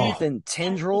growing teeth and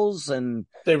tendrils, and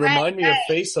they remind me of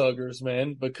facehuggers,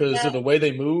 man, because of the way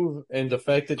they move and the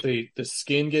fact that the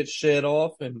skin gets shed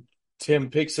off and Tim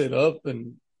picks it up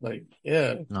and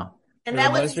No. And it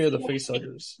reminds me of the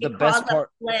facehuggers. The best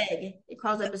part. It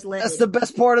crawls up his leg. That's the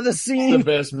best part of the scene. The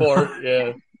best part,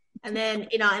 yeah. And then,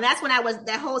 and that's when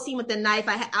that whole scene with the knife,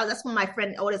 that's when my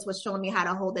friend Otis was showing me how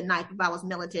to hold the knife if I was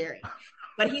military.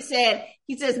 But he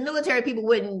says military people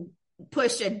wouldn't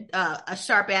push a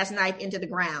sharp ass knife into the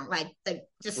ground, like they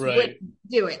just wouldn't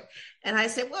do it. And I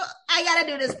said, well, I got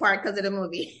to do this part because of the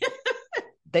movie.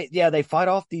 They fight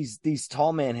off these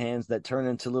tall man hands that turn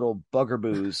into little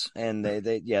buggerboos, and they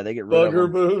get rid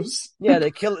buggerboos. of them. Yeah,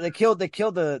 they kill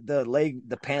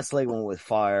the pants leg one with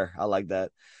fire. I like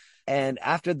that. And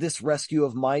after this rescue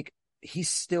of Mike, he's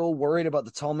still worried about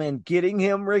the tall man getting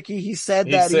him. Ricky, he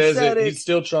said that. He said it. He's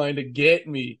still trying to get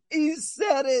me. He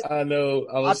said it. I know.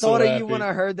 I thought of you when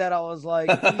I heard that. I was like,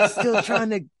 he's still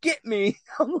trying to get me.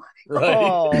 I'm like,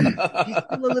 oh, he's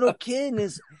still a little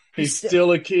kid. He's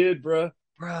still a kid, bro.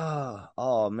 Bruh,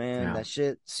 oh man, that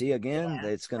shit. See again,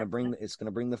 it's gonna bring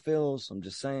the feels. I'm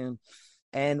just saying.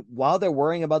 And while they're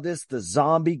worrying about this, the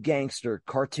zombie gangster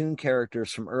cartoon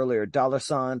characters from earlier,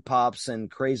 $, Pops,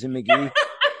 and Crazy McGee,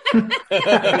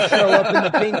 they show up in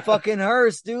the pink fucking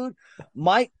hearse, dude.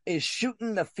 Mike is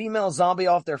shooting the female zombie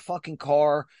off their fucking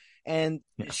car, and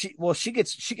she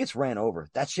gets ran over.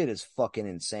 That shit is fucking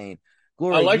insane.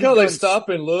 Gloria, I like how they stop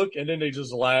and look, and then they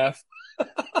just laugh.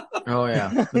 Oh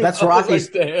yeah, that's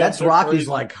Rocky's. Like, that's Rocky's crazy.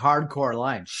 Like hardcore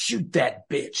line. Shoot that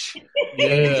bitch.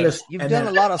 Yeah, you've done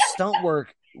a lot of stunt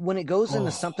work. When it goes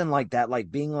into something like that,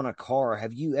 like being on a car,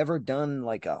 have you ever done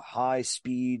like a high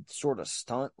speed sort of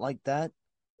stunt like that?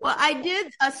 Well, I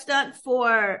did a stunt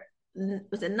for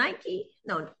was it Nike?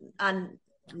 No,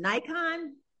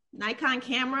 Nikon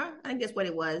camera. I think that's what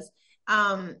it was.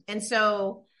 And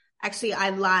so. Actually, I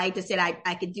lied to say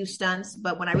I could do stunts,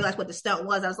 but when I realized what the stunt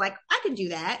was, I was like, I could do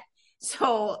that.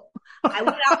 So I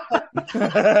went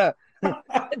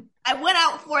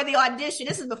out for the audition.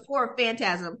 This is before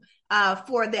Phantasm,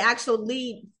 for the actual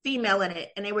lead female in it.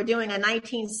 And they were doing a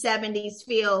 1970s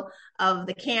feel of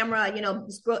the camera,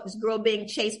 this girl being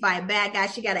chased by a bad guy.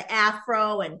 She got an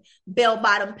afro and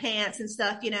bell-bottom pants and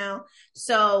stuff,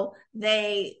 So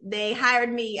they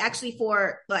hired me actually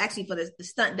for the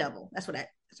stunt double. That's right.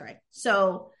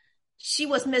 So she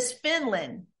was Miss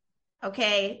Finland.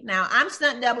 Okay. Now I'm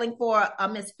stunt doubling for a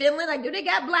Miss Finland. Like, do they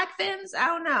got black fins? I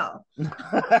don't know.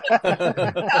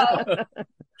 So,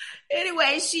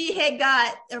 anyway,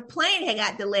 her plane had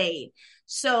got delayed.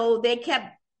 So they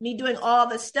kept me doing all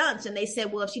the stunts. And they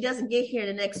said, well, if she doesn't get here in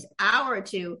the next hour or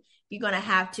two, you're going to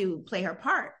have to play her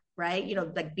part, right?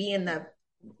 Like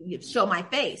show my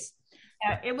face.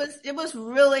 It was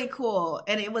really cool,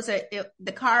 and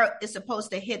the car is supposed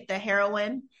to hit the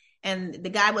heroine, and the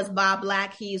guy was Bob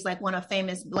Black. He's like one of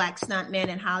famous black stuntmen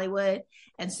in Hollywood,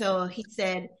 and so he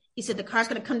said the car's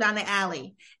going to come down the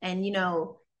alley, and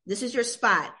this is your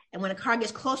spot, and when a car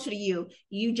gets closer to you,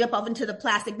 you jump off into the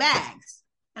plastic bags.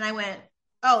 And I went,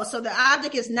 oh, so the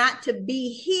object is not to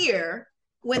be here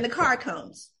when the car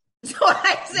comes. So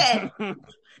I said.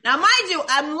 Now, mind you,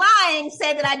 I'm lying,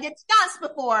 saying that I did stunts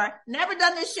before, never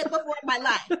done this shit before in my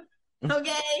life.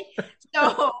 Okay?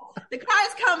 So the car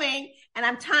is coming, and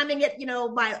I'm timing it,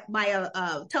 by a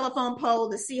telephone pole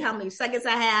to see how many seconds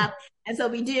I have. And so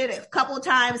we did it a couple of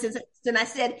times, and I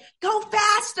said, go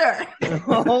faster.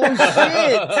 Oh,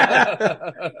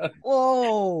 shit.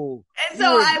 Whoa. And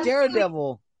so I'm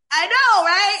Daredevil. I know,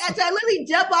 right? And so I literally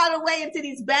jump all the way into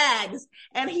these bags.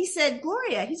 And he said,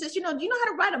 Gloria, he says, do you know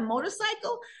how to ride a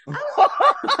motorcycle?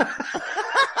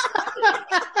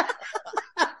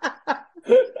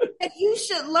 And you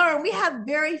should learn. We have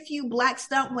very few black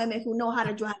stunt women who know how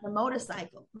to drive a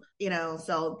motorcycle,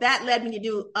 so that led me to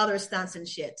do other stunts and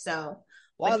shit. So,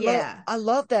 well, I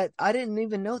love that. I didn't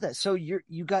even know that. So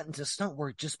you got into stunt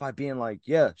work just by being like,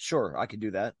 yeah, sure, I could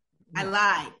do that. I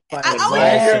lied. I always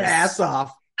your ass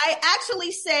off. I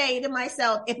actually say to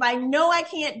myself, if I know I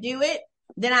can't do it,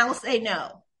 then I will say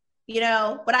no,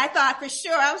 but I thought for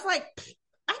sure, I was like,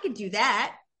 I could do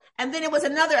that. And then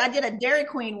I did a Dairy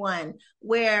Queen one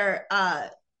where,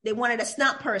 they wanted a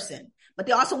stunt person, but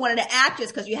they also wanted an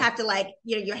actress. Cause you have to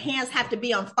your hands have to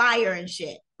be on fire and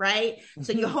shit. Right.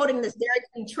 So you're holding this Dairy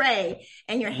Queen tray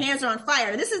and your hands are on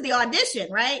fire. This is the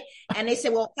audition. Right. And they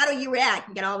said, well, how do you react?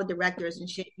 You got all the directors and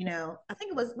shit, I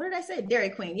think it was, what did I say? Dairy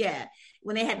Queen. Yeah.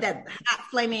 When they had that hot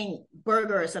flaming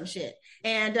burger or some shit.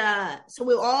 And, so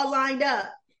we were all lined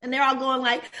up and they're all going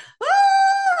like,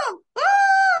 oh,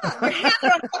 your hands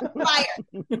are on fire.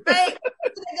 Right.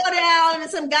 So they go down and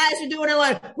some guys are doing it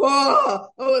like, whoa,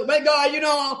 oh my God,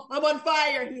 I'm on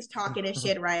fire. He's talking and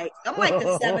shit, right? I'm like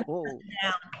the seventh person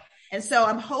down. And so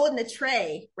I'm holding the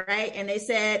tray, right? And they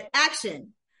said,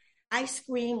 action. I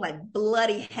screamed like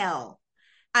bloody hell.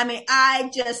 I mean,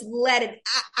 I just let it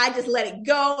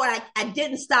go. And I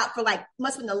didn't stop for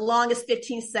must have been the longest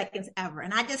 15 seconds ever.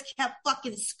 And I just kept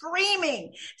fucking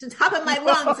screaming to the top of my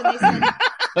lungs. And they said,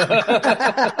 they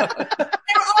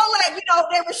were all like,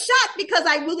 they were shocked because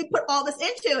I really put all this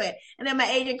into it. And then my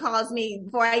agent calls me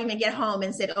before I even get home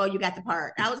and said, "Oh, you got the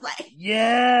part." I was like,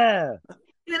 yeah. And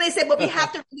then they said, "But we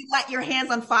have to really light your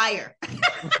hands on fire."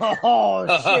 Oh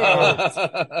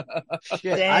shit!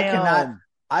 Shit, Damn.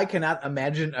 I cannot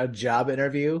imagine a job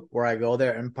interview where I go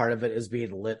there and part of it is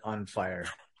being lit on fire.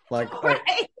 Like, but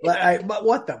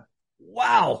what the?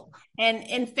 Wow. And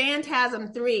in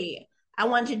Phantasm 3, I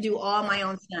wanted to do all my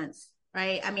own stunts,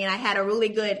 right? I mean, I had a really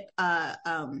good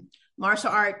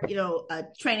martial art,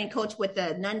 training coach with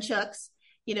the nunchucks,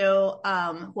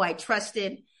 who I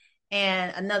trusted,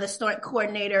 and another stunt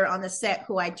coordinator on the set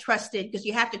who I trusted, because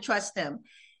you have to trust them.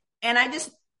 And I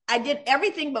did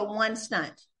everything but one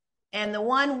stunt. And the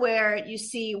one where you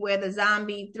see where the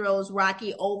zombie throws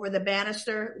Rocky over the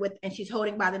banister and she's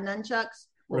holding by the nunchucks.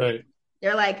 Right.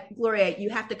 They're like, "Gloria, you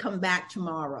have to come back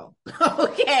tomorrow."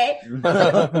 Okay. And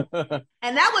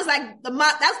that was like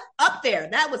that's up there.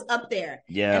 That was up there.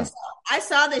 Yeah. And so I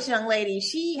saw this young lady.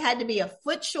 She had to be a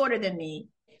foot shorter than me.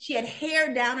 She had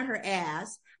hair down to her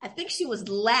ass. I think she was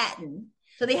Latin.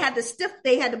 So they had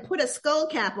to put a skull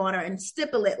cap on her and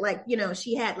stipple it like,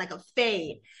 she had like a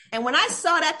fade. And when I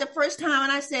saw that the first time,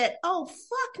 and I said, "Oh,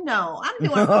 fuck no, I'm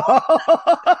doing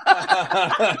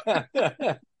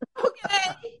okay.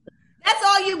 That's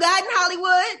all you got in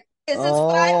Hollywood? Is this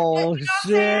oh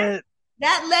shit!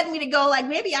 That led me to go like,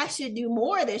 maybe I should do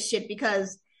more of this shit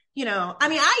because,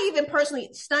 I even personally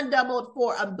stunt doubled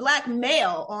for a black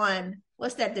male on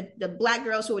what's that? The black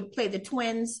girls who would play the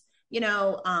twins,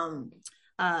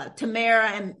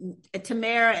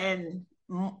 Tamara and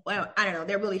well, I don't know.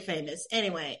 They're really famous.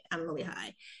 Anyway, I'm really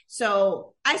high.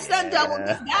 So I stunt doubled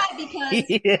this guy because,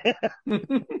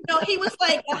 he was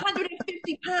like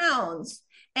 150 pounds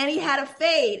and he had a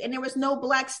fade and there was no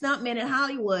black stuntman in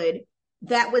Hollywood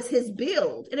that was his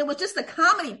build. And it was just a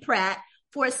comedy prat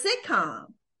for a sitcom.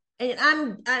 And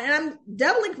I'm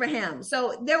doubling for him.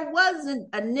 So there wasn't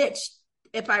a niche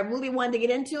if I really wanted to get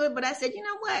into it. But I said, you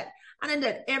know what? I done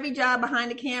done every job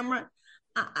behind the camera.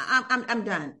 I'm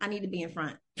done. I need to be in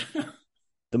front.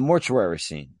 The mortuary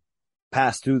scene.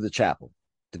 Pass through the chapel.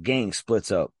 The gang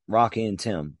splits up. Rocky and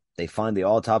Tim. They find the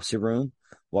autopsy room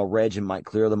while Reg and Mike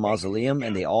clear the mausoleum,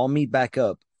 and they all meet back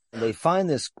up. They find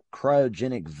this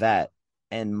cryogenic vat,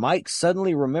 and Mike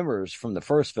suddenly remembers from the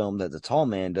first film that the tall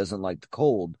man doesn't like the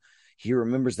cold. He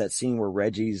remembers that scene where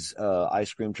Reggie's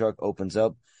ice cream truck opens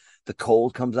up. The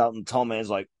cold comes out, and the tall man's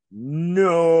like,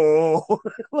 "No."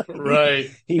 Right.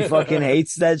 He fucking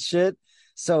hates that shit.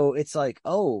 So it's like,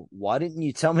 "Oh, why didn't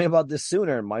you tell me about this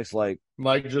sooner?" And Mike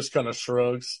just kind of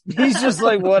shrugs. He's just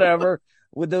like, whatever.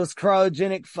 With those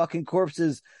cryogenic fucking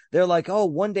corpses, they're like, "Oh,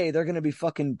 one day they're going to be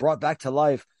fucking brought back to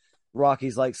life."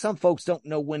 Rocky's like, "Some folks don't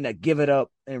know when to give it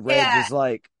up." And Reg is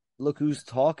like, "Look who's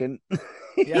talking."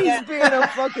 He's being a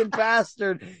fucking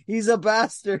bastard. He's a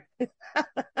bastard.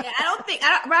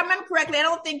 I remember correctly, I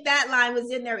don't think that line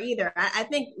was in there either. I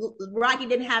think Rocky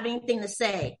didn't have anything to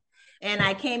say. And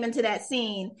I came into that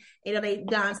scene,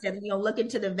 Don said, look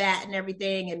into the vat and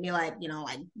everything and be like,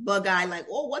 like bug eye, like,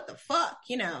 "Oh, what the fuck?"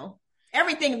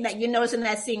 Everything that you noticed in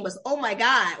that scene was, "Oh my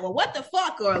God," or "What the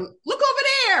fuck?" or "Look over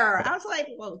there." I was like,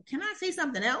 well, can I say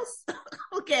something else?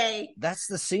 Okay. That's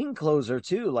the scene closer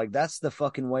too. Like, that's the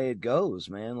fucking way it goes,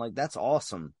 man. Like, that's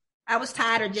awesome. I was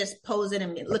tired of just posing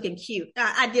and looking cute.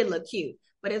 I did look cute,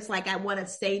 but it's like I want to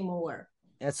say more.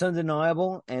 It's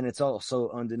undeniable, and it's also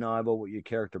undeniable what your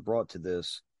character brought to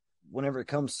this. Whenever it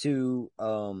comes to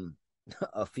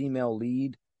a female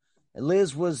lead,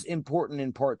 Liz was important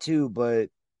in part 2, but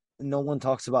no one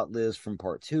talks about Liz from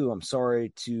part 2. I'm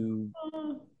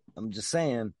just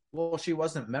saying. Well, she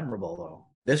wasn't memorable though.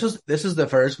 This is the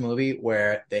first movie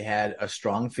where they had a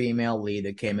strong female lead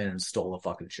that came in and stole the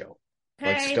fucking show.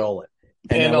 Like, stole it.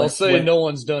 And I'll say no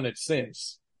one's done it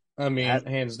since. I mean,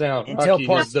 hands down, Rocky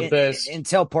is the best.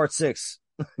 Until part 6.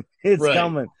 It's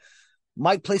coming.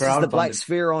 Mike places the black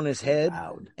sphere on his head,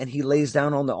 and he lays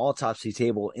down on the autopsy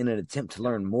table in an attempt to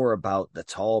learn more about the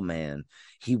tall man.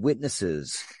 He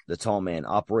witnesses the tall man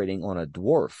operating on a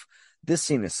dwarf. This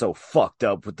scene is so fucked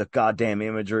up with the goddamn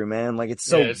imagery, man. Like, it's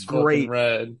so great.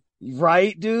 Rad.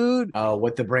 Right, dude?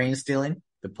 With the brain stealing?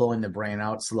 The pulling the brain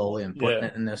out slowly and putting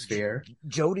it in the sphere.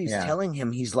 Jody's telling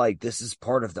him, he's like, this is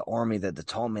part of the army that the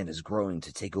tall man is growing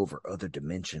to take over other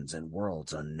dimensions and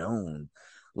worlds unknown.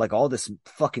 Like, all this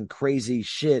fucking crazy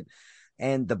shit.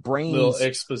 And the brains. Little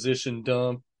exposition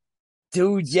dump.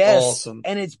 Dude, yes. Awesome.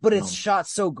 And it's shot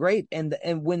so great. And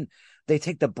when they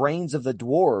take the brains of the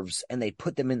dwarves and they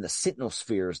put them in the sentinel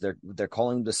spheres, they're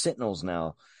calling them the sentinels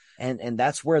now. And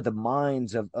that's where the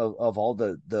minds of all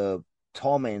the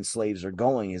tall man slaves are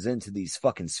going, is into these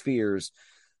fucking spheres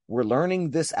we're learning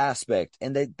this aspect,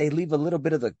 and they leave a little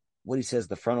bit of what he says,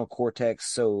 the frontal cortex,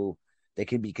 so they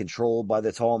can be controlled by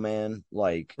the tall man.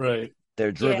 Like, right.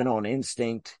 They're driven on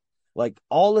instinct. Like,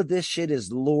 all of this shit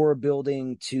is lore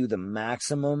building to the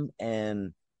maximum.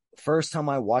 And first time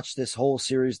I watched this whole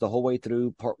series, the whole way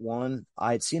through part 1,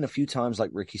 I had seen a few times,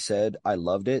 like Ricky said. I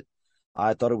loved it.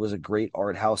 I thought it was a great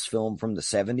art house film from the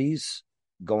 70s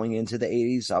going into the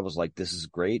 80s. I was like, this is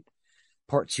great.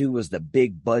 Part 2 was the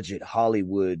big budget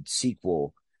Hollywood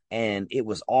sequel, and it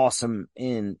was awesome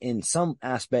in some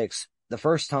aspects. The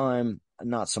first time,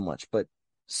 not so much, but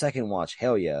second watch,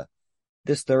 hell yeah.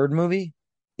 This third movie,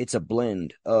 it's a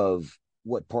blend of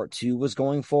what part 2 was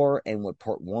going for and what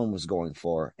part 1 was going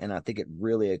for, and I think it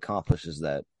really accomplishes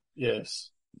that. Yes.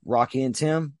 Rocky and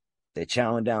Tim, they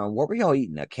chowing down. What were y'all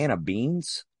eating? A can of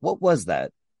beans? What was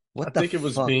that? I think it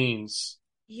was beans.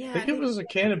 Yeah, I think it was a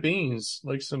can of beans,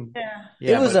 like some.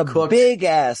 Yeah, it was a big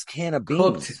ass can of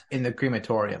beans cooked in the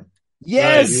crematorium.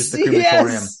 Yes, used the crematorium.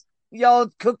 Yes. Y'all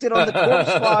cooked it on the corpse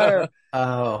fire.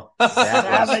 Oh,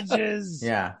 savages!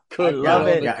 Yeah, I love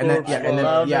it. Yeah,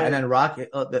 and then Rocky,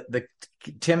 the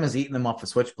Tim is eating them off a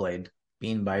switchblade,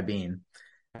 bean by bean,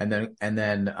 and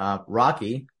then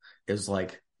Rocky is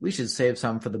like, we should save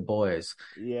some for the boys.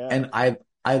 Yeah, and I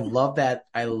love that.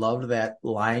 I loved that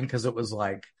line because it was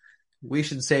like, we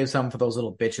should save some for those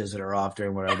little bitches that are off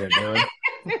doing whatever they're doing.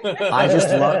 I just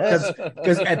love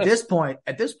because at this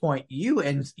point, you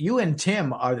and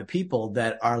Tim are the people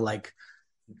that are like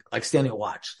standing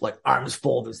watch, like arms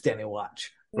folded, standing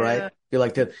watch, right? Yeah. You're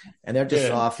like that, and they're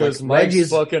just off. Because like, Mike's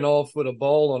fucking off with a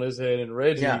ball on his head, and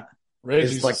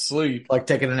Reggie's like asleep, like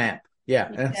taking a nap. Yeah,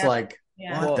 and it's like,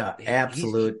 what the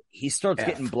absolute? He starts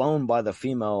getting blown by the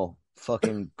female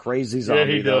fucking crazy zombie.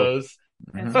 Yeah, he does.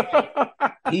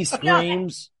 Mm-hmm. He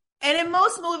screams. And in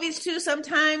most movies too,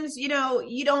 sometimes, you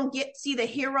don't see the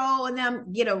hero and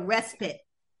them get a respite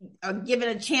or given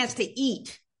a chance to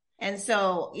eat. And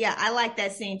so, yeah, I like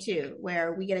that scene too,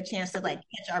 where we get a chance to like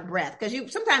catch our breath. Cause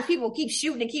sometimes people keep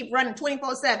shooting and keep running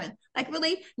 24/7. Like,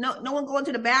 really? No one going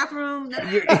to the bathroom?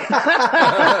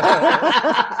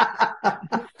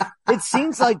 It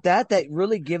seems like that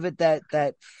really give it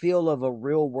that feel of a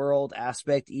real world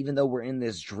aspect, even though we're in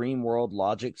this dream world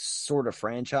logic sort of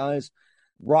franchise.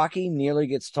 Rocky nearly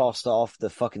gets tossed off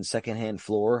the fucking secondhand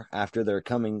floor after they're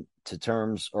coming to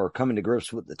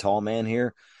grips with the tall man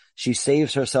here. She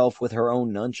saves herself with her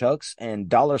own nunchucks,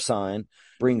 and $sign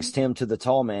brings Tim to the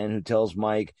tall man, who tells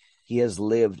Mike he has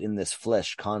lived in this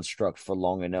flesh construct for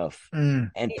long enough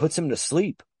and puts him to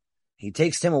sleep. He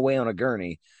takes Tim away on a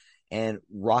gurney, and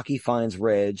Rocky finds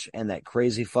Reg and that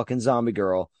crazy fucking zombie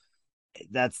girl.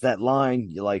 That's that line.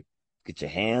 You like, get your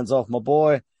hands off my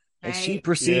boy. And she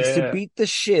proceeds to beat the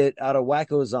shit out of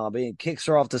Wacko Zombie and kicks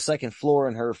her off the second floor,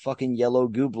 and her fucking yellow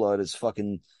goo blood is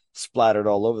fucking splattered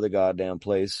all over the goddamn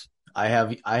place. I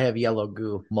have yellow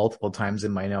goo multiple times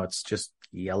in my notes. Just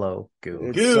yellow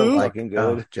goo. It's so fucking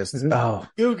good.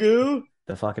 Goo.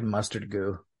 The fucking mustard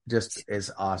goo just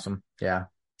is awesome. Yeah.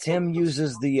 Tim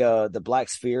uses the black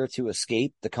sphere to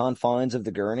escape the confines of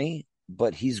the gurney,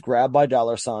 but he's grabbed by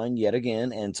 $sign yet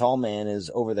again, and Tall Man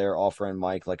is over there offering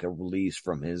Mike like a release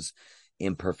from his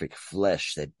imperfect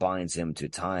flesh that binds him to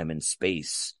time and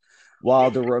space, while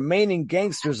the remaining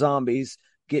gangster zombies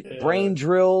get brain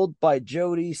drilled by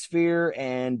Jody's sphere,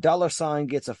 and $sign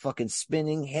gets a fucking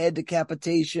spinning head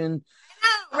decapitation.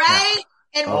 Right?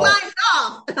 And flies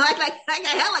off like a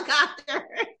helicopter.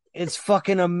 It's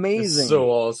fucking amazing. It's so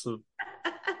awesome.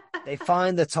 They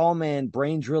find the tall man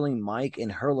brain drilling Mike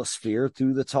and hurl a sphere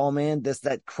through the tall man. That's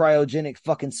that cryogenic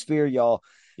fucking sphere y'all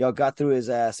got through his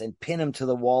ass, and pin him to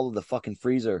the wall of the fucking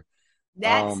freezer.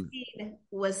 That scene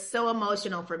was so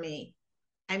emotional for me.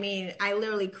 I mean, I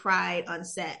literally cried on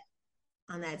set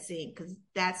on that scene, because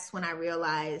that's when I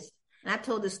realized, and I've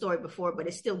told this story before, but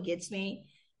it still gets me.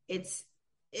 It's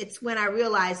when I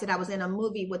realized that I was in a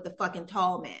movie with the fucking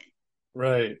tall man.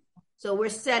 Right. So we're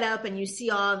set up, and you see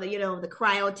all the, the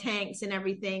cryo tanks and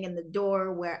everything in the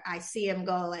door, where I see him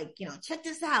go like, check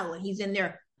this out, when he's in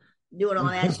there doing all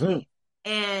that shit.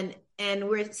 And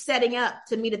we're setting up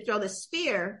to me to throw the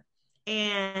sphere,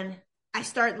 and I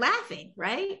start laughing,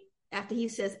 right? After he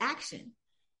says action.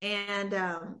 And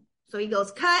so he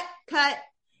goes, cut.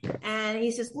 And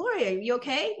he says, Gloria, you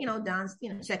okay? Don's,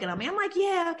 checking on me. I'm like,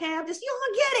 yeah, okay. I'm just,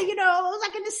 I get it. It was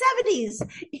like in the 70s.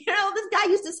 This guy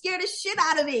used to scare the shit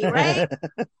out of me, right?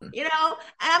 And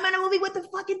I'm in a movie with the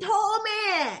fucking tall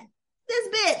man. This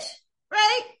bitch,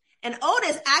 right? And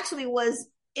Otis actually was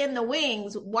in the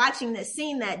wings watching the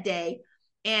scene that day.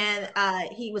 And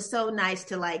he was so nice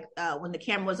to, like, when the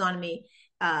camera was on me,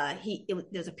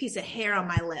 there's a piece of hair on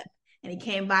my lip. And he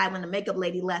came by when the makeup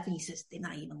lady left, and he says, "They're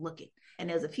not even looking." And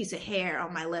there was a piece of hair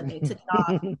on my lip, and he took it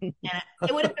off. And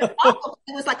it would have been awful.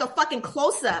 It was like a fucking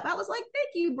close up. I was like,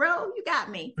 "Thank you, bro. You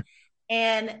got me."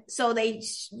 And so they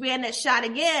ran that shot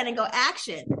again and go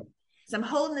action. So I'm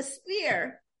holding the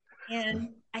spear,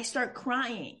 and I start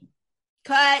crying.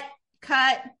 Cut.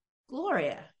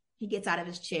 Gloria. He gets out of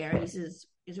his chair. He says,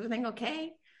 "Is everything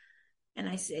okay?" And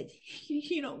I said,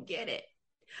 "You don't get it.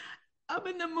 I'm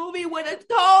in the movie with a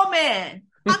tall man.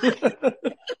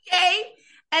 Okay."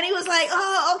 And he was like,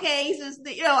 "Oh, okay." He says,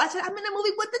 I said, "I'm in the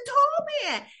movie with the tall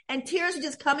man." And tears were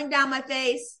just coming down my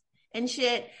face and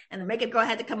shit. And the makeup girl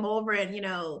had to come over, and,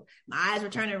 my eyes were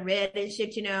turning red and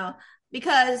shit,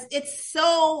 because it's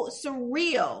so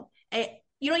surreal. And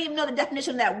you don't even know the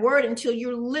definition of that word until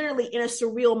you're literally in a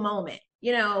surreal moment.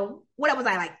 What was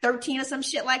I, like 13 or some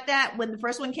shit like that when the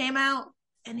first one came out?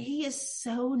 And he is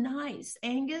so nice,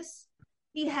 Angus.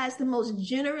 He has the most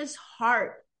generous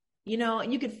heart,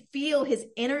 and you could feel his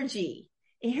energy.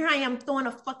 And here I am throwing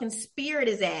a fucking spear at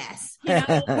his ass,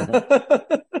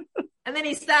 And then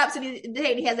he stops and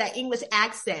he has that English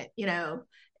accent,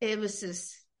 It was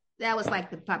just, that was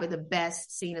like probably the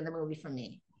best scene in the movie for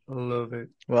me. I love it.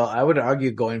 Well, I would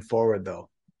argue going forward, though,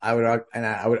 I would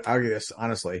argue this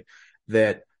honestly,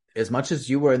 that as much as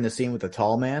you were in the scene with the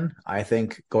tall man, I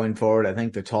think going forward, I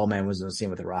think the tall man was in the scene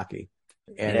with the Rocky.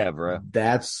 And yeah, bro.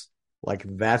 That's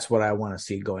what I want to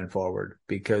see going forward,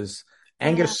 because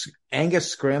Angus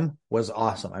Scrim was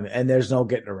awesome. I mean, and there's no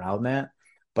getting around that.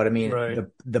 But I mean, right.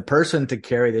 the person to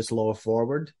carry this low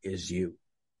forward is you.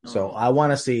 So I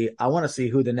want to see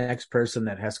who the next person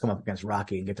that has to come up against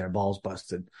Rocky and get their balls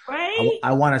busted. Right.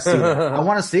 I want to see that. I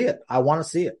want to see it. I want to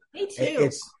see it. Me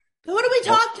too. Who do we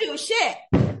talk to? Shit.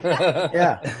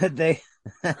 Yeah.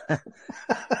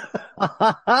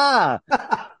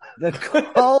 The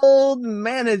cold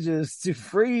manages to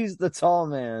freeze the tall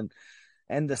man,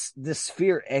 and the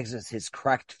sphere exits his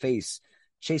cracked face,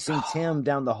 chasing Tim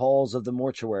down the halls of the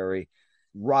mortuary.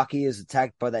 Rocky is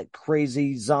attacked by that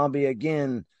crazy zombie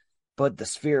again, but the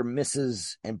sphere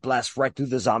misses and blasts right through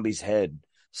the zombie's head.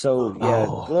 So,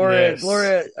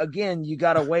 Gloria, again, you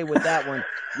got away with that one.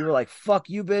 You were like, "Fuck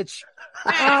you, bitch."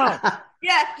 Yeah,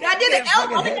 I did an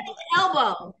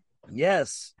elbow.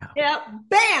 Yes. Yep.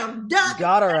 Bam. Done.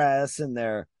 Got her ass in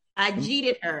there. I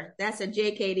cheated her. That's a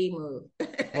JKD move.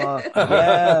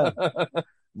 Yeah.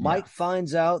 Mike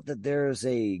finds out that there's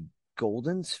a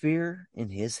golden sphere in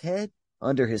his head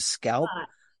under his scalp.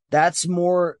 That's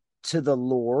more to the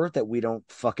lore that we don't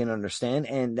fucking understand,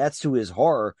 and that's to his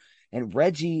horror. And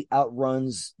Reggie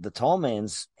outruns the tall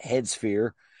man's head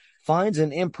sphere, finds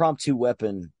an impromptu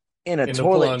weapon in a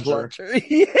toilet plunger.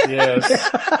 Yes.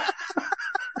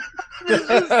 This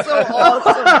is so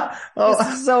awesome. This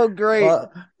is so great.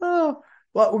 Well,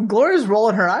 Gloria's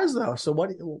rolling her eyes though. So what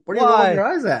are you rolling your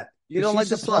eyes at? You don't like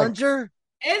the plunger?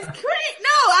 It's great. No,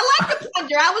 I like the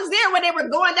plunger. I was there when they were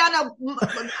going down the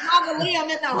mausoleum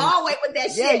in the hallway with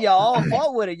that shit. Yeah, y'all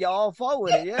fought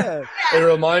with it. Yeah. It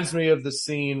reminds me of the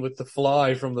scene with the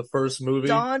fly from the first movie.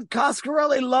 Don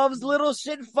Coscarelli loves little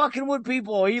shit fucking with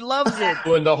people. He loves it.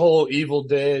 When the whole Evil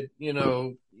Dead, thing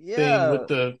with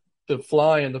the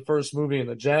fly in the first movie and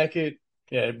the jacket.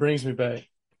 Yeah, it brings me back.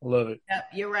 I love it. Yep,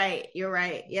 you're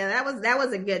right. Yeah, that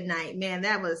was a good night, man.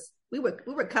 We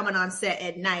were coming on set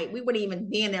at night. We wouldn't even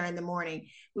be in there in the morning.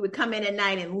 We would come in at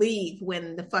night and leave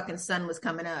when the fucking sun was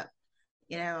coming up,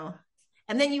 And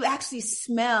then you actually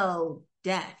smell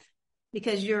death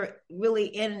because you're really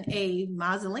in a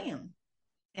mausoleum.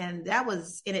 And that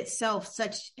was in itself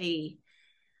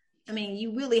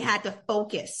you really had to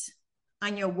focus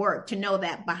on your work to know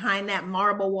that behind that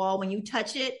marble wall, when you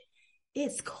touch it,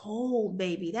 it's cold,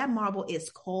 baby. That marble is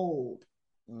cold.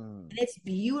 And it's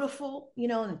beautiful,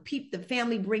 and the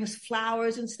family brings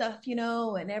flowers and stuff,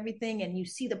 and everything. And you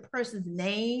see the person's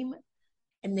name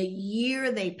and the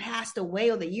year they passed away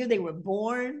or the year they were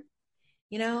born,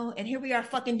 and here we are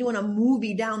fucking doing a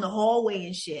movie down the hallway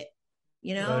and shit,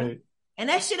 Right. And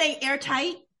that shit ain't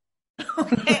airtight.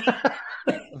 Okay.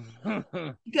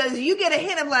 Because you get a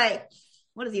hint of like,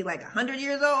 what is he, like 100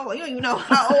 years old? Well, you don't even know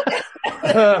how old that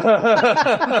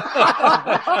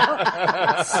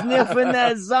Sniffing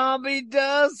that zombie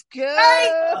dust,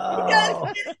 right?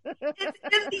 Because it's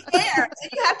in the air. So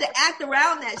you have to act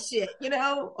around that shit,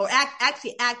 or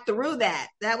actually act through that.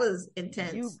 That was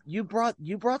intense. You brought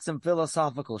some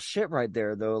philosophical shit right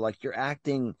there, though. Like, you're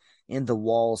acting in the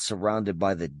walls surrounded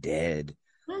by the dead.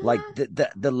 Like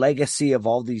the legacy of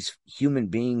all these human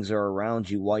beings are around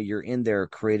you while you're in there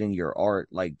creating your art.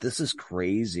 Like, this is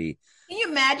crazy. Can you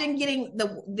imagine getting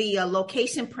the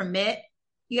location permit,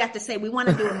 you have to say, we want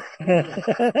to do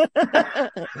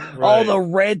it. All the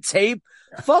red tape.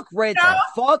 Fuck red tape.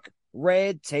 Fuck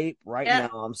red tape right now.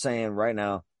 I'm saying right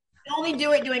now. Only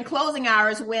do it during closing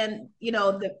hours when,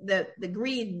 the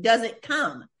greed doesn't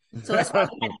come. So that's why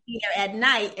we had to be there at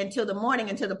night until the morning,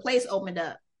 until the place opened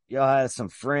up. Y'all had some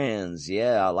friends.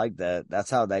 Yeah, I like that. That's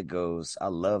how that goes. I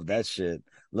love that shit.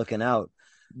 Looking out.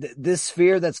 This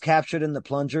sphere that's captured in the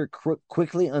plunger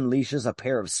quickly unleashes a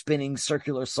pair of spinning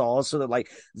circular saws, so they're like,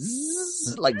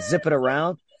 zzz, like zip it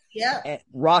around. Yeah. And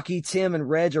Rocky, Tim, and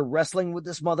Reg are wrestling with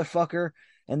this motherfucker,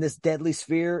 and this deadly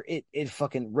sphere, it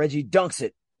fucking Reggie dunks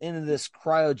it into this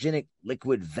cryogenic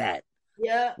liquid vat.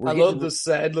 Yeah. I love the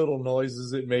sad little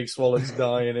noises it makes while it's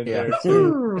dying in there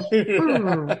too.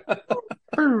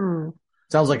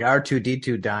 Sounds like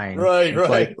R2-D2 dying. Right, it's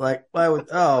right. Like I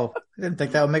didn't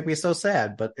think that would make me so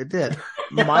sad, but it did.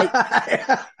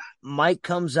 Mike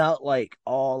comes out like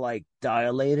all like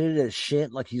dilated as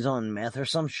shit, like he's on meth or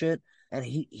some shit. And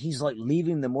he's like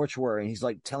leaving the mortuary and he's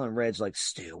like telling Reg, like,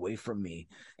 stay away from me.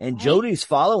 And Jody's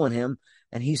following him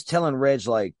and he's telling Reg,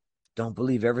 like, don't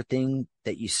believe everything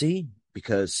that you see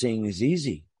because seeing is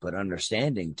easy, but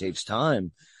understanding takes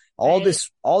time. All this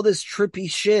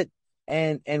trippy shit.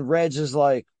 And Reg is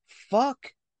like, fuck.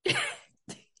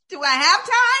 Do I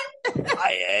have time?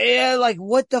 Yeah, like,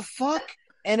 what the fuck?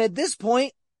 And at this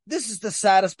point, this is the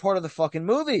saddest part of the fucking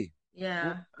movie.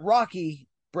 Yeah. Rocky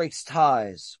breaks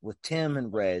ties with Tim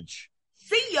and Reg.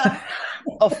 See ya.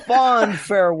 A fond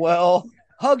farewell,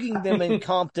 hugging them in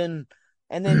Compton,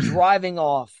 and then driving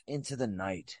off into the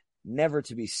night, never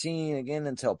to be seen again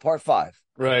until part 5.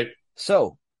 Right.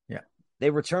 So, they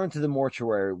return to the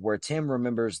mortuary where Tim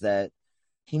remembers that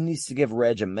he needs to give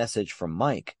Reg a message from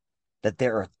Mike that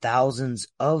there are thousands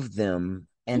of them,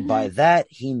 and by that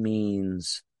he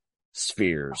means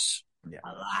spheres. Yeah. A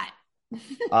lot.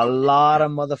 A lot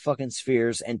of motherfucking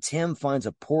spheres, and Tim finds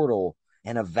a portal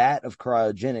and a vat of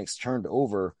cryogenics turned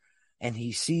over, and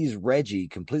he sees Reggie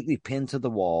completely pinned to the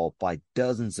wall by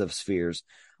dozens of spheres.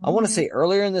 I want to say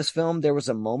earlier in this film, there was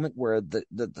a moment where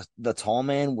the tall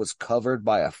man was covered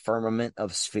by a firmament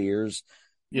of spheres.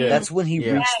 Yeah. That's when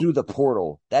he reached through the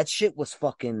portal. That shit was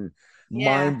fucking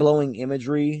mind-blowing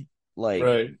imagery. Like,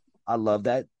 I love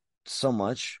that so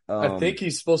much. I think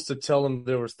he's supposed to tell him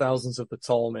there were thousands of the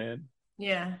tall man.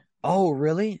 Yeah. Oh,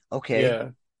 really? Okay. Yeah.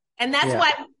 And that's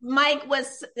why Mike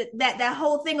was that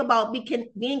whole thing about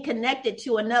being connected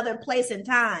to another place and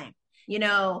time.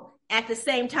 At the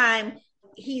same time,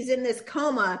 he's in this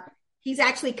coma. He's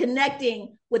actually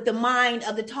connecting with the mind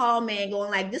of the tall man, going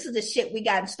like, "This is the shit we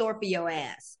got in store for your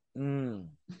ass."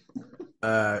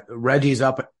 Reggie's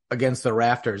up against the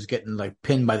rafters, getting like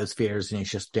pinned by the spheres, and he's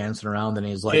just dancing around, and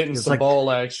he's like, getting some ball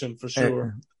action for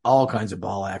sure. All kinds of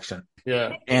ball action.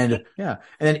 Yeah. And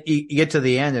then you get to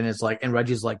the end, and it's like, and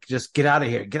Reggie's like, "Just get out of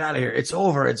here, get out of here. It's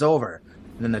over, it's over."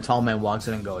 And then the tall man walks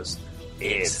in and goes,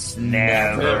 "It's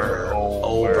never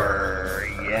over."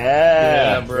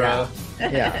 Yeah, bro.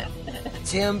 Yeah.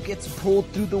 Tim gets pulled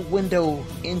through the window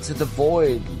into the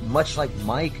void, much like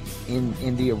Mike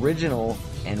in the original,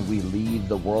 and we leave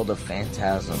the world of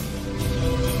Phantasm.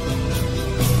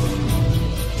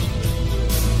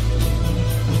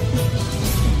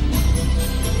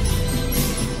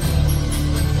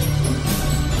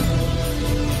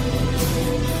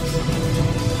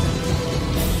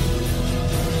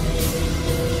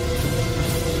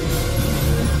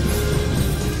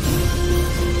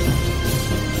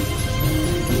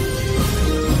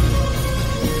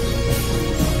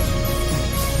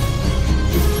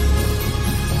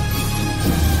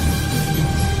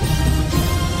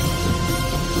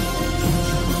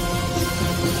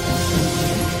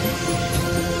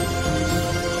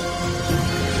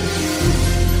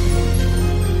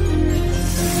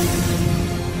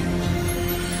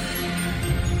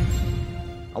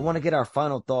 I want to get our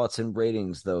final thoughts and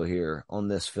ratings, though, here on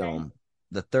this film.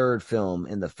 The third film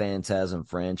in the Phantasm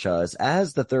franchise,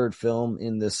 as the third film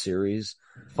in this series,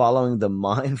 following the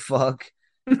mindfuck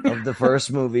of the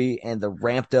first movie and the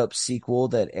ramped up sequel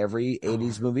that every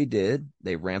 80s movie did.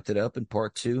 They ramped it up in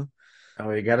part 2.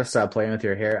 Oh, you got to stop playing with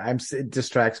your hair. It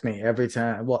distracts me every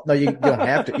time. Well, no, you don't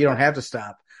have to. You don't have to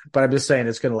stop. But I'm just saying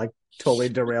it's going to like totally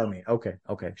derail me. Okay.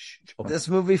 Shh. This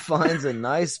movie finds a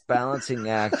nice balancing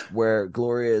act where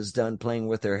Gloria is done playing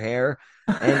with her hair,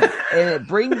 and it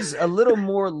brings a little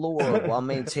more lore while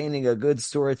maintaining a good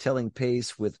storytelling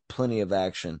pace with plenty of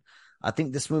action. I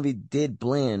think this movie did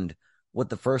blend what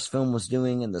the first film was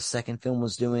doing and the second film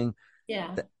was doing.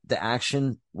 Yeah. The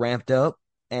action ramped up,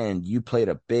 and you played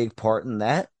a big part in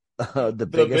that. The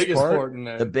biggest part in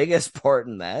that. The biggest part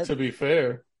in that. To be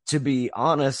fair. To be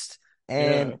honest.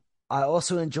 And I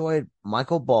also enjoyed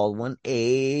Michael Baldwin,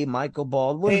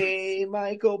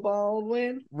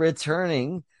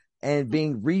 returning and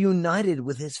being reunited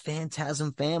with his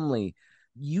Phantasm family.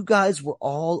 You guys were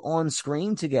all on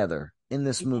screen together in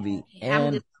this movie.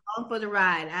 I'm just along for the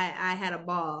ride. I had a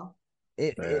ball.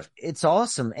 It's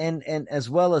awesome. And as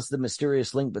well as the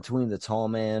mysterious link between the tall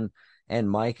man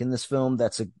and Mike in this film,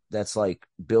 that's like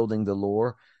building the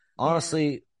lore.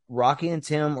 Honestly, Rocky and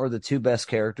Tim are the two best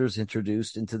characters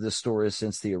introduced into this story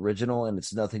since the original, and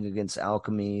it's nothing against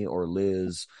Alchemy or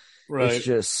Liz. Right.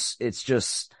 It's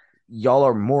just y'all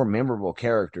are more memorable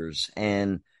characters.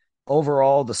 And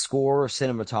overall, the score,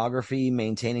 cinematography,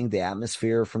 maintaining the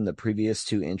atmosphere from the previous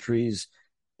two entries,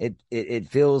 it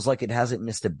feels like it hasn't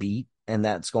missed a beat. And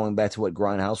that's going back to what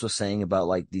Grindhouse was saying about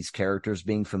like these characters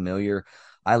being familiar.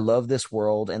 I love this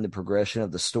world and the progression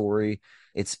of the story.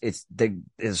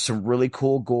 There's some really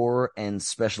cool gore and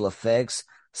special effects,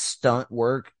 stunt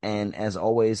work, and as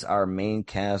always, our main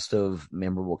cast of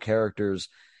memorable characters.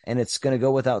 And it's going to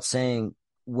go without saying,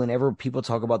 whenever people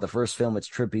talk about the first film, it's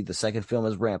trippy. The second film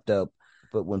is ramped up.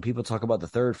 But when people talk about the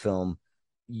third film,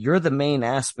 you're the main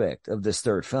aspect of this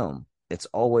third film. It's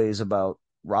always about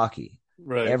Rocky.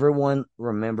 Right. Everyone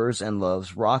remembers and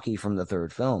loves Rocky from the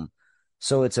third film.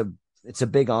 So it's a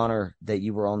big honor that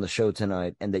you were on the show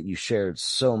tonight and that you shared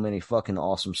so many fucking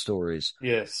awesome stories.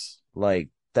 Yes. Like,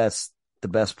 that's the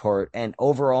best part. And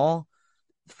overall,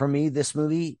 for me, this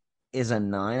movie is a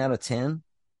 9 out of 10.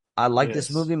 I like this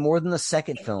movie more than the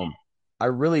second film. I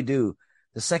really do.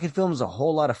 The second film is a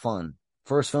whole lot of fun.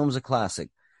 First film's a classic.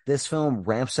 This film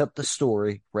ramps up the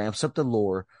story, ramps up the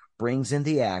lore, brings in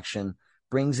the action,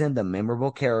 brings in the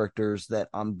memorable characters that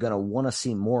I'm going to want to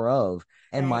see more of.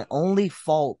 And my only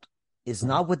fault is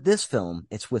not with this film.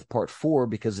 It's with part 4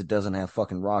 because it doesn't have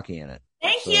fucking Rocky in it.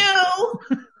 Thank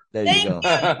you. There you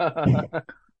go.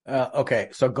 Okay,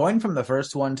 so going from the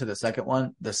first one to the second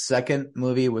one, the second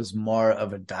movie was more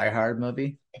of a Die Hard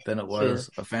movie than it was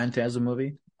a Phantasm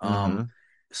movie.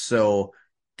 So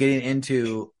getting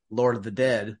into Lord of the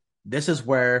Dead, this is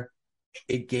where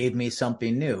it gave me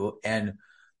something new, and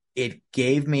it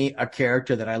gave me a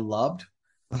character that I loved,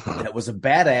 that was a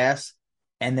badass,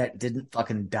 and that didn't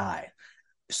fucking die.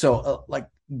 So like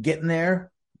getting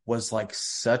there was like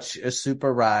such a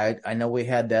super ride. I know we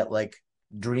had that like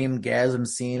dreamgasm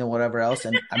scene or whatever else,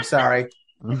 and I'm sorry,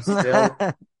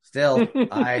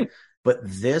 but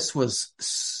this was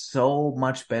so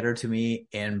much better to me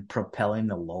in propelling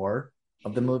the lore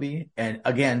of the movie. And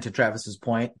again, to Travis's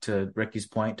point, to Ricky's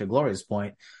point, to Gloria's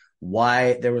point,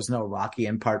 why there was no Rocky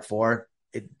in part 4,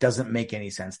 it doesn't make any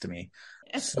sense to me.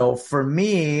 So for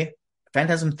me,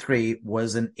 Phantasm 3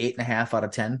 was an 8.5 out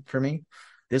of 10 for me.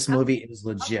 This movie is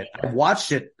legit. I've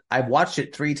watched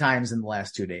it 3 times in the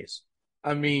last 2 days.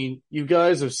 I mean, you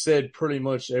guys have said pretty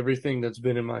much everything that's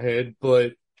been in my head,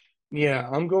 but yeah,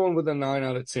 I'm going with a 9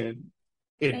 out of 10.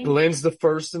 It blends the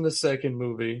first and the second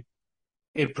movie.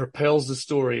 It propels the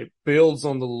story. It builds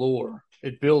on the lore.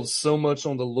 It builds so much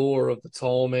on the lore of the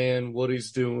tall man, what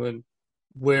he's doing,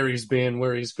 where he's been,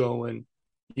 where he's going.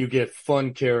 You get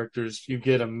fun characters. You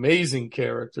get amazing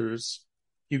characters.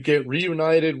 You get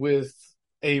reunited with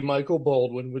a Michael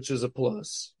Baldwin, which is a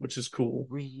plus, which is cool.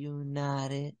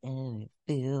 Reunited and it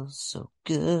feels so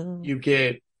good. You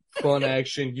get fun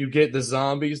action. You get the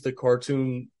zombies, the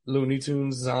cartoon Looney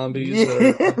Tunes zombies that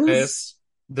are the best.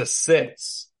 The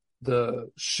sets, the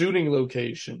shooting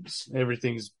locations,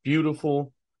 everything's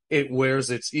beautiful. It wears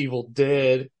its Evil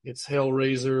Dead, its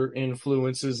Hellraiser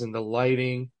influences in the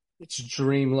lighting. It's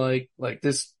dreamlike. Like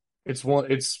this, it's one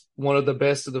of the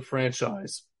best of the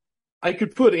franchise. I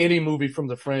could put any movie from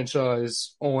the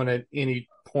franchise on at any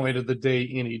point of the day,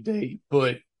 any day,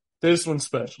 but this one's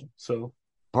special. So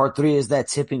part 3 is that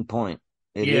tipping point.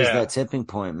 It is that tipping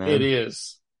point, man. It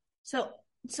is. So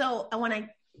I want to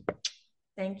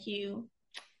thank you.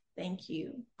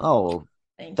 Oh,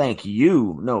 thank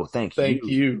you. No, thank you. Thank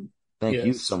you. Thank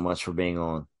you so much for being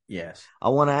on. Yes. I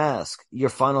want to ask your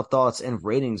final thoughts and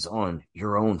ratings on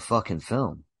your own fucking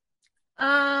film.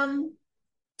 10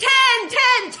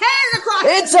 across.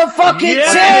 It's a fucking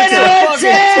 10 out of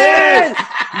 10.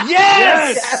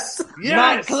 Yes.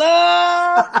 My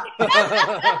club.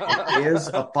 It is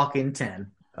a fucking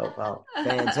 10. Oh, wow.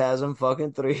 Phantasm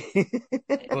fucking 3.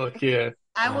 Fuck yeah.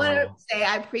 I want to say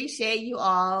I appreciate you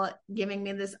all giving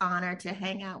me this honor to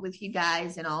hang out with you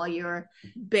guys and all your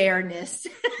bareness.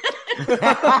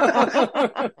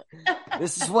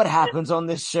 This is what happens on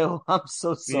this show. I'm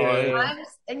so sorry. Yeah.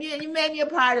 And you made me a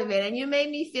part of it, and you made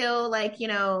me feel like,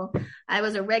 I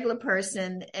was a regular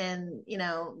person, and,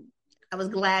 I was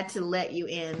glad to let you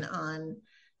in on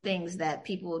things that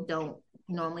people don't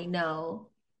normally know.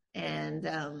 and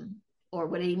or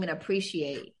would even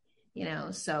appreciate.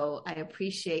 So I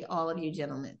appreciate all of you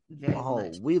gentlemen very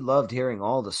much. We loved hearing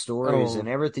all the stories and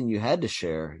everything you had to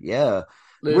share. Yeah.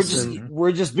 Listen,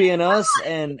 we're just being us,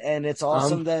 and it's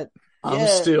awesome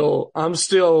I'm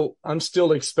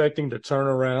still expecting to turn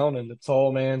around and the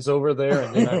tall man's over there,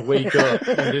 and then I wake up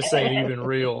and this ain't even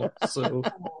real. So,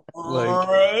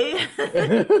 like,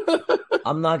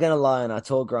 I'm not gonna lie, and I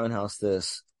told Grindhouse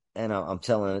this, and I'm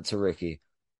telling it to Ricky,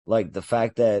 like the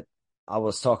fact that I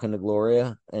was talking to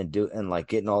Gloria and like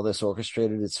getting all this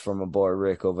orchestrated. It's from my boy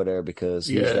Rick over there, because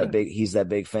he's that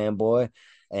big fanboy,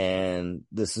 and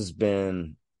this has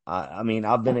been. I mean,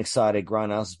 I've been excited.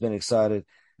 Grindhouse has been excited.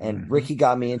 And Ricky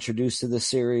got me introduced to this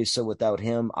series, so without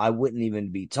him, I wouldn't even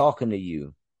be talking to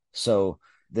you. So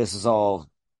this is all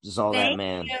that,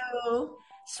 man. You.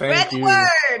 Spread the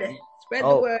word. Spread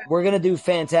the word. We're gonna do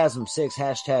Phantasm 6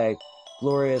 #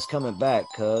 Gloria's coming back,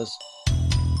 cuz.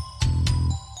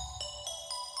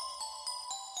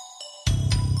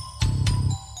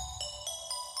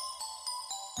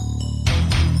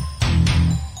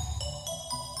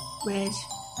 Reg,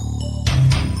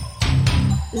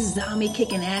 this is zombie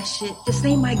kicking ass shit. This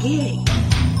ain't my gig.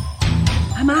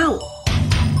 I'm out.